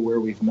exactly where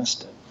we've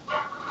missed it.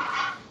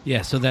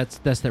 Yeah, so that's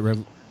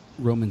that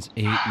Romans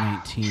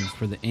 8:19,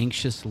 for the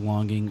anxious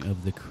longing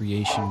of the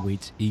creation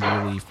waits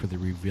eagerly for the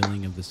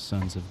revealing of the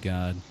sons of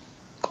God.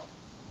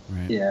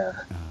 Right.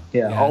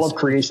 Yeah. All of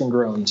creation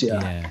groans.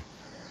 Yeah.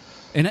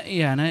 And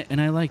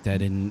I like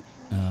that. And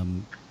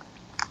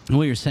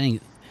what you're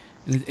saying,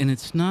 and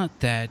it's not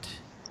that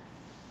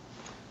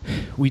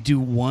we do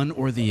one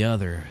or the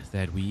other.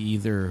 That we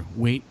either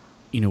wait,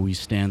 we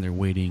stand there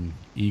waiting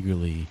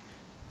eagerly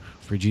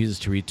for Jesus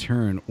to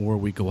return, or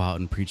we go out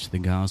and preach the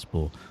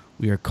gospel.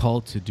 We are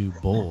called to do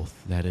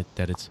both. That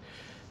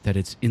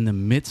it's in the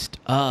midst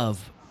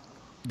of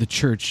the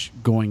church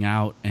going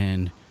out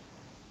and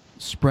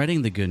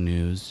spreading the good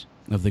news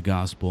of the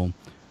gospel,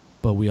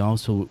 but we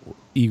also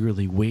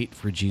eagerly wait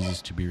for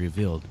Jesus to be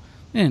revealed.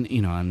 And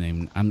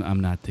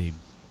I'm not the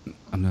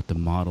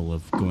model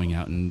of going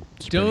out and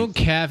spreading. Don't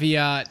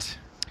caveat.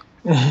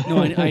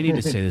 No, I need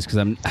to say this because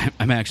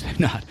I'm actually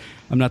not.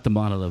 I'm not the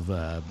model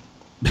of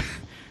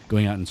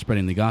going out and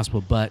spreading the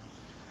gospel, but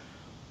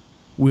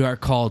we are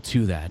called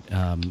to that,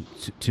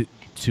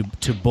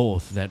 to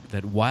both.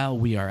 That while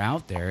we are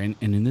out there, and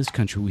in this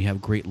country, we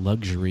have great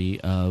luxury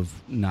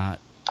of not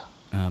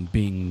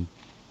being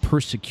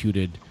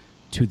persecuted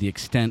to the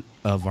extent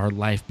of our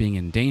life being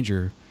in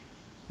danger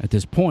at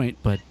this point.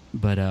 But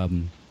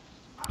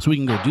so we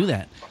can go do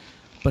that.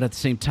 But at the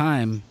same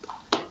time,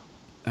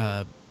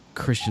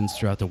 Christians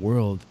throughout the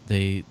world,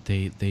 they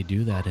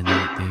do that,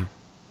 and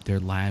their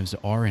lives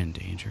are in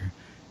danger,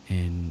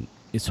 and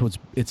so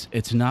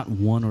it's not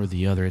one or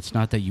the other. It's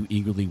not that you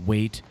eagerly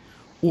wait,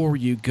 or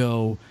you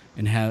go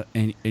and have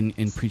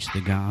and preach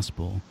the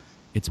gospel.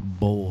 It's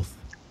both,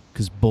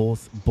 because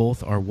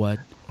both are what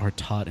are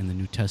taught in the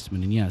New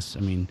Testament. And yes, I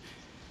mean,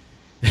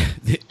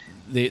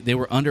 they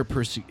were under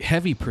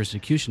heavy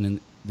persecution, and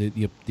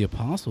the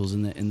apostles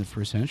in the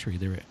first century,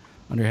 they were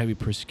under heavy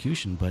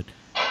persecution, but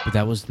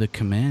that was the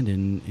command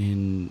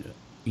in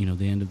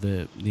the end of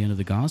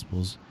the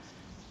Gospels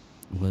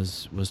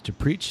was to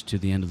preach to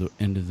the end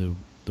of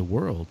the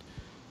world,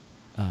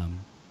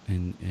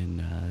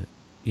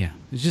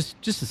 it's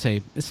just to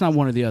say it's not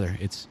one or the other.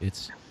 It's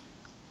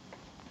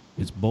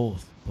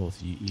both.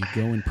 You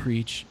go and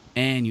preach,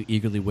 and you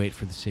eagerly wait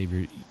for the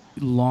Savior,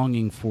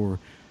 longing for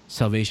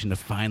salvation to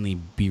finally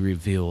be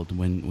revealed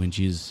when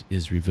Jesus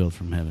is revealed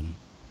from heaven.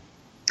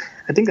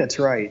 I think that's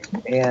right.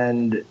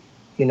 And,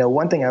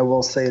 one thing I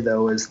will say,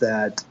 though, is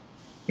that,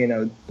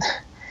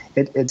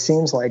 it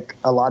seems like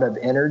a lot of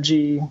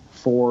energy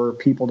for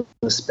people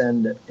to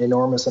spend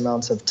enormous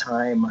amounts of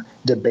time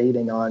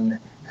debating on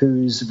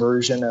whose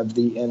version of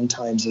the end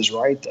times is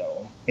right,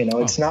 though.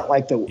 It's not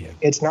like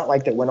it's not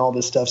like that when all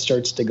this stuff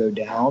starts to go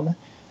down,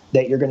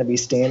 that you're going to be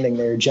standing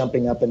there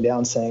jumping up and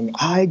down saying,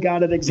 I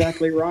got it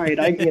exactly right.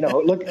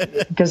 Look,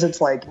 because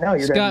it's like, no,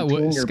 you're going to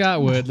be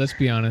Scott would, let's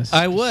be honest.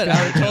 I would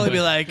totally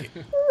be like,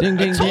 ding,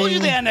 ding, I told ding. you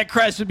the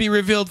Antichrist would be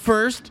revealed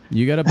first.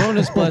 You got a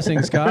bonus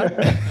blessing, Scott.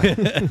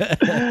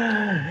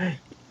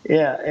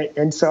 Yeah.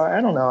 And so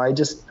I don't know.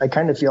 I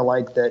kind of feel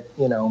like that,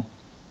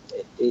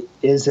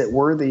 is it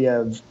worthy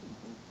of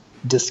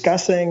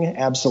discussing?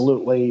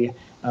 Absolutely.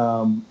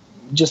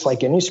 Just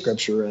like any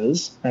scripture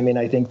is. I mean,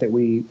 I think that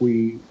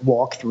we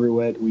walk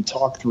through it, we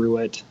talk through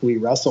it, we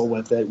wrestle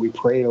with it, we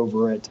pray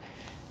over it.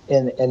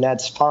 and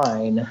that's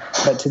fine.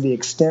 But to the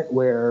extent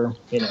where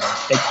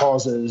it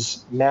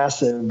causes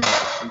massive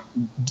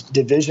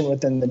division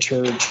within the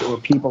church, or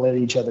people at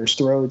each other's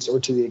throats, or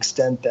to the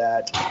extent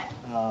that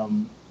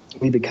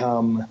we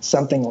become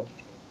something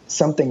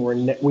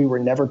we were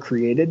never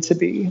created to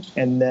be,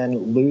 and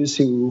then lose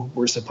who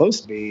we're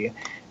supposed to be.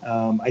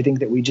 I think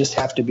that we just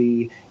have to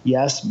be,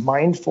 yes,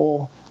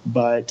 mindful,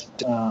 but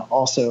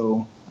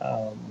also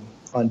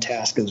on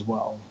task as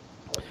well.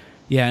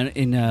 Yeah,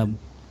 and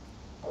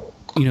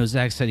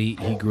Zach said he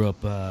grew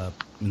up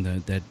in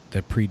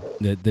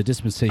the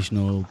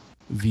dispensational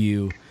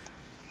view.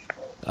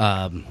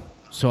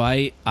 So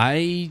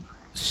I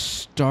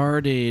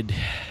started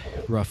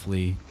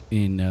roughly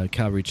in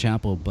Calvary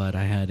Chapel, but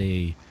I had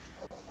a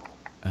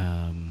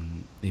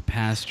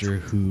pastor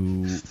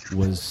who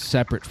was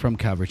separate from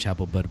Calvary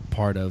Chapel, but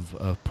part of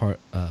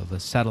a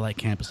satellite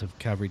campus of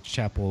Calvary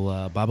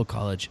Chapel Bible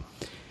College,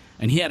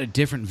 and he had a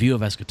different view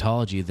of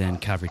eschatology than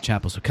Calvary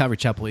Chapel. So Calvary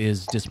Chapel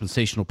is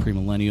dispensational,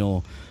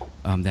 premillennial,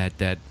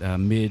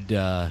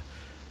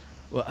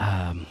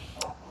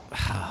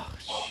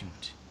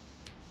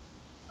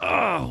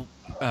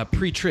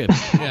 pre-trib.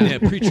 Yeah,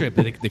 pre-trib.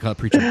 They call it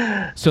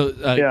pre-trib. So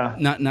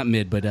not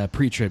mid, but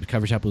pre-trib.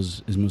 Calvary Chapel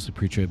is mostly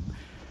pre-trib.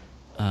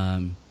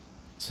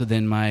 So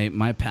then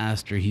my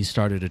pastor, he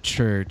started a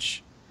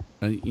church,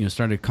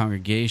 started a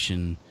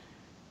congregation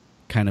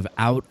kind of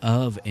out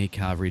of a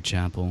Calvary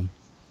Chapel,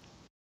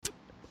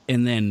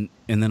 and then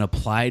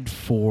applied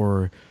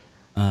for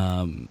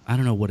I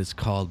don't know what it's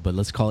called, but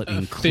let's call it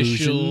inclusion.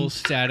 Official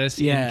status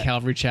in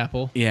Calvary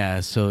Chapel. Yeah,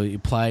 so he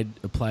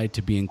applied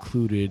to be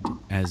included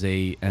as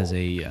a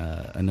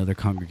another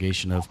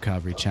congregation of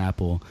Calvary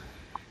Chapel,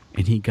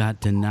 and he got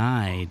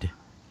denied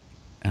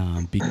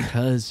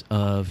because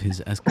of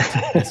his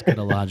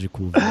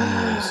eschatological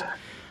views.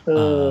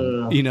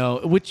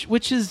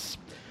 Which is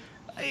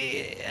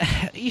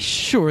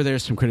sure,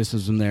 there's some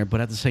criticism there,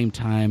 but at the same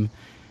time,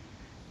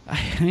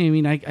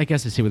 I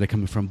guess I see where they're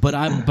coming from. But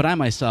I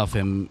myself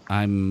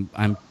I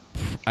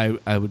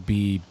would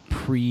be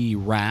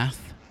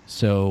pre-wrath,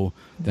 so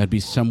that'd be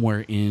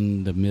somewhere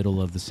in the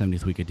middle of the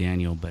 70th week of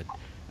Daniel. But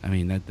I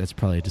mean that's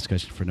probably a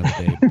discussion for another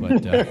day.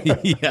 But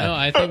yeah, no,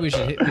 I think we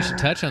should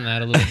touch on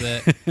that a little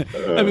bit.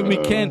 I mean, we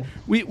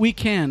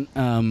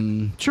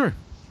can. Sure.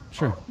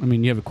 I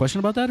mean, you have a question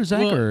about that, or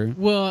Zach?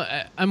 Well,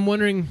 I'm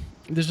wondering.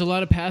 There's a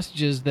lot of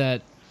passages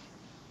that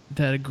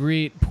a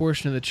great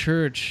portion of the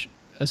church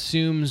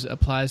assumes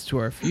applies to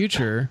our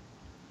future,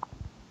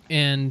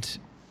 and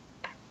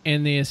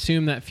they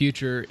assume that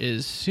future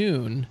is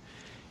soon,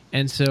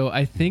 and so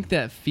I think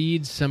that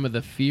feeds some of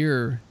the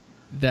fear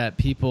that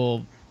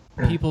people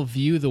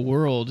view the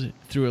world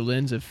through a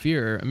lens of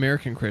fear.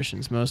 American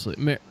Christians mostly,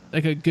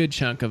 like a good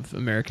chunk of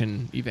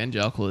American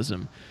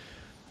evangelicalism.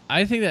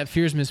 I think that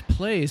fear is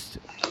misplaced.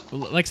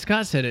 Like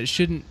Scott said, it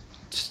shouldn't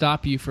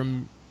stop you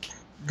from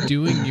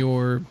doing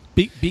your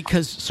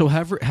because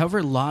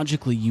however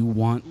logically you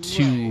want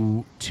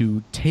to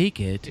take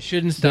it, it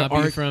shouldn't stop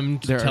you from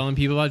telling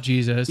people about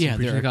Jesus. Yeah, and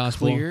preaching the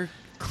gospel.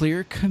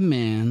 Clear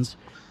commands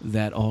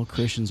that all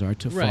Christians are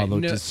to follow,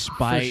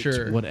 despite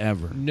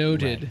whatever.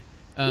 Noted.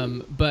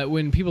 Right. But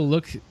when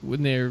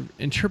they're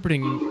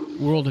interpreting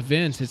world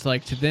events, it's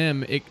like to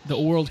them the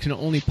world can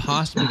only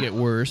possibly get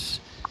worse,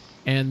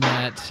 and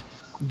that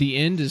the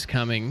end is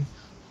coming.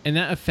 And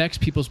that affects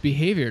people's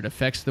behavior. It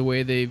affects the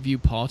way they view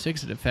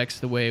politics. It affects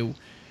the way we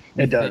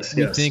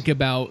think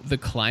about the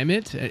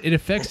climate. It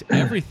affects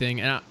everything.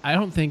 And I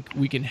don't think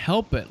we can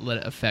help but let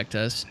it affect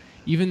us,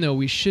 even though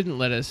we shouldn't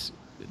let it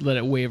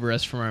waver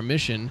us from our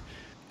mission.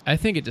 I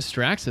think it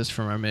distracts us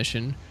from our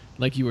mission,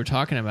 like you were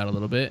talking about a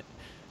little bit.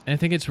 And I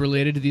think it's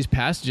related to these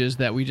passages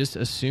that we just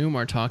assume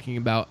are talking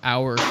about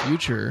our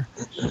future.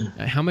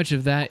 How much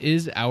of that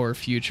is our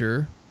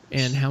future,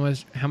 and how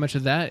much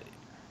of that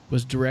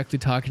was directly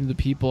talking to the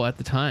people at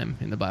the time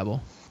in the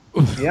Bible?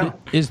 Yeah.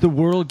 Is the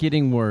world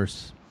getting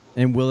worse,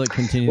 and will it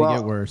continue to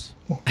get worse?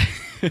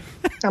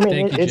 I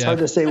mean, it's hard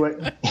to say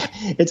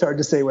it's hard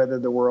to say whether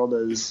the world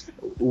is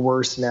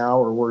worse now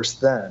or worse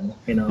then,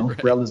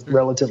 right.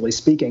 Relatively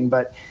speaking.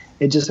 But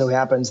it just so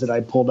happens that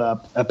I pulled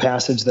up a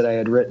passage that I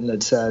had written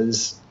that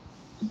says,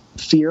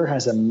 fear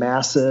has a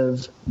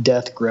massive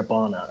death grip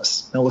on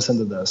us. Now listen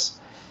to this.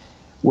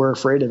 We're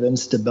afraid of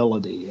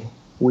instability.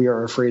 We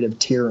are afraid of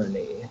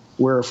tyranny.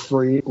 We're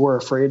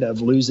afraid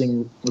of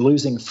losing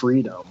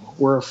freedom.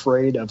 We're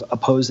afraid of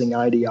opposing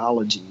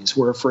ideologies.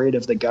 We're afraid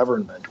of the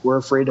government. We're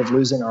afraid of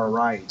losing our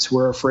rights.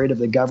 We're afraid of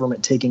the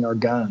government taking our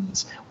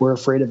guns. We're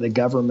afraid of the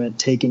government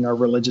taking our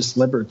religious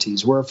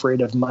liberties. We're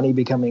afraid of money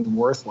becoming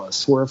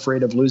worthless. We're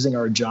afraid of losing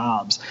our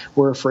jobs.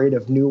 We're afraid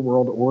of new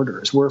world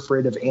orders. We're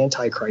afraid of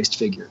antichrist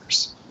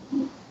figures.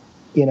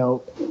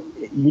 You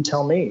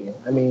tell me.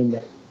 I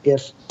mean,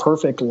 if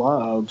perfect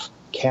love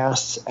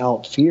casts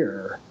out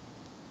fear,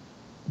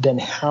 then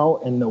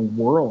how in the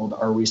world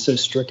are we so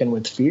stricken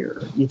with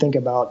fear? You think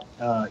about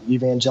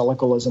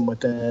evangelicalism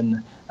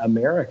within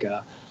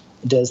America.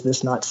 Does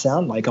this not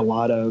sound like a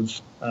lot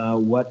of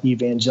what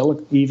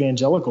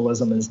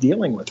evangelicalism is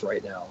dealing with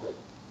right now?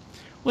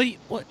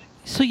 Well,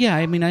 So yeah,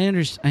 I mean, I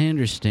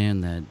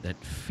understand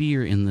that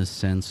fear in the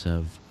sense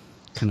of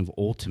kind of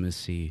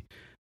ultimacy,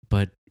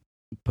 but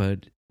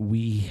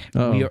we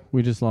are.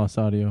 We just lost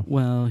audio.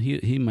 Well,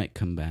 he might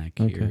come back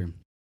Okay. here.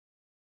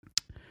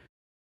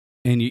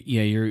 And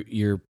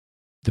you're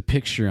the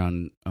picture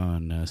on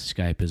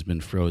Skype has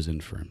been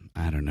frozen for,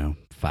 I don't know,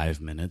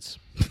 5 minutes.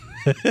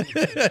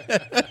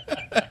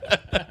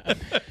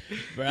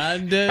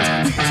 Brandon.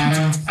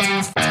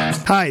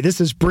 Hi, this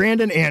is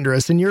Brandon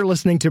Andrus, and you're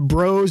listening to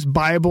Bros,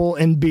 Bible,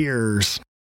 and Beers.